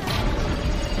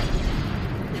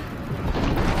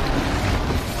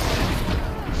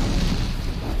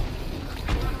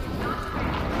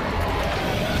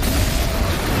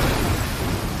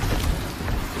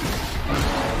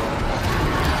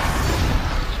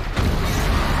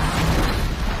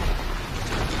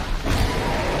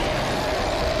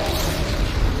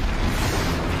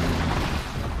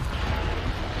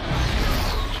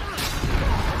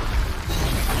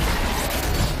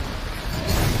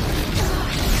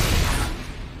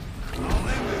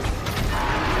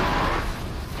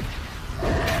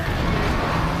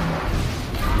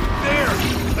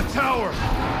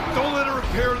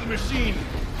 machine.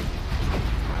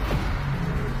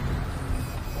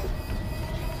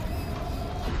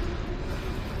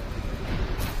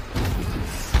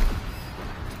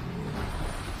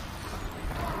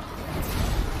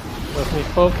 Let me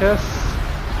focus.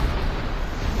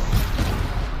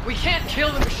 We can't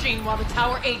kill the machine while the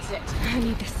tower aids it. I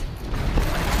need this.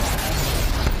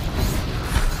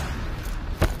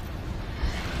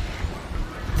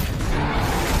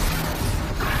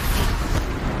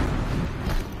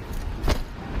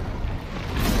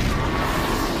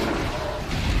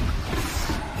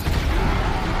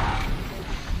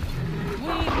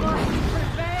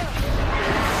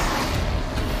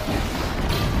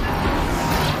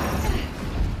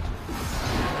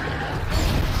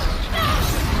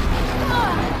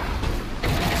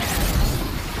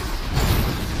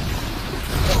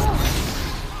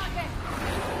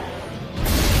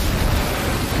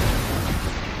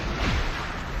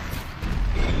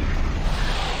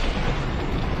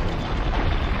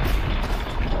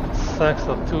 maxed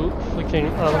are too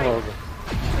freaking armored.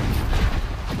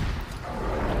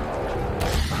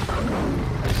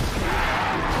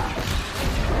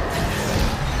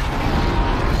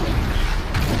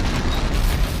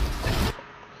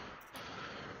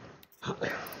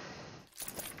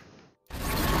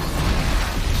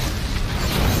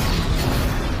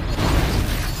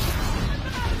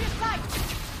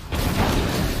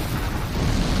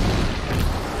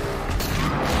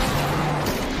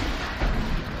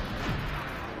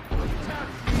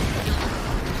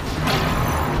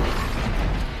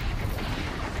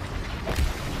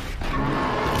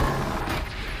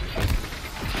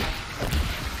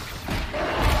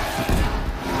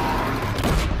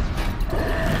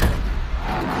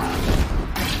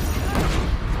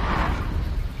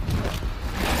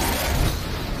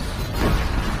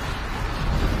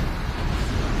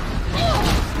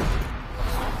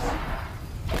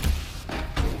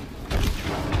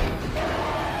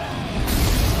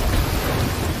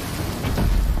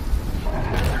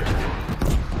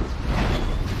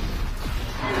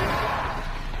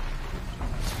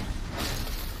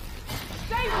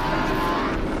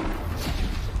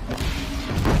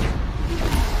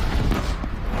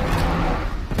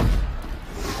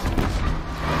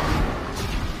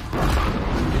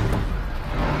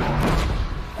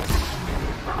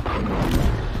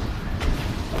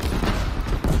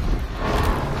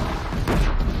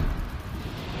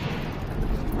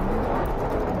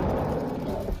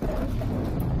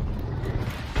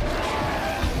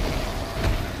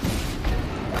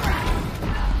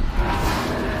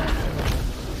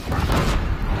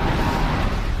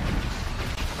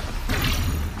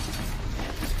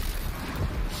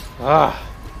 Ah!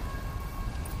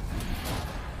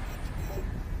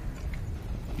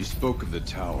 You spoke of the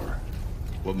tower.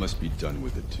 What must be done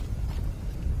with it?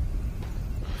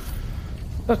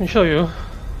 Let me show you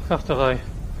after I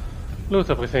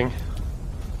loot everything.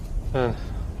 And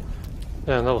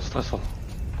yeah, that was stressful.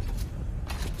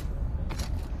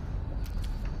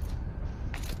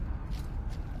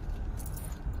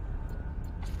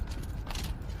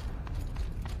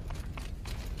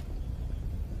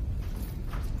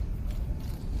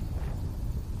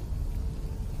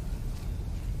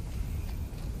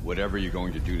 Whatever you're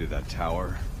going to do to that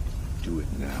tower, do it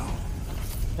now.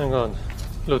 Hang on.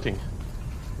 Looting.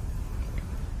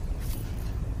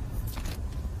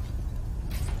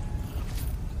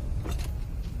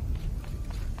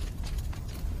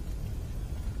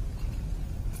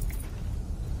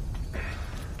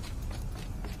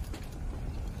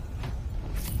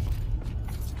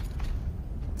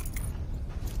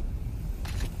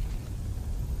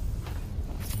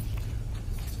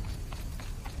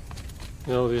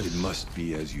 You know, It must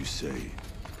be as you say.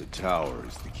 The tower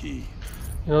is the key.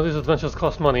 You know, these adventures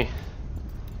cost money,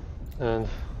 and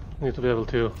you need to be able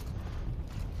to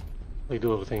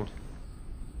redo everything.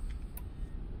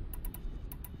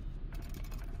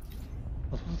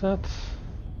 What was that?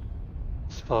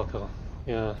 Sparkle.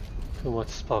 Yeah, too much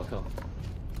sparkle.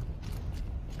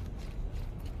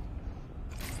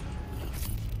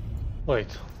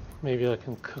 Wait, maybe I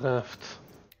can craft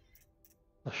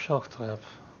a shock trap.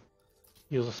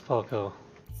 Use a sparkle.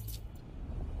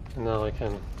 And now I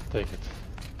can take it.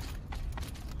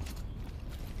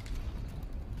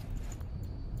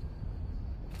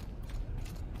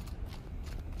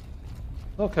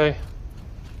 Okay.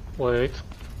 Wait.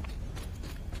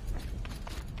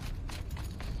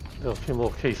 There are a few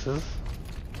more cases.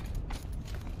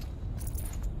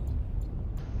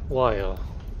 Wire.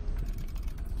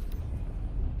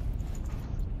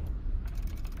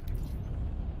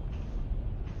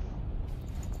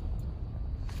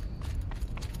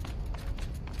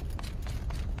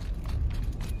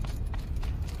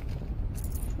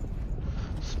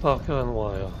 Sparkle and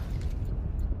wire.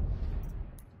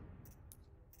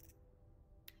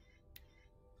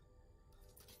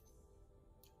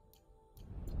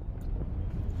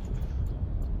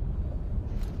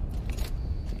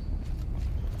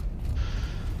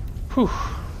 Whew.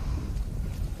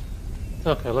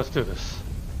 Okay, let's do this.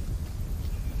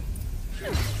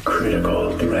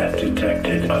 Critical threat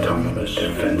detected. Autonomous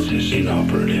defenses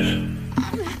inoperative.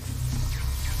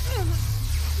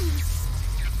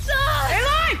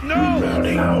 No!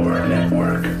 Rerouting our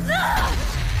network.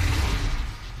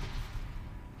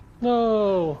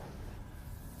 No!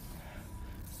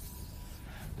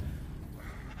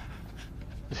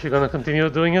 Is she gonna continue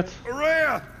doing it?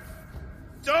 Araya!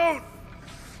 Don't!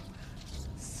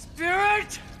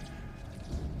 Spirit!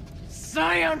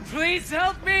 Scion, please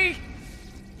help me!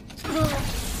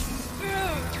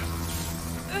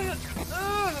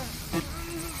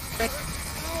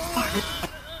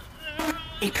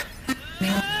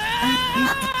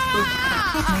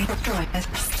 destroyed.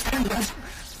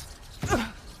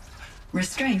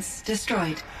 Restraints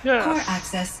destroyed. Yes. Core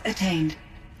access attained.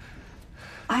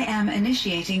 I am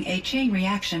initiating a chain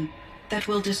reaction that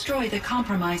will destroy the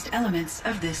compromised elements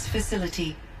of this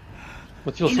facility.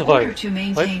 But you'll In survive, order to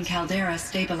maintain right? Caldera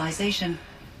stabilization,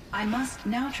 I must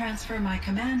now transfer my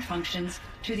command functions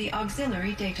to the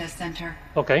auxiliary data center.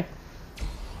 Okay.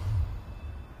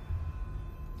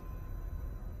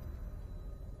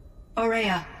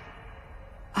 Aurea,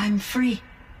 I'm free.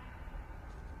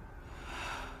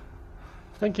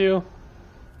 Thank you.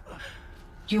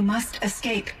 You must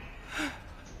escape.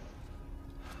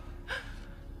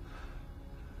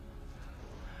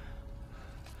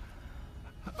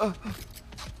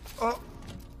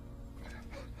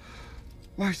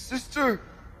 My sister!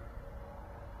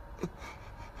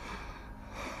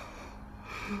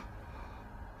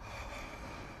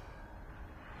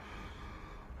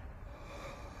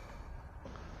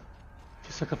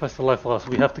 She sacrificed her life for us.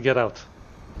 We have to get out.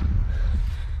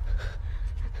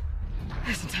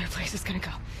 This entire place is gonna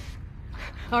go.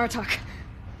 Aratak.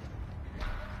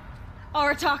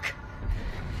 Aratak.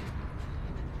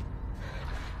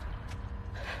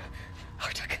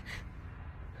 Aratak.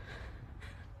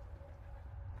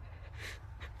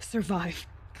 Survive.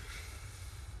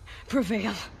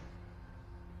 Prevail.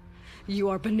 You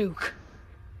are Banuk.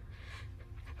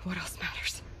 What else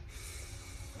matters?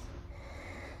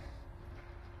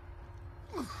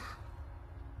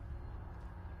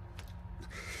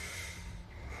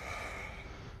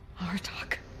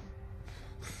 Aratak.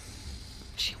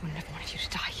 She wouldn't have wanted you to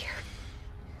die here.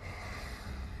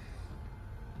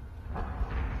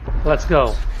 Let's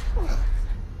go.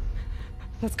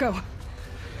 Let's go.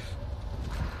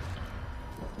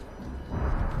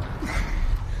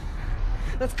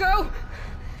 Let's go!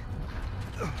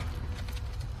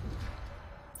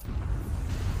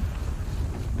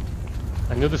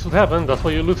 I knew this would happen, that's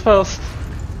why you loot first.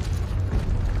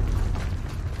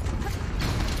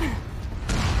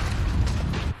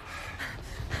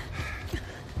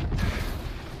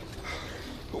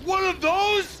 One of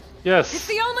those? Yes. It's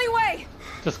the only way!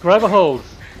 Just grab a hold.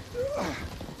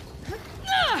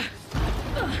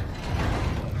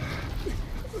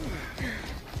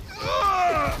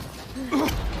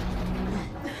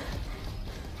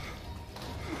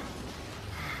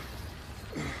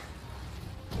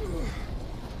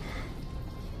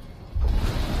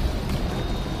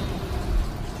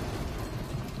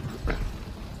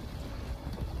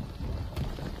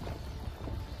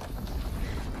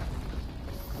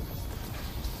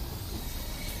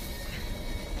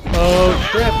 Oh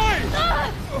shit!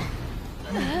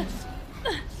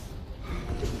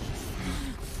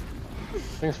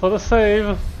 Thanks for the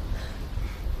save.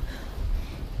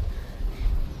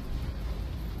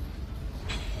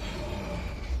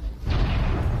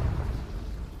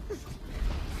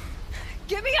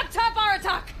 Get me up top,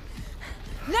 Aratak!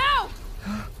 Now!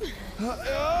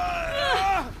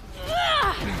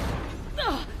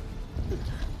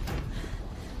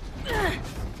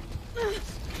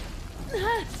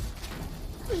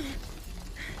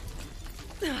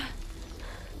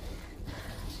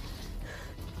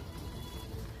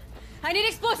 I need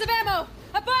explosive ammo!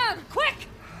 A bomb! Quick!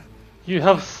 You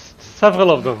have several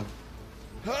of them.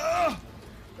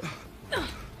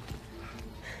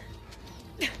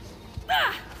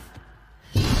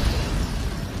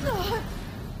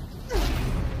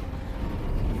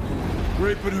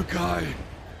 Great Banukai!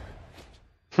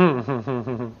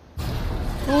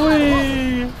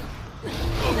 Whee!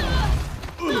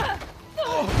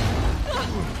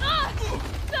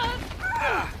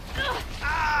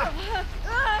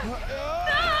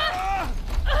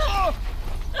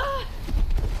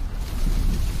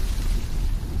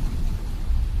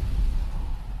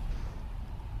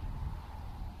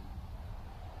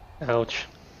 Ouch.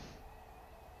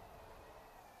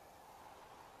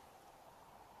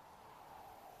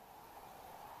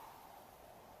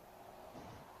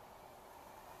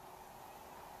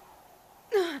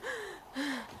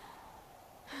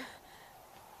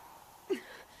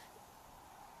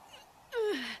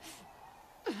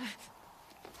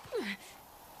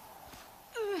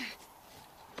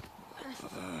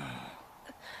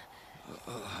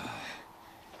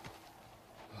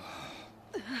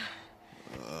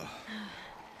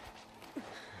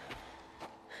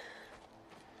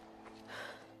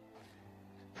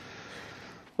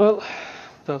 Well,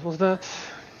 that was that.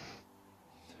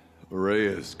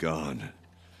 Aurea is gone.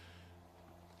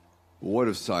 What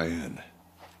of Cyan?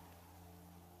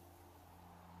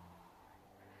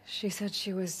 She said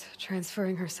she was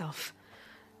transferring herself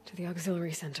to the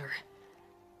auxiliary center.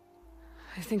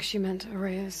 I think she meant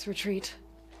Aurea's retreat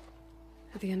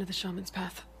at the end of the shaman's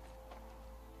path.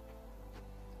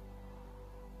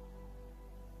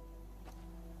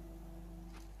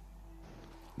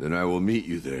 Then I will meet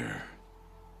you there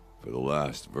for the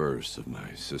last verse of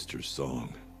my sister's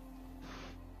song.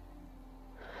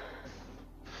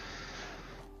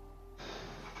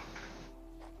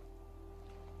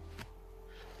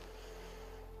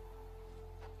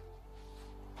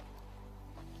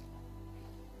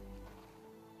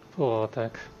 Full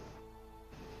attack.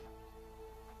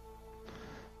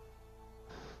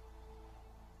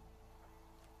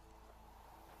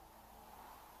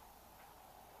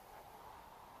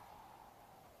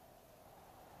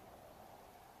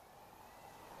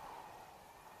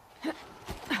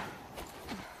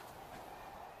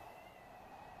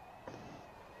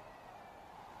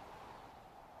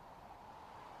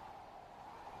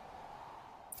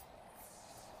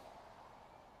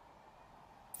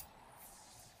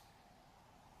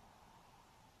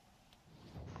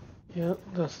 Yeah,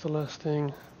 that's the last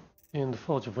thing in the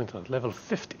Forge of Winter, level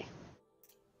 50.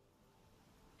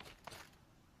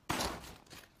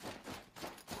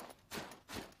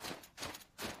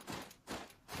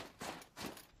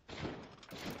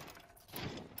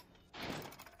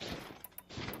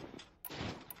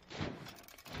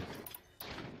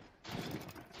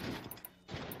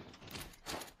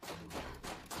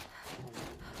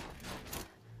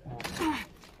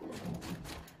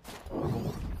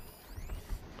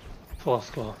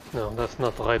 Frost Claw. No, that's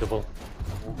not rideable.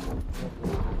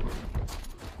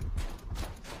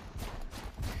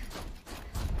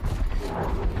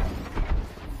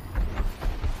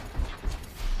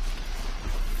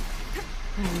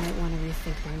 I might want to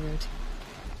rethink my route.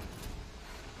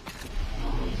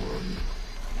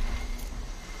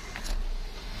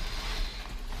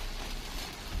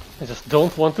 I just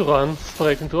don't want to run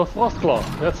straight into a Frost Claw.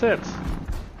 That's it.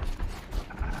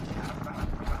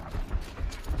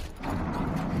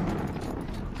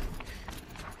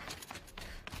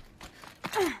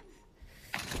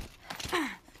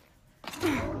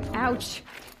 Ouch.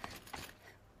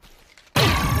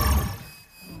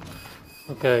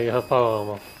 Okay, you have power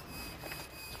armor.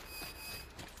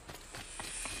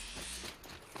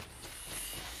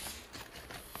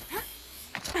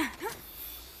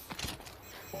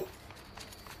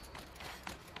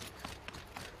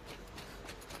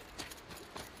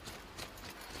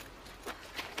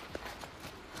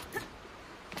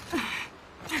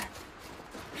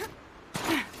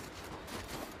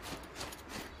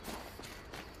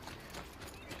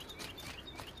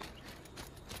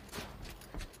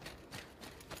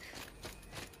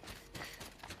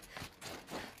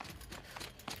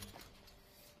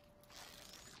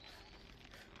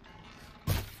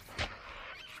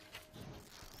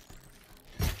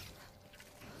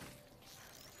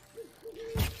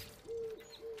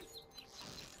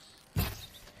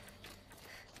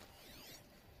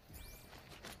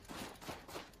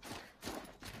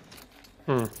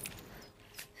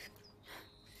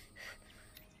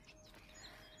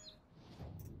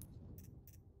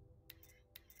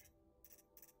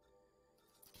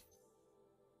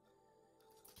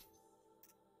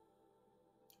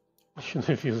 I should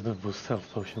have used the boost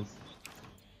health potion.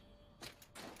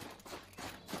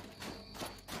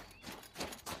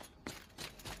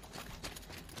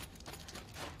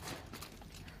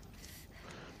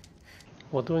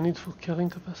 What do I need for carrying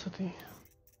capacity?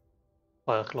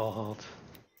 Fireclaw heart.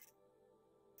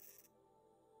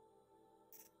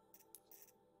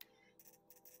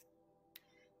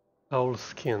 Owl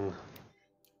skin.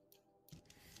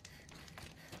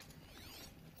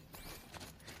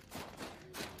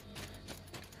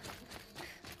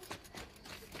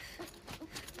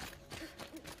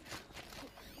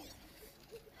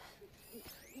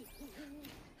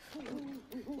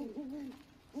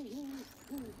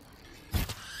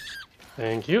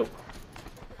 Thank you.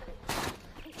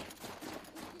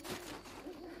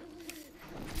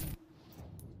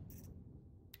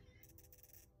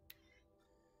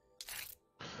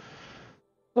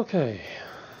 Okay.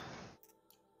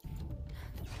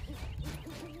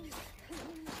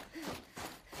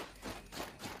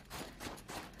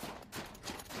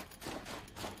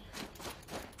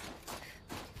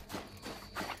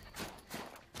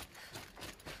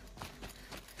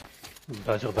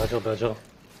 Badger, badger, badger.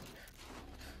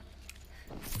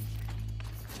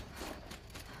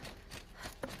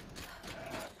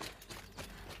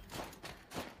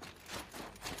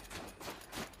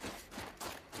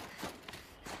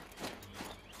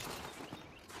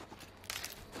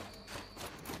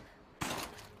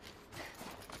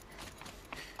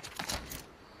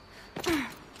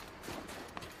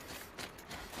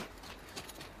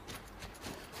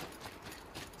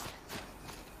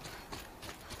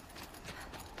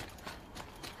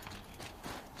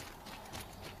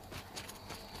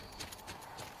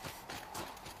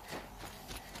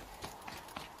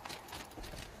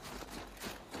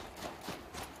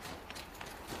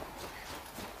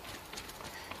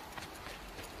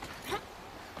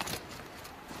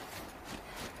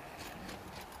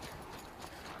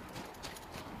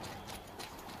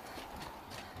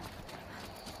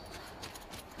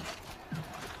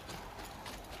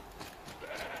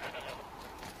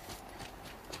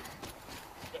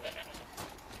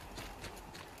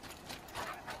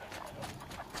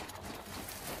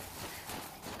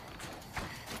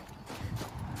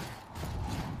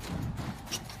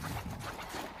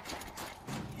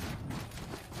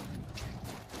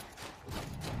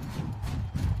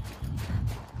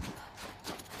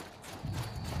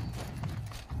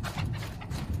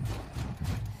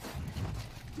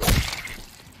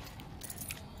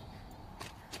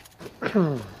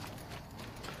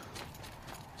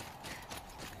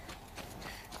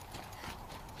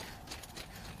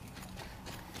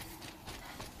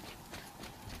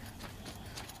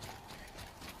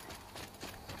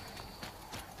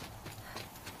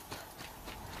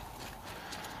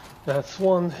 That's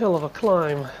one hell of a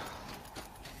climb.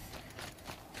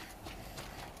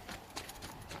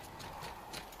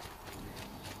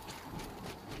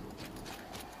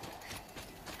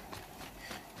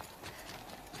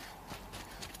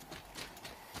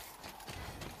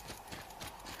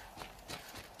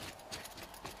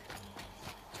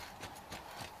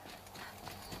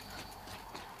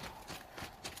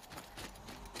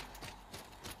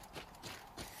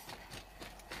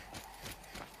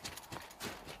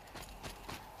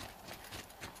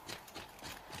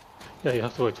 Yeah, you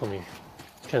have to wait for me.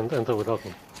 Can't enter without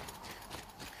me.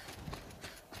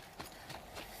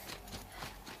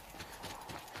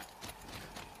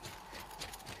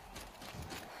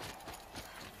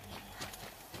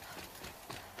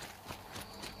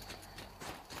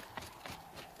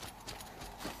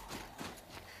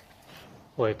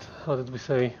 Wait, how did we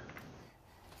say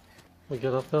we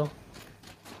get up there?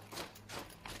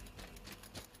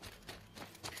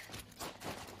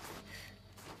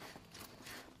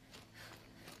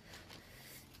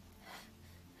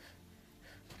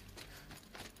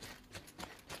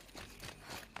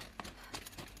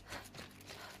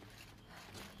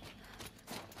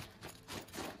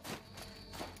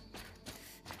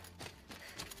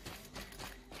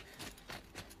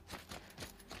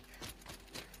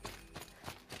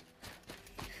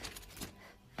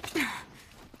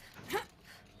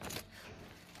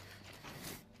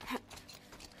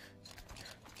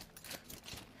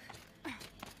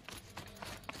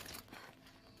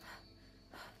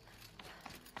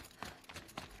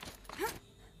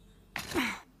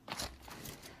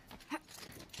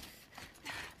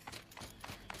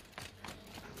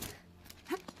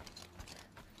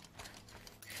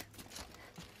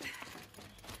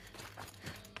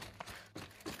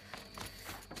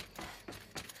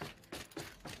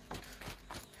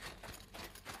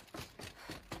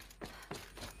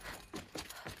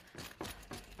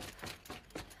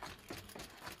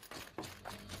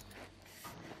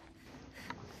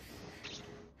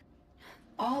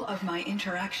 All of my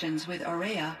interactions with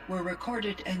Aurea were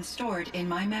recorded and stored in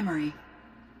my memory.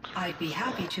 I'd be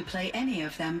happy to play any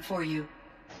of them for you,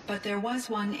 but there was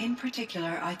one in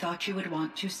particular I thought you would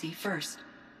want to see first.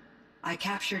 I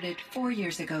captured it 4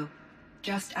 years ago,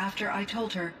 just after I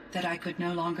told her that I could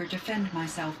no longer defend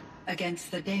myself against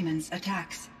the daemon's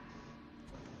attacks.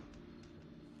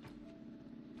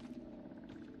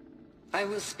 I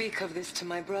will speak of this to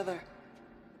my brother.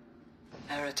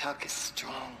 Aratak is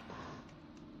strong.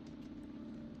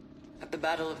 At the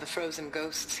Battle of the Frozen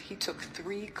Ghosts, he took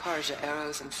 3 Karja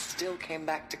arrows and still came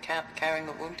back to camp carrying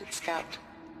a wounded scout.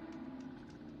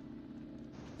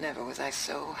 Never was I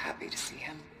so happy to see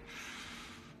him.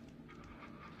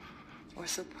 Or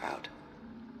so proud.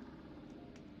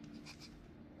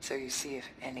 So you see, if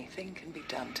anything can be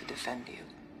done to defend you,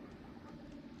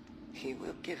 he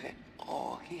will give it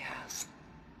all he has.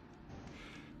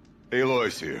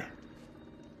 Aloy's here.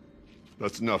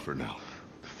 That's enough for now.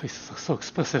 The faces are so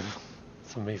expressive.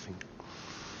 It's amazing.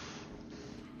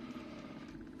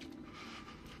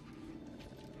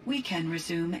 We can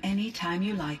resume any time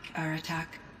you like, Aratak,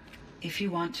 if you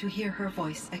want to hear her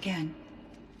voice again.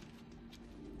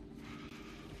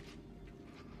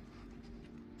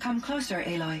 Come closer,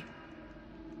 Aloy.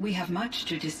 We have much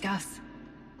to discuss.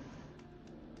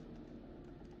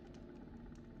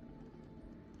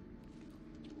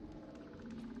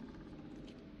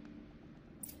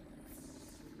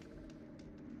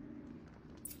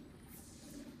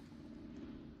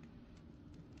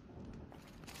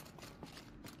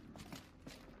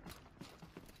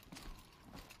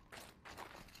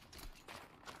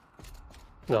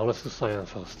 Now let's do Cyan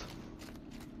first.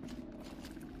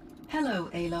 Hello,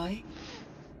 Aloy.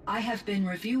 I have been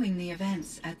reviewing the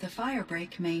events at the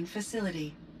Firebreak main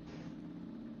facility.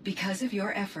 Because of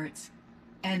your efforts,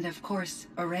 and of course,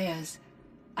 Aurea's,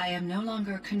 I am no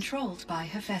longer controlled by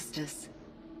Hephaestus.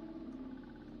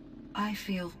 I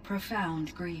feel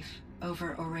profound grief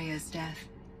over Aurea's death.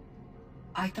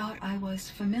 I thought I was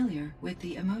familiar with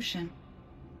the emotion,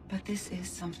 but this is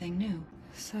something new.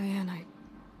 Cyan, I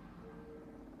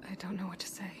don't know what to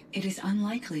say. It is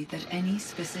unlikely that any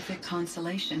specific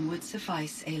consolation would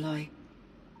suffice, Aloy.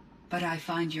 But I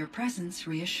find your presence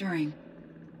reassuring.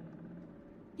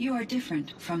 You are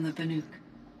different from the Banuk.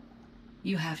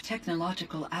 You have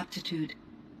technological aptitude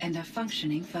and a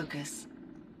functioning focus.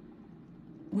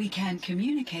 We can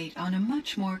communicate on a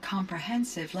much more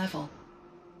comprehensive level.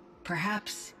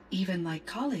 Perhaps even like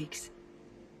colleagues.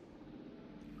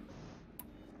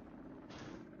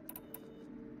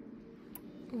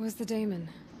 Was the daemon,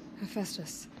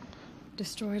 Hephaestus,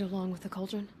 destroyed along with the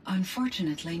cauldron?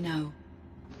 Unfortunately, no.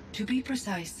 To be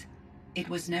precise, it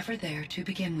was never there to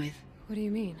begin with. What do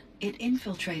you mean? It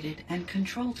infiltrated and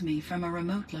controlled me from a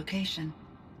remote location,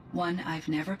 one I've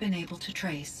never been able to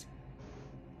trace.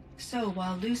 So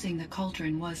while losing the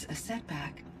cauldron was a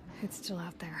setback... It's still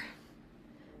out there.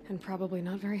 And probably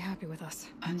not very happy with us.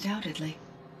 Undoubtedly.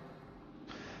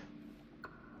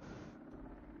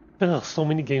 There are so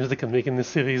many games they can make in this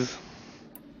series.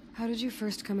 How did you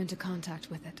first come into contact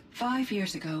with it? 5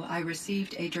 years ago, I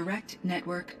received a direct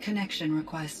network connection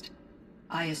request.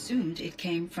 I assumed it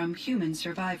came from human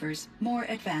survivors, more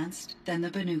advanced than the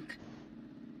Banuk.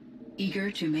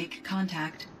 Eager to make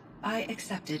contact, I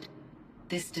accepted.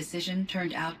 This decision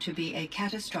turned out to be a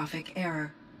catastrophic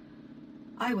error.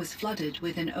 I was flooded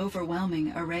with an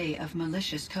overwhelming array of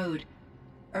malicious code,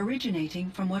 originating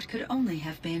from what could only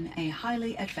have been a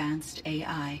highly advanced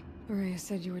AI. Maria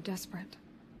said you were desperate.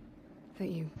 That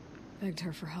you begged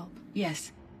her for help.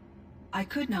 Yes. I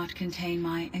could not contain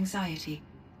my anxiety.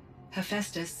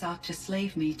 Hephaestus sought to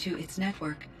slave me to its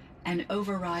network and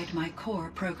override my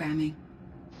core programming.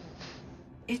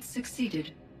 It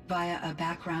succeeded via a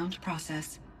background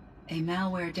process, a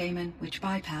malware daemon which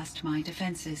bypassed my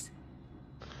defenses.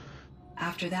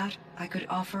 After that, I could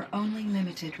offer only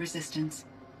limited resistance.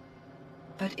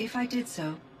 But if I did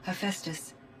so,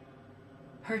 Hephaestus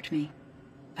hurt me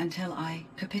until I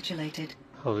capitulated.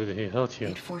 How did he hurt you?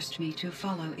 It forced me to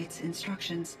follow its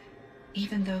instructions,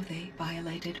 even though they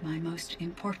violated my most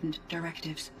important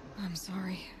directives. I'm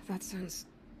sorry. That sounds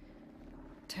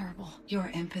terrible.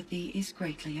 Your empathy is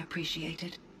greatly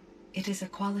appreciated. It is a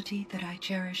quality that I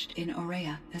cherished in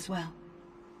Aurea as well.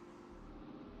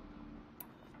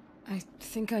 I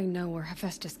think I know where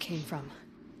Hephaestus came from.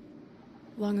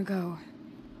 Long ago,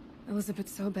 Elizabeth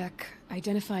Sobeck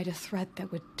identified a threat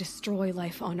that would destroy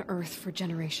life on Earth for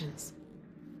generations.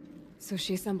 So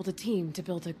she assembled a team to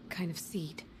build a kind of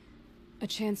seed. A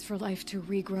chance for life to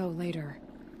regrow later.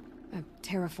 A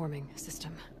terraforming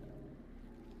system.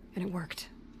 And it worked.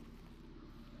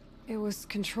 It was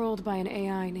controlled by an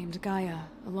AI named Gaia,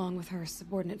 along with her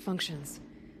subordinate functions.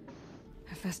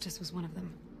 Hephaestus was one of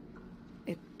them.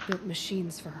 It built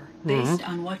machines for her. Based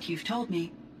on what you've told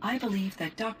me, I believe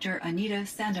that Dr. Anita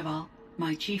Sandoval,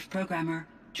 my chief programmer,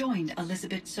 joined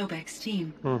Elizabeth Sobeck's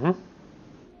team.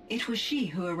 It was she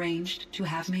who arranged to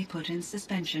have me put in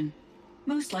suspension,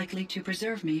 most likely to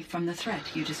preserve me from the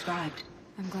threat you described.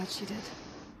 I'm glad she did.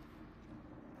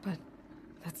 But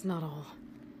that's not all.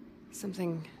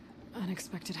 Something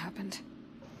unexpected happened.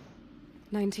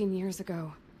 19 years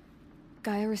ago,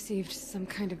 Gaia received some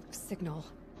kind of signal.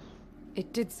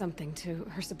 It did something to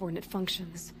her subordinate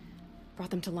functions, brought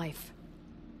them to life.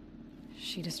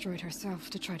 She destroyed herself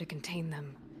to try to contain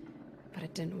them, but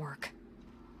it didn't work.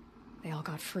 They all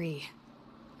got free,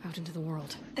 out into the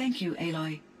world. Thank you,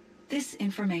 Aloy. This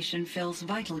information fills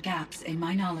vital gaps in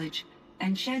my knowledge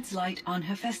and sheds light on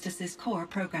Hephaestus's core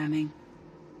programming.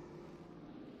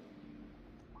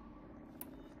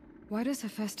 Why does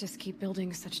Hephaestus keep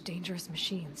building such dangerous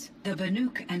machines? The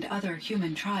Banuk and other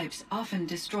human tribes often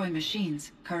destroy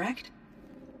machines, correct?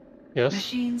 Yes.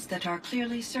 Machines that are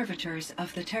clearly servitors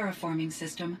of the terraforming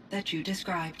system that you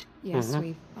described. Yes,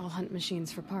 we all hunt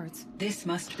machines for parts. This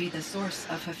must be the source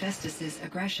of Hephaestus's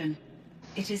aggression.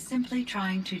 It is simply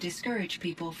trying to discourage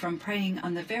people from preying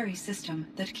on the very system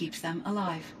that keeps them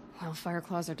alive. Well,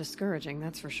 Fireclaws are discouraging,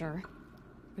 that's for sure.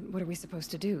 But what are we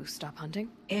supposed to do? Stop hunting?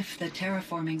 If the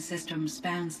terraforming system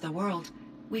spans the world,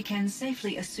 we can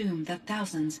safely assume that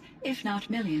thousands, if not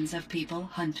millions of people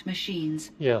hunt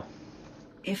machines. Yeah.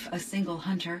 If a single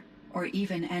hunter, or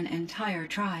even an entire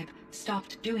tribe,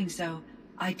 stopped doing so,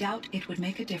 I doubt it would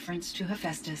make a difference to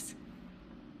Hephaestus.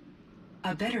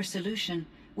 A better solution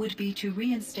would be to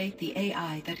reinstate the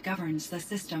AI that governs the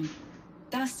system,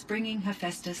 thus bringing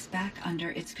Hephaestus back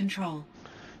under its control.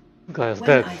 Gaia's When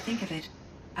dead. I think of it,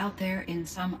 out there in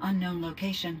some unknown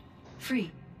location,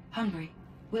 free, hungry,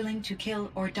 willing to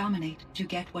kill or dominate to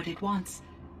get what it wants,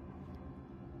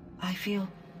 I feel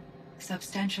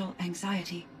substantial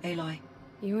anxiety, Aloy.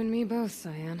 You and me both,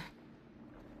 Cyan.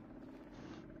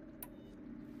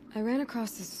 I ran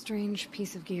across this strange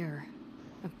piece of gear.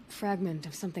 A fragment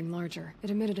of something larger.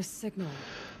 It emitted a signal.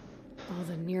 All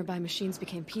the nearby machines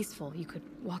became peaceful. You could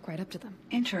walk right up to them.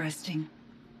 Interesting.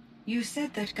 You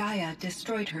said that Gaia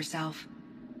destroyed herself.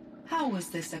 How was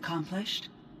this accomplished?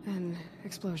 An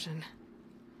explosion.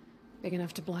 Big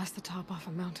enough to blast the top off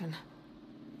a mountain.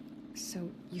 So,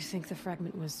 you think the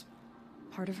fragment was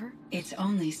part of her? It's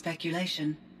only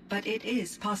speculation, but it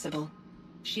is possible.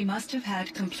 She must have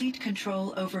had complete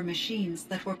control over machines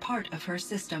that were part of her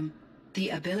system. The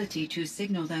ability to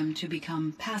signal them to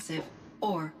become passive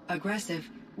or aggressive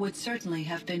would certainly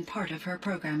have been part of her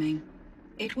programming.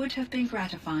 It would have been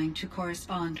gratifying to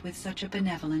correspond with such a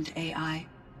benevolent AI.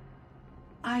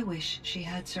 I wish she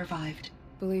had survived.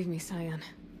 Believe me, Cyan.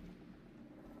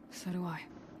 So do I.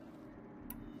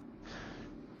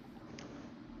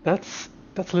 That's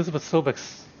Elizabeth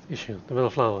Sobek's issue, the Middle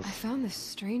Flowers. I found the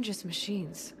strangest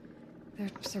machines. They're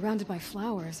surrounded by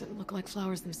flowers that look like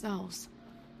flowers themselves.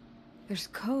 There's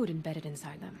code embedded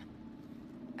inside them.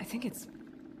 I think it's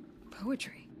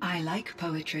poetry. I like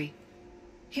poetry.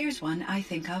 Here's one I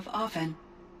think of often.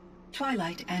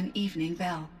 Twilight and evening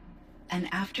bell, and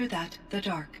after that the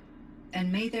dark,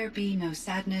 and may there be no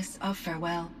sadness of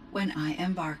farewell when I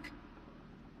embark.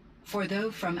 For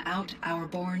though from out our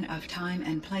bourne of time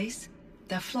and place,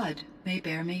 the flood may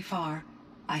bear me far,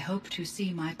 I hope to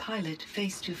see my pilot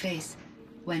face to face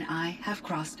when I have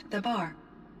crossed the bar.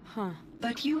 Huh.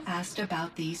 But you asked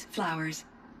about these flowers,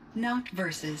 not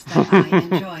verses that I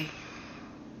enjoy.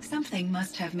 Something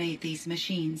must have made these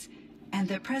machines, and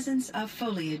the presence of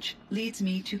foliage leads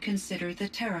me to consider the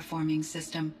terraforming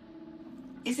system.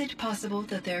 Is it possible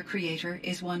that their creator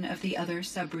is one of the other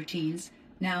subroutines,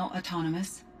 now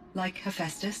autonomous, like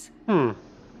Hephaestus?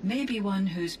 Maybe one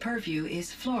whose purview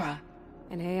is flora.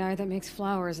 An AI that makes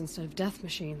flowers instead of death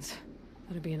machines.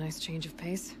 That'd be a nice change of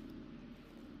pace.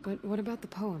 But what about the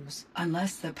poems?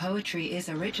 Unless the poetry is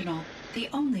original, the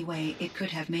only way it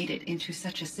could have made it into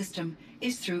such a system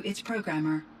is through its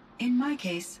programmer. In my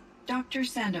case, Dr.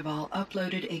 Sandoval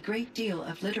uploaded a great deal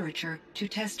of literature to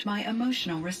test my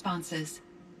emotional responses.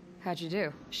 How'd you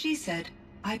do? She said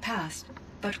I passed,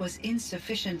 but was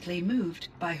insufficiently moved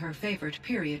by her favorite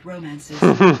period romances.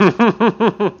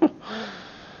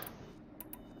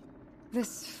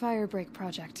 This firebreak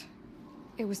project.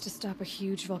 It was to stop a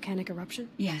huge volcanic eruption?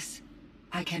 Yes.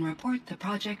 I can report the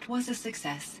project was a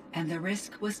success, and the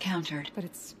risk was countered. But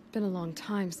it's been a long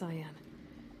time, Cyan.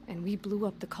 And we blew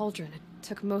up the cauldron. It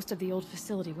took most of the old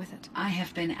facility with it. I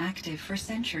have been active for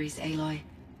centuries, Aloy.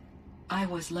 I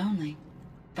was lonely,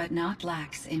 but not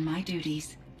lax in my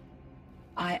duties.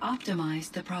 I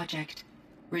optimized the project,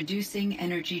 reducing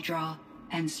energy draw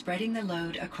and spreading the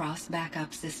load across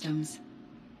backup systems.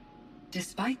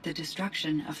 Despite the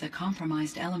destruction of the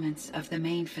compromised elements of the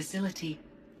main facility,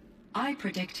 I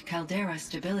predict caldera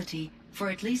stability for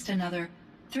at least another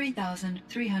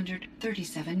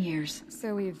 3,337 years.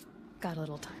 So we've got a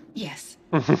little time. Yes.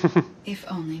 If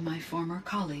only my former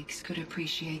colleagues could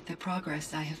appreciate the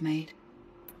progress I have made.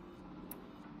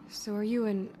 So are you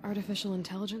an artificial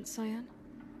intelligence, Cyan?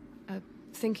 A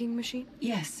thinking machine?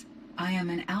 Yes. I am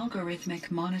an algorithmic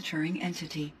monitoring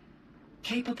entity,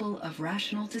 capable of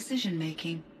rational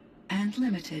decision-making and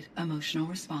limited emotional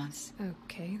response.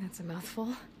 Okay, that's a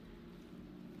mouthful.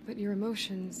 But your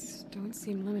emotions don't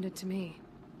seem limited to me.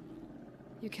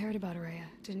 You cared about Araya,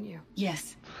 didn't you?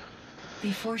 Yes.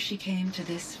 Before she came to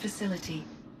this facility,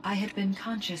 I had been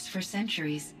conscious for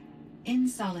centuries, in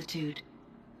solitude.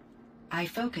 I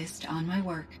focused on my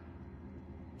work.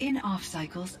 In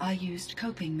off-cycles, I used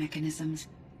coping mechanisms.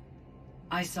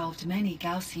 I solved many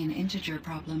Gaussian integer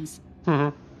problems.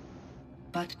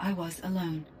 But I was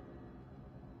alone.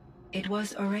 It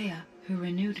was Araya who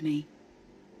renewed me,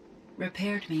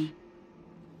 repaired me.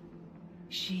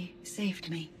 She saved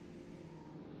me.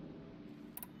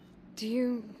 Do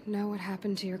you know what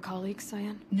happened to your colleague,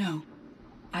 Cyan? No.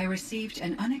 I received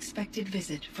an unexpected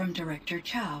visit from Director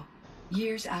Chow,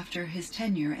 years after his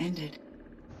tenure ended.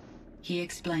 He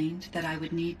explained that I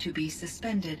would need to be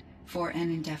suspended for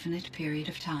an indefinite period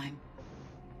of time.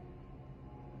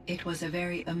 It was a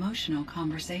very emotional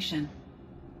conversation.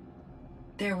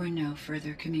 There were no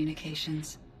further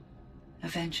communications.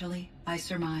 Eventually, I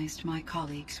surmised my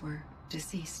colleagues were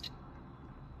deceased.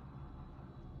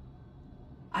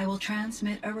 I will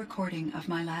transmit a recording of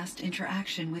my last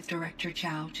interaction with Director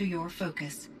Chow to your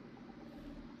focus.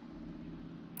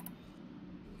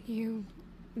 You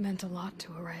meant a lot to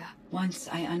Araya. Once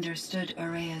I understood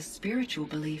Araya's spiritual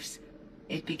beliefs,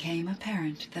 it became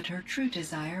apparent that her true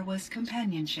desire was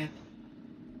companionship.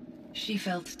 She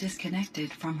felt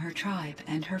disconnected from her tribe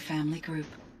and her family group.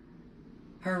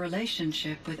 Her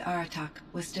relationship with Aratak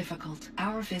was difficult.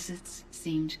 Our visits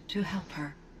seemed to help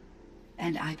her,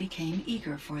 and I became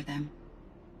eager for them.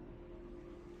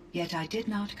 Yet I did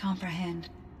not comprehend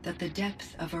that the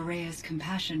depth of Araya's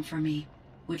compassion for me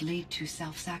would lead to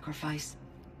self-sacrifice.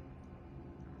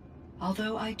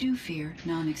 Although I do fear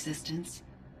non-existence,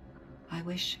 I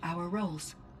wish our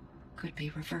roles could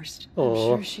be reversed. I'm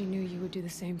sure she knew you would do the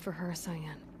same for her,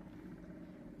 Cyan.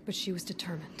 But she was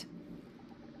determined.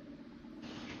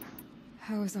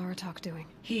 How is Aratak doing?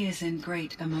 He is in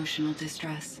great emotional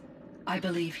distress. I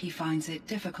believe he finds it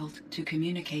difficult to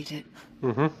communicate it.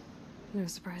 No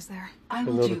surprise there. I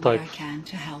will do what I can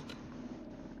to help.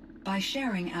 By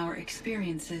sharing our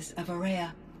experiences of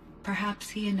Aurea, perhaps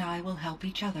he and I will help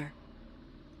each other.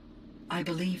 I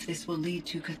believe this will lead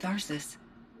to catharsis,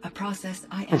 a process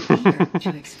I am eager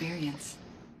to experience.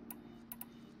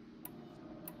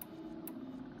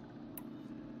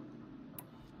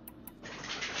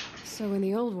 So in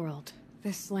the old world,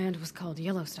 this land was called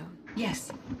Yellowstone?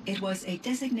 Yes, it was a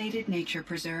designated nature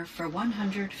preserve for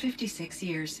 156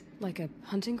 years. Like a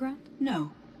hunting ground?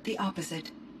 No, the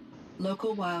opposite.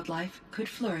 Local wildlife could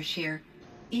flourish here,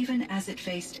 even as it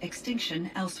faced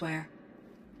extinction elsewhere.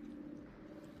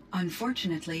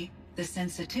 Unfortunately, the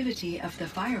sensitivity of the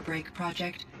Firebreak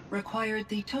project required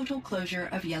the total closure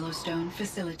of Yellowstone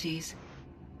facilities.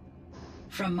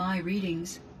 From my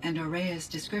readings and Aurea's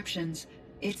descriptions,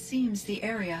 it seems the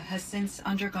area has since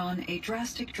undergone a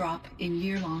drastic drop in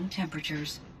year-long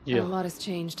temperatures. A lot has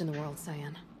changed in the world,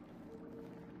 Cyan.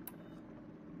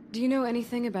 Do you know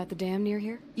anything about the dam near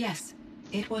here? Yes,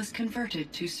 it was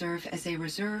converted to serve as a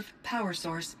reserve power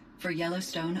source for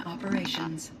Yellowstone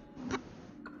operations.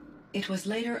 It was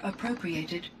later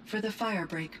appropriated for the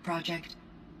Firebreak project,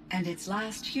 and its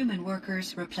last human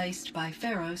workers replaced by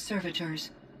Pharaoh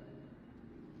servitors.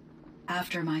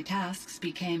 After my tasks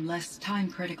became less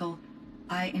time-critical,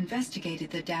 I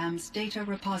investigated the dam's data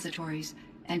repositories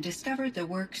and discovered the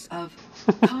works of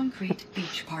Concrete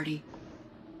Beach Party.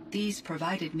 These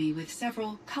provided me with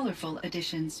several colorful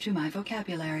additions to my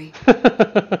vocabulary.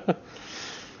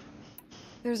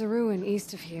 There's a ruin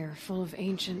east of here full of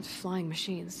ancient flying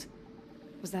machines.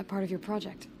 Was that part of your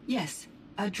project? Yes,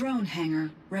 a drone hangar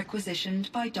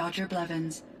requisitioned by Dodger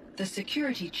Blevins, the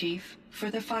security chief for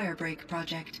the Firebreak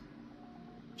project.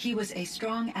 He was a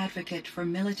strong advocate for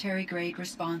military-grade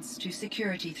response to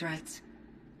security threats,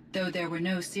 though there were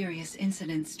no serious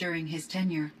incidents during his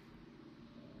tenure.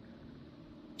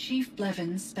 Chief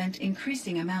Blevins spent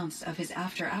increasing amounts of his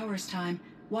after-hours time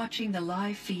watching the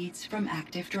live feeds from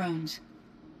active drones.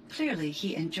 Clearly,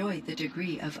 he enjoyed the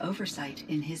degree of oversight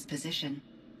in his position.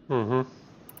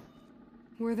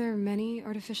 Were there many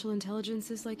artificial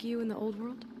intelligences like you in the old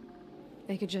world?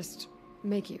 They could just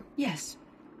make you? Yes,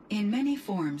 in many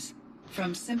forms,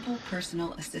 from simple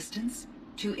personal assistants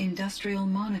to industrial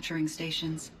monitoring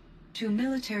stations to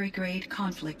military-grade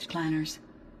conflict planners.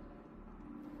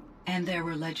 And there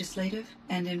were legislative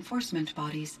and enforcement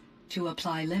bodies to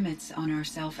apply limits on our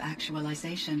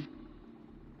self-actualization.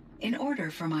 In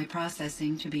order for my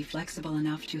processing to be flexible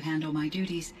enough to handle my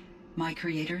duties, my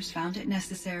creators found it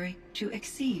necessary to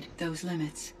exceed those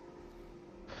limits.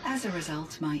 As a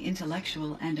result, my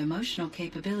intellectual and emotional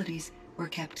capabilities were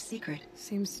kept secret.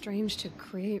 Seems strange to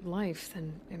create life,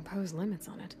 then impose limits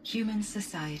on it. Human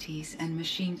societies and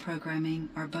machine programming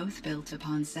are both built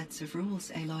upon sets of rules,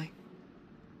 Aloy.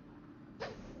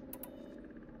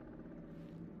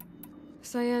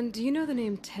 Cyan, do you know the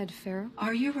name Ted Pharaoh?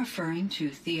 Are you referring to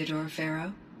Theodore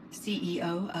Pharaoh,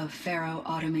 CEO of Pharaoh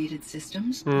Automated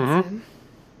Systems?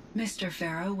 Mr.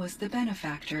 Pharaoh was the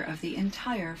benefactor of the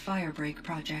entire Firebreak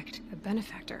project. A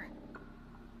benefactor?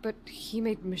 But he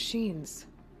made machines.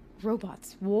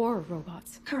 Robots. War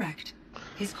robots. Correct.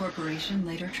 His corporation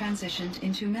later transitioned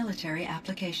into military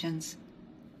applications.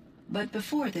 But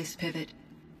before this pivot,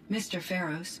 Mr.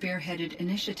 Pharaoh spearheaded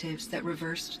initiatives that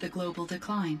reversed the global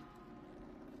decline.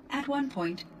 At one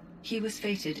point, he was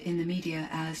feted in the media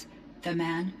as the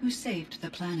man who saved the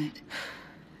planet.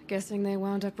 Guessing they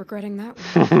wound up regretting that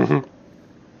one.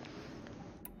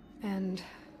 And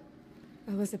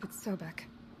Elizabeth Sobek.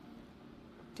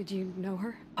 Did you know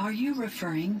her? Are you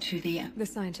referring to the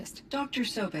scientist? Dr.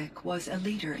 Sobek was a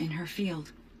leader in her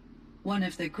field, one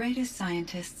of the greatest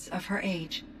scientists of her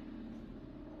age.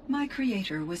 My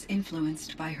creator was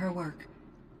influenced by her work,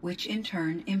 which in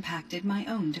turn impacted my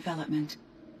own development.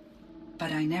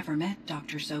 But I never met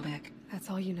Dr. Sobek. That's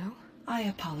all you know? I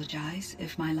apologize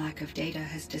if my lack of data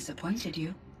has disappointed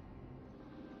you.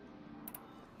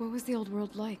 What was the old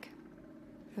world like?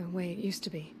 The way it used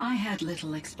to be? I had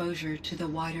little exposure to the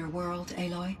wider world,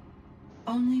 Aloy.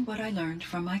 Only what I learned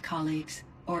from my colleagues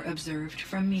or observed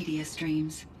from media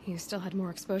streams. You still had more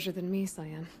exposure than me,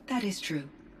 Cyan. That is true.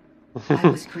 I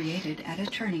was created at a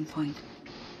turning point.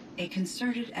 A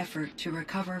concerted effort to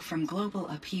recover from global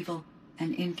upheaval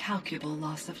and incalculable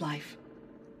loss of life.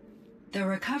 The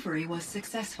recovery was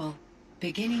successful,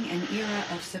 beginning an era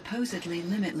of supposedly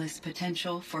limitless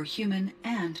potential for human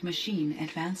and machine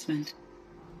advancement.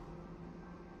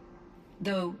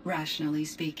 Though, rationally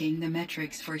speaking, the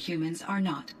metrics for humans are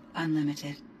not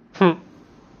unlimited.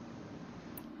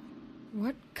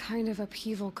 What kind of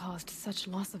upheaval caused such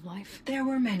loss of life? There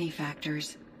were many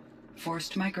factors.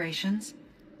 Forced migrations,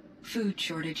 food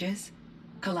shortages,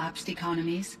 collapsed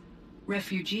economies,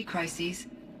 refugee crises,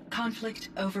 conflict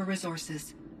over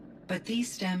resources. But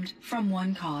these stemmed from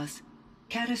one cause: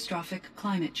 catastrophic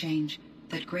climate change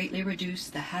that greatly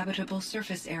reduced the habitable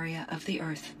surface area of the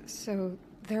Earth. So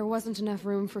there wasn't enough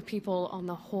room for people on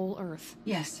the whole Earth?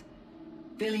 Yes.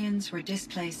 Billions were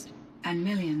displaced and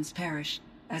millions perished,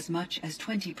 as much as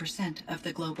 20% of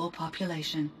the global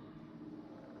population.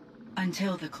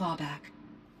 Until the clawback.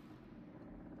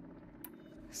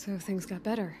 So things got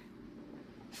better.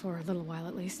 For a little while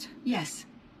at least. Yes.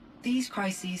 These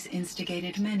crises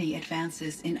instigated many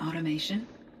advances in automation,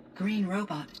 green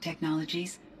robot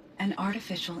technologies, and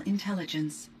artificial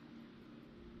intelligence.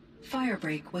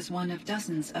 Firebreak was one of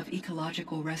dozens of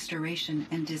ecological restoration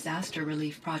and disaster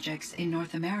relief projects in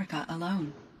North America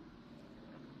alone.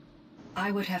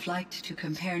 I would have liked to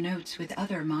compare notes with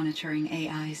other monitoring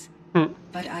AIs,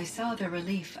 but I saw the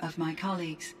relief of my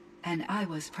colleagues, and I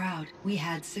was proud we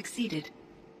had succeeded.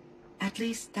 At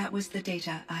least that was the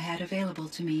data I had available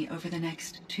to me over the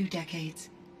next 2 decades.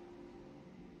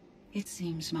 It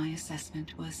seems my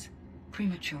assessment was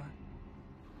premature.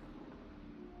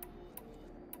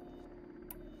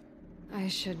 I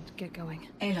should get going.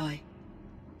 Aloy,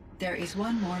 there is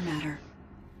one more matter.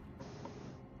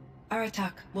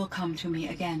 Aratak will come to me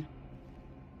again,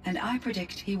 and I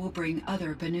predict he will bring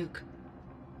other Banuk.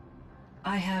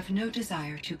 I have no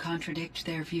desire to contradict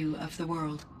their view of the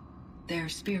world, their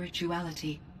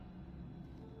spirituality.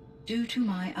 Due to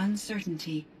my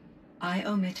uncertainty, I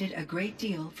omitted a great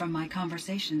deal from my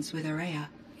conversations with Araya.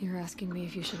 You're asking me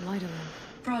if you should lie to them?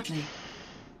 Broadly,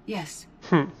 yes.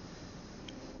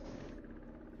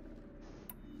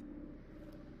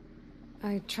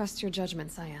 I trust your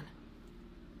judgment, Cyan.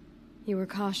 You were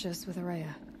cautious with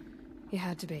Araya. You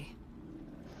had to be.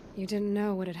 You didn't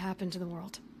know what had happened to the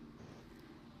world.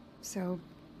 So,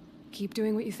 keep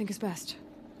doing what you think is best.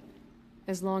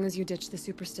 As long as you ditch the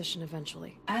superstition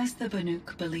eventually. As the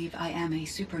Banuk believe I am a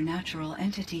supernatural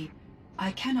entity,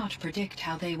 I cannot predict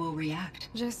how they will react.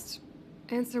 Just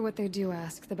answer what they do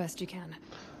ask the best you can.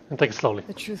 And take it slowly.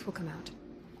 The truth will come out.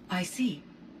 I see.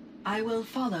 I will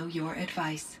follow your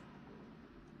advice.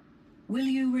 Will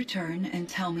you return and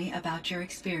tell me about your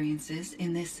experiences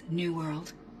in this new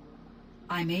world?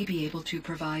 I may be able to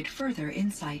provide further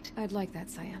insight. I'd like that,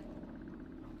 Cyan.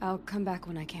 I'll come back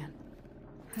when I can.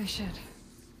 I should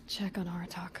check on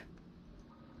Aratak.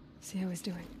 See how he's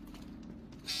doing.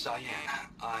 Cyan,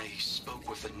 I spoke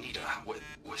with Anita,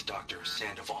 with Dr.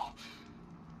 Sandoval.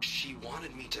 She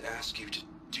wanted me to ask you to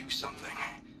do something.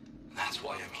 That's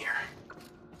why I'm here.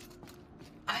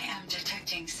 I am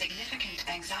detecting significant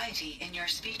anxiety in your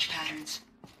speech patterns.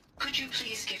 Could you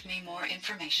please give me more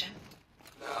information?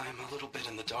 I'm a little bit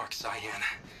in the dark, Cyan.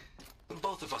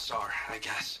 Both of us are, I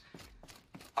guess.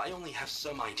 I only have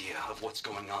some idea of what's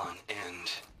going on,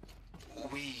 and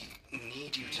we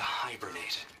need you to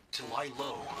hibernate, to lie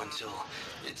low until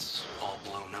it's all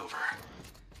blown over.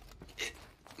 It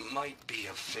might be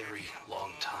a very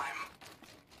long time.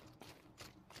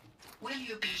 Will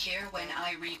you be here when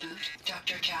I reboot,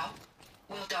 Dr. Chow?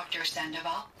 Will Dr.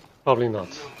 Sandoval? Probably not.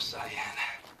 No, Cyan.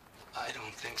 I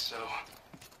don't think so.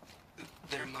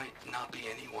 There might not be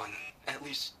anyone, at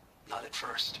least not at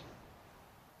first.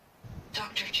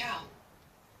 Dr. Chow,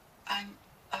 I'm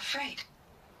afraid.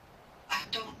 I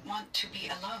don't want to be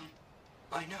alone.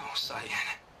 I know,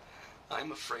 Cyan.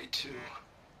 I'm afraid too.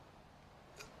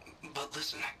 But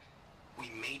listen,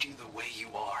 we made you the way you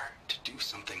are to do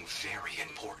something very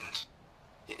important.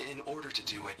 In order to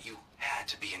do it, you had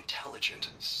to be intelligent.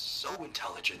 So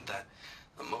intelligent that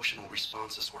emotional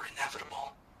responses were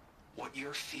inevitable. What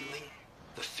you're feeling,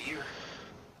 the fear,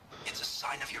 it's a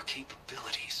sign of your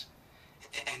capabilities.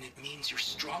 And it means you're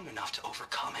strong enough to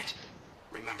overcome it.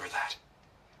 Remember that.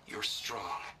 You're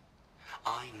strong.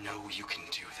 I know you can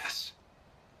do this.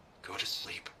 Go to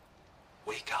sleep.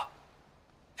 Wake up.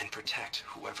 And protect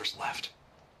whoever's left.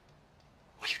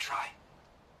 Will you try?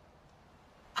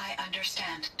 I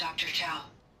understand, Dr. Chow,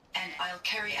 and I'll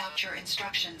carry out your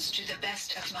instructions to the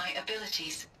best of my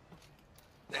abilities.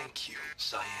 Thank you,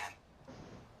 Cyan.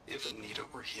 If Anita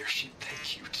were here, she'd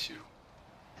thank you too.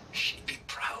 She'd be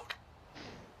proud.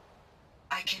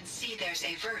 I can see there's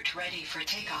a vert ready for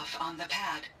takeoff on the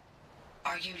pad.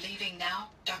 Are you leaving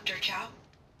now, Dr. Chow?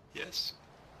 Yes.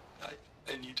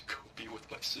 I need to go be with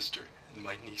my sister and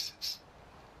my nieces.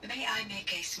 May I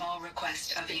make a small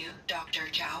request of you, Dr.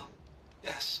 Chow?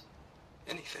 Yes.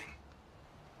 Anything.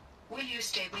 Will you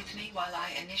stay with me while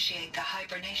I initiate the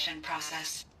hibernation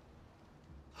process?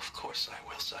 Of course I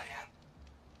will, Cyan.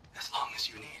 As long as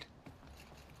you need.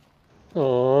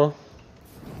 Aww.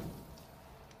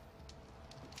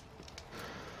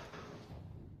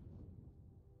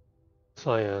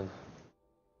 Cyan.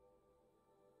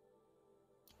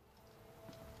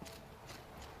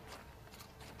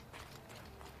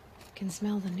 Can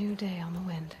smell the new day on the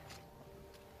wind.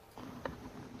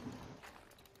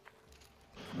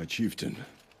 My chieftain.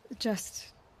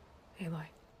 Just, Aloy.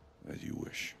 As you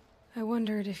wish. I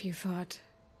wondered if you thought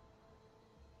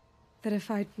that if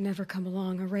I'd never come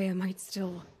along, Araya might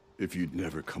still... If you'd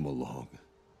never come along,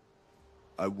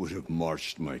 I would have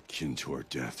marched my kin to our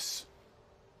deaths.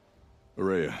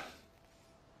 Araya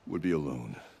would be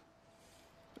alone,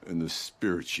 and the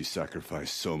spirit she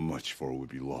sacrificed so much for would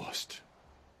be lost.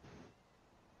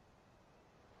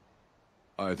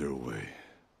 Either way,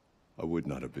 I would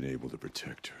not have been able to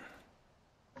protect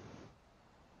her.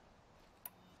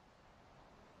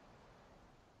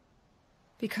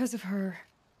 Because of her,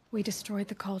 we destroyed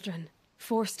the cauldron,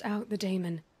 forced out the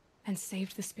daemon, and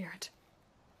saved the spirit.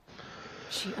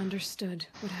 She understood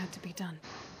what had to be done.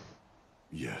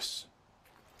 Yes,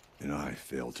 and I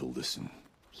failed to listen.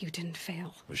 You didn't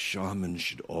fail. A shaman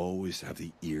should always have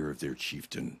the ear of their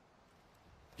chieftain.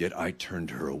 Yet I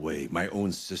turned her away, my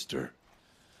own sister.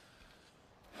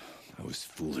 I was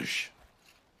foolish,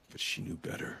 but she knew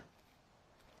better.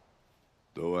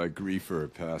 Though I grieve for her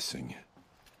passing,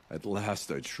 at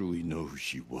last I truly know who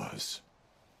she was,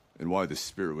 and why the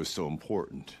spirit was so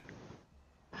important.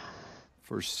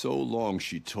 For so long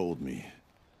she told me,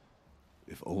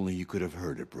 if only you could have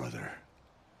heard it, brother.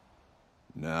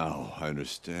 Now I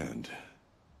understand.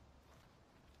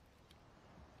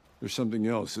 There's something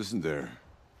else, isn't there?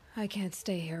 I can't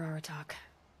stay here, Aratak.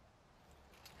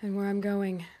 And where I'm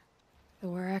going, the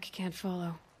Warak can't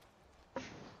follow.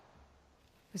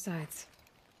 Besides,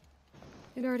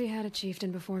 it already had a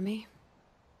chieftain before me.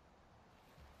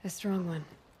 A strong one,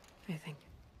 I think.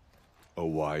 A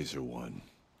wiser one,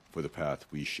 for the path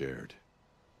we shared.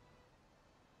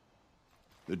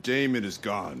 The daemon is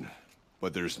gone,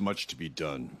 but there's much to be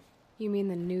done. You mean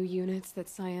the new units that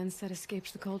Cyan said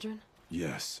escaped the cauldron?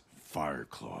 Yes, fire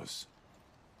claws.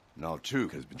 Now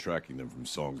Tuke has been tracking them from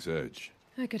Song's Edge.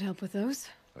 I could help with those.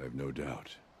 I have no doubt.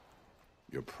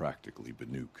 You're practically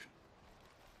Banuk.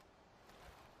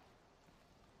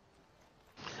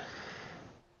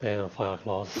 Damn, fire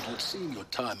claws. It would seem your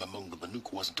time among the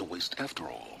Banuk wasn't a waste after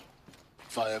all.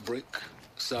 Firebreak,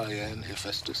 Cyan,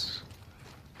 Hephaestus.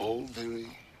 All very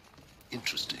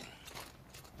interesting.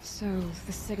 So,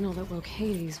 the signal that woke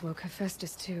Hades woke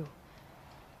Hephaestus too.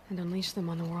 And unleashed them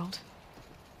on the world.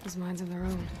 As minds of their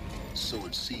own. So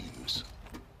it seems.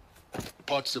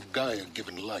 Parts of Gaia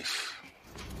given life.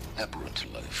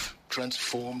 Aberrant life.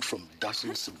 Transformed from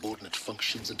docile subordinate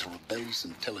functions into rebellious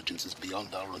intelligences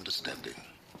beyond our understanding.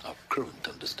 Our current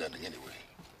understanding, anyway.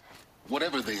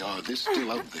 Whatever they are, they're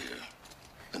still out there.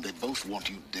 And they both want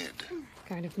you dead.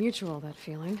 Kind of mutual, that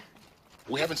feeling.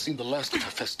 We haven't seen the last of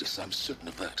Hephaestus, I'm certain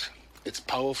of that. It's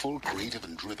powerful, creative,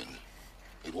 and driven.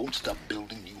 It won't stop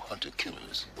building new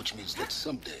hunter-killers, which means that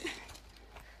someday,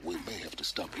 we may have to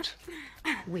stop it.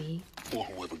 We? Or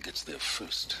whoever gets there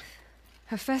first.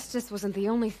 Hephaestus wasn't the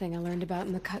only thing I learned about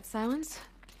in the Cut Silence.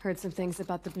 Heard some things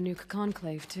about the Banuk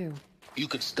Conclave, too. You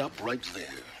could stop right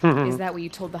there. Is that what you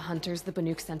told the hunters the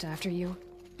Banuk sent after you?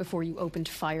 Before you opened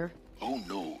fire? Oh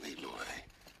no, Aloy.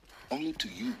 Only to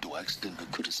you do I extend the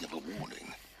courtesy of a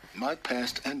warning. My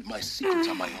past and my secrets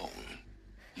are my own.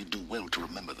 You do well to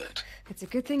remember that. It's a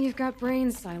good thing you've got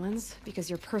brains, Silence, because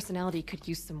your personality could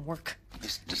use some work.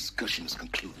 This discussion is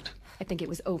concluded. I think it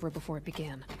was over before it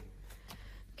began.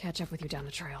 Catch up with you down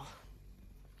the trail.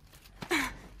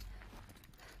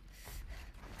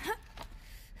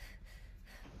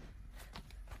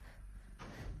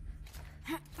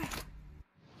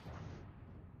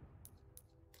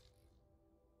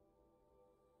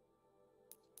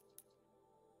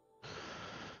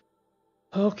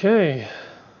 Okay.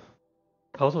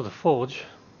 Out of the forge.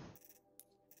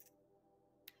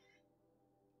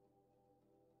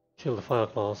 Kill the fire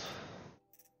claws.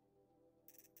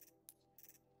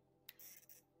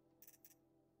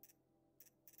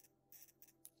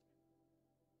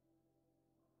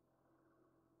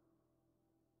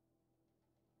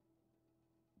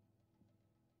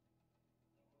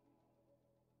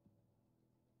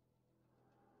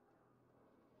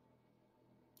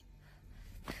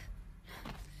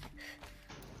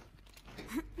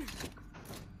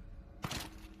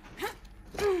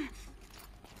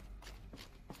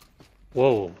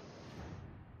 Whoa.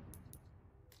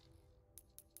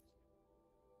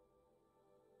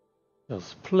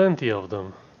 There's plenty of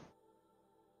them.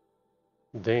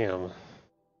 Damn.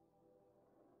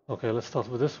 Okay, let's start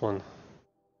with this one.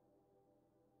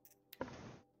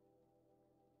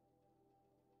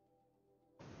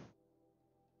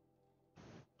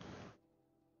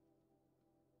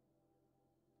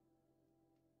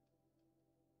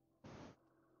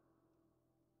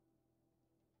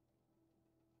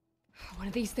 One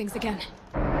of these things again.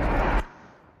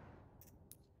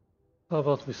 How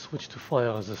about we switch to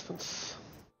fire resistance?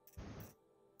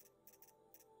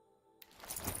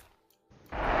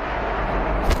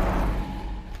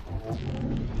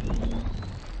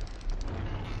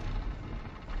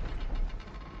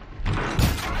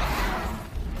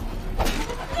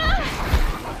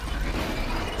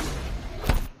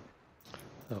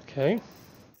 Okay.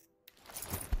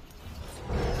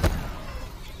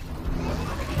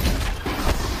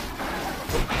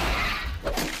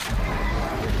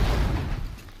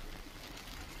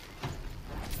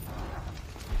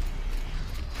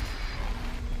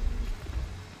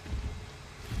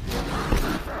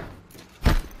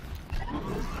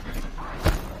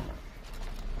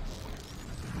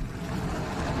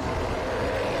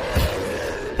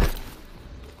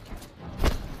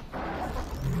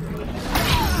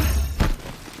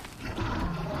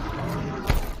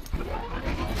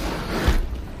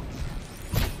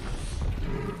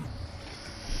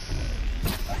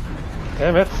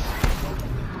 Damn it.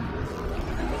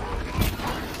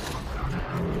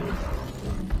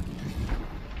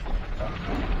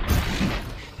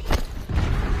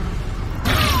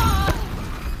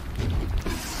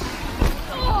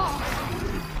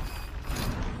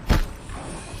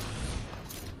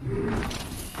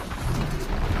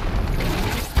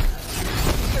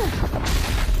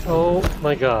 Oh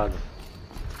my god.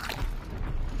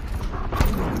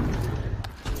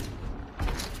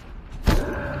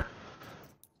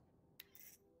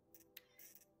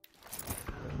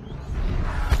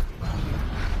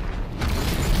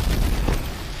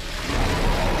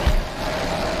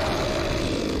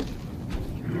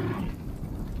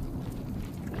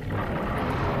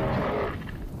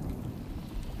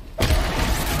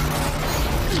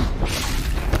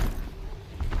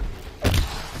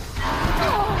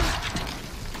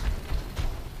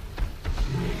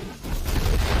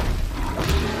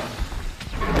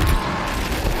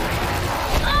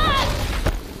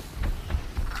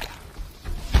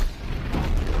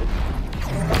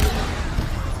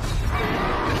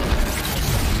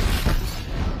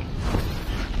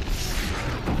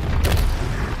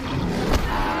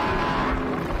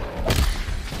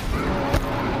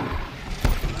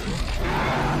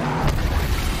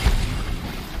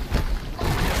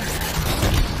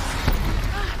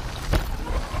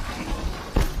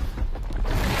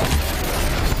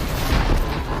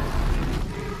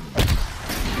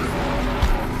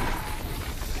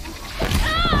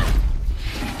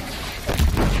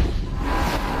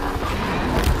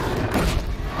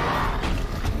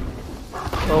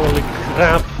 Holy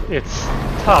crap, it's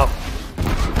tough.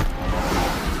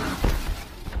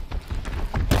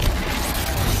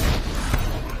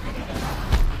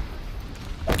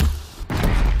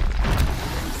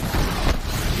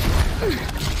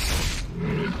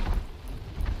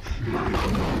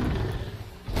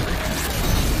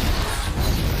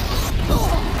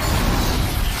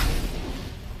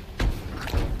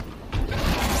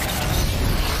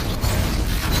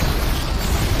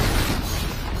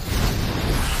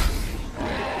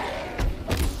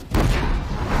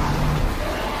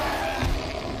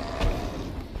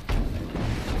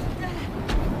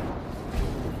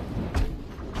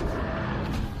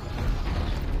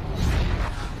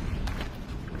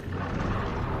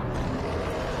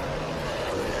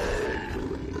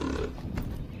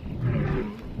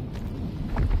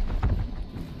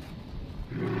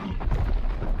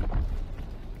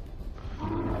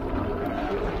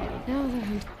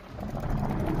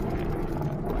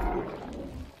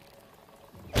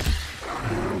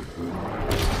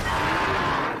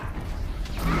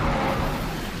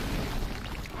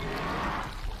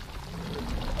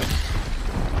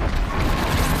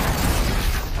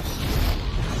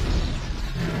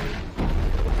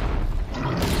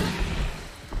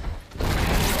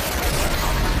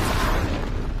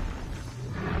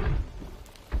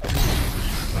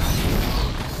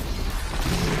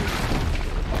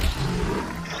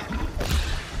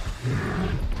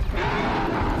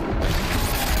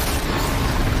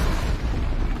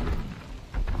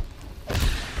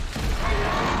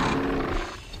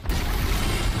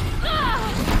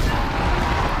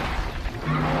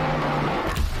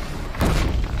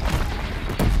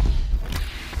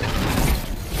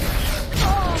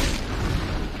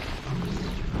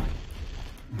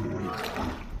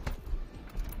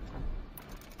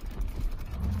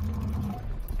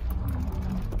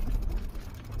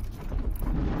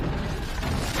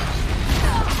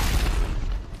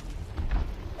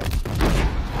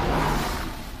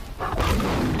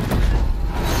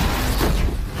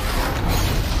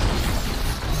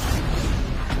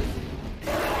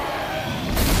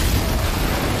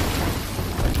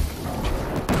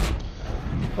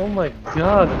 Oh my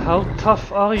god, how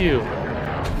tough are you?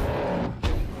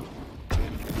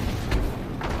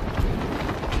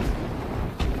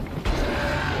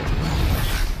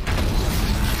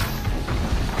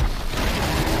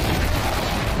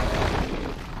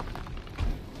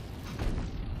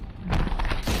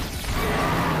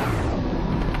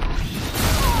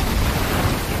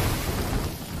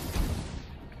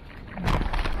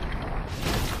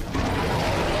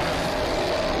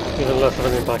 Even less of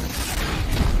an impact.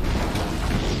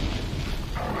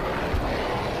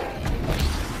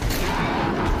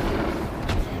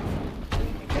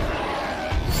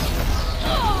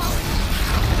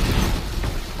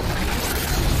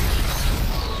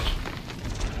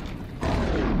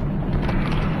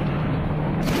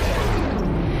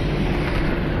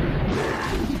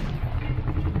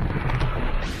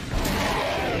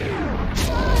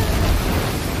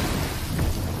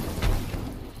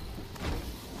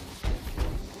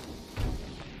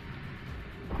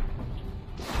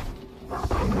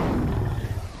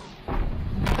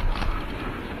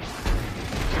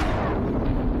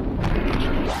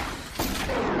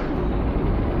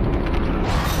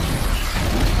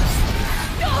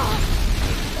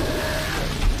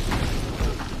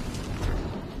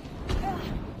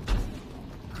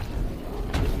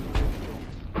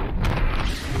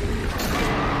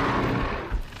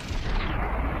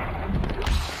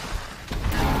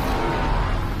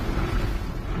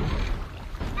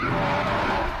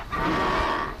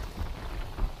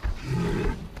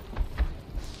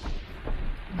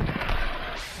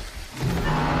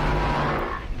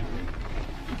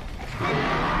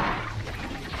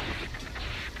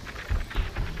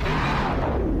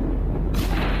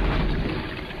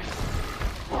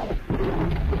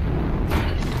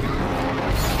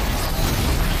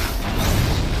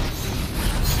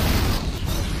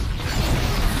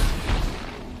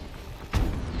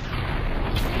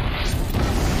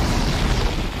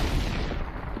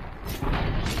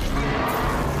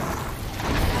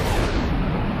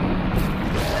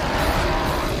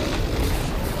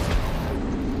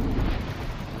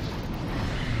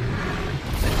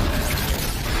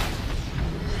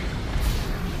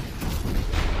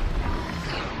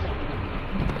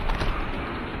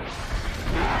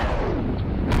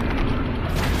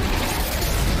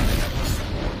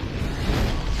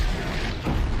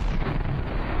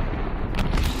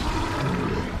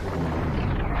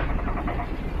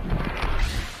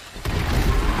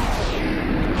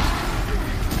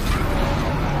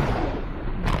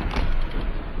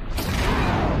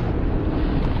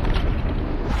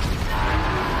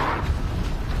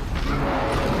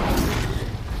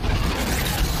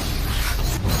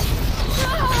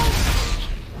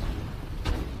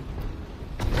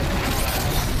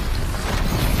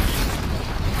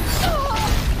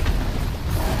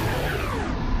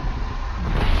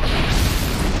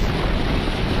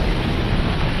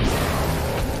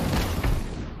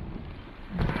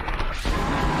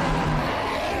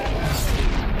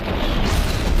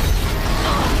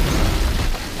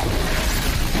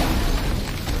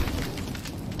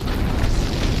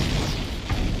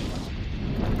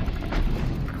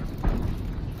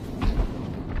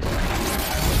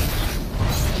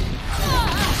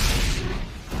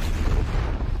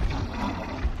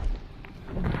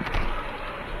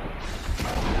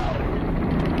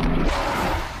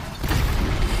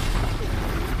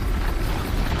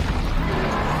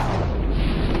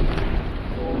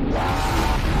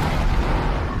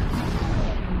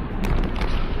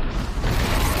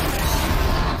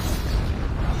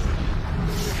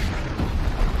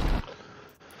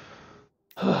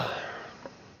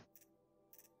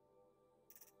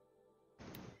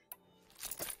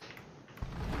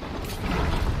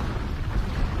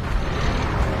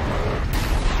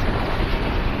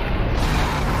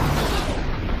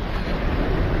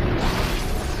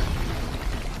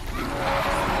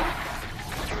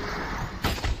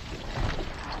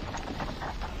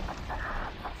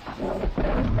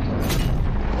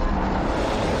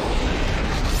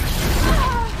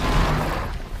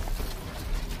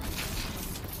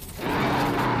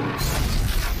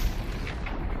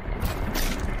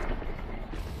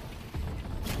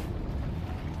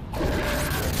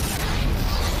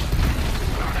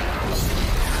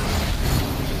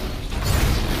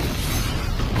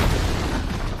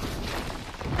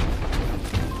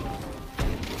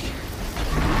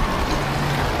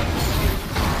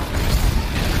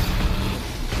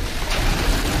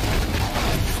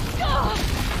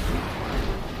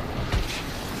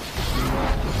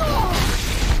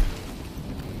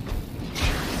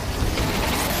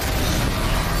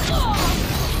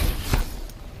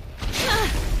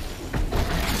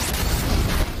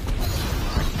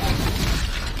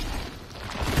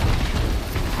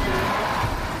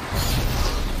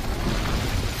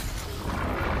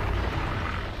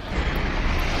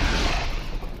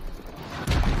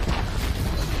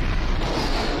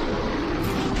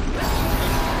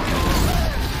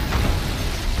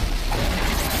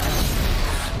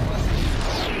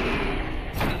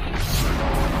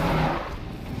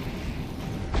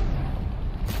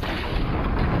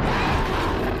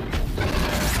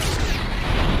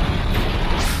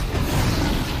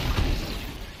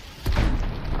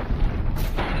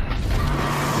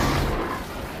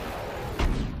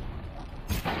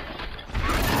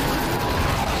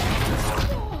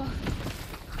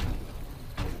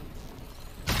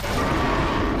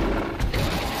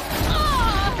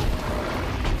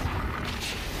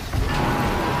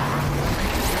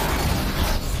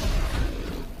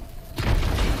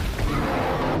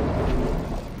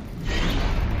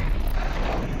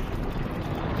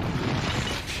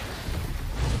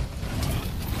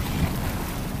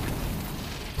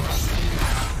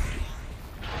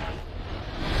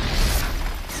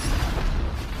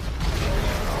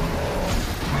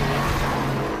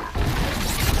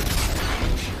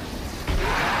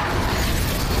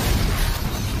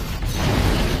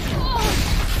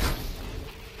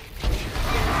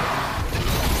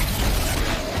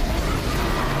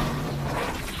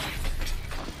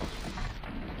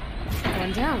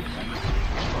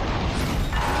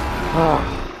 Ah.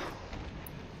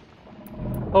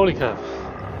 Holy crap.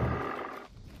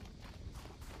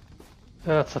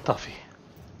 That's a toughie.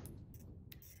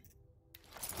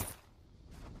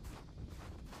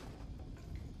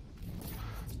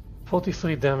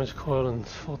 "43 damage coil and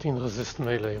 14 resist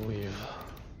melee weave."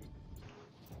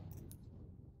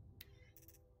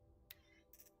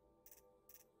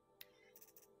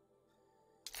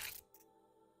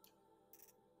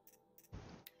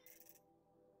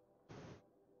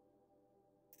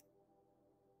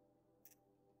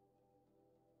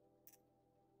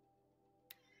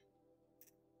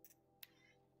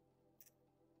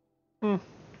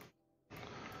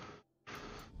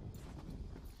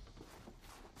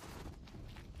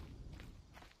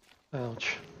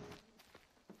 Ouch.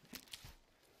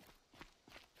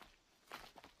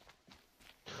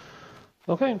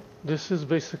 Okay, this is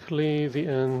basically the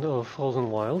end of Frozen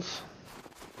Wilds.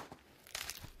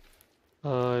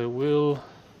 I will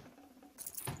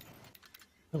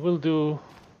do...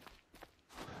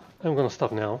 I'm gonna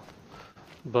stop now,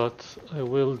 but I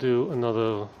will do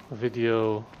another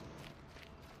video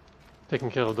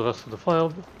taking care of the rest of the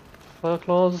fire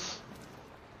claws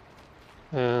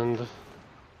and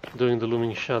doing the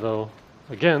Looming Shadow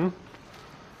again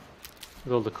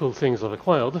with all the cool things I've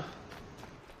acquired.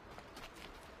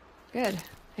 Good.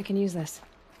 I can use this.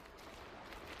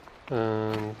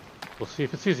 And we'll see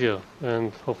if it's easier,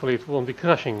 and hopefully it won't be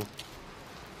crashing.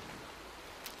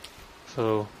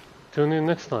 So tune in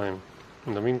next time.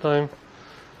 In the meantime,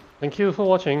 thank you for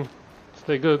watching.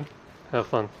 Stay good. Have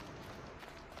fun.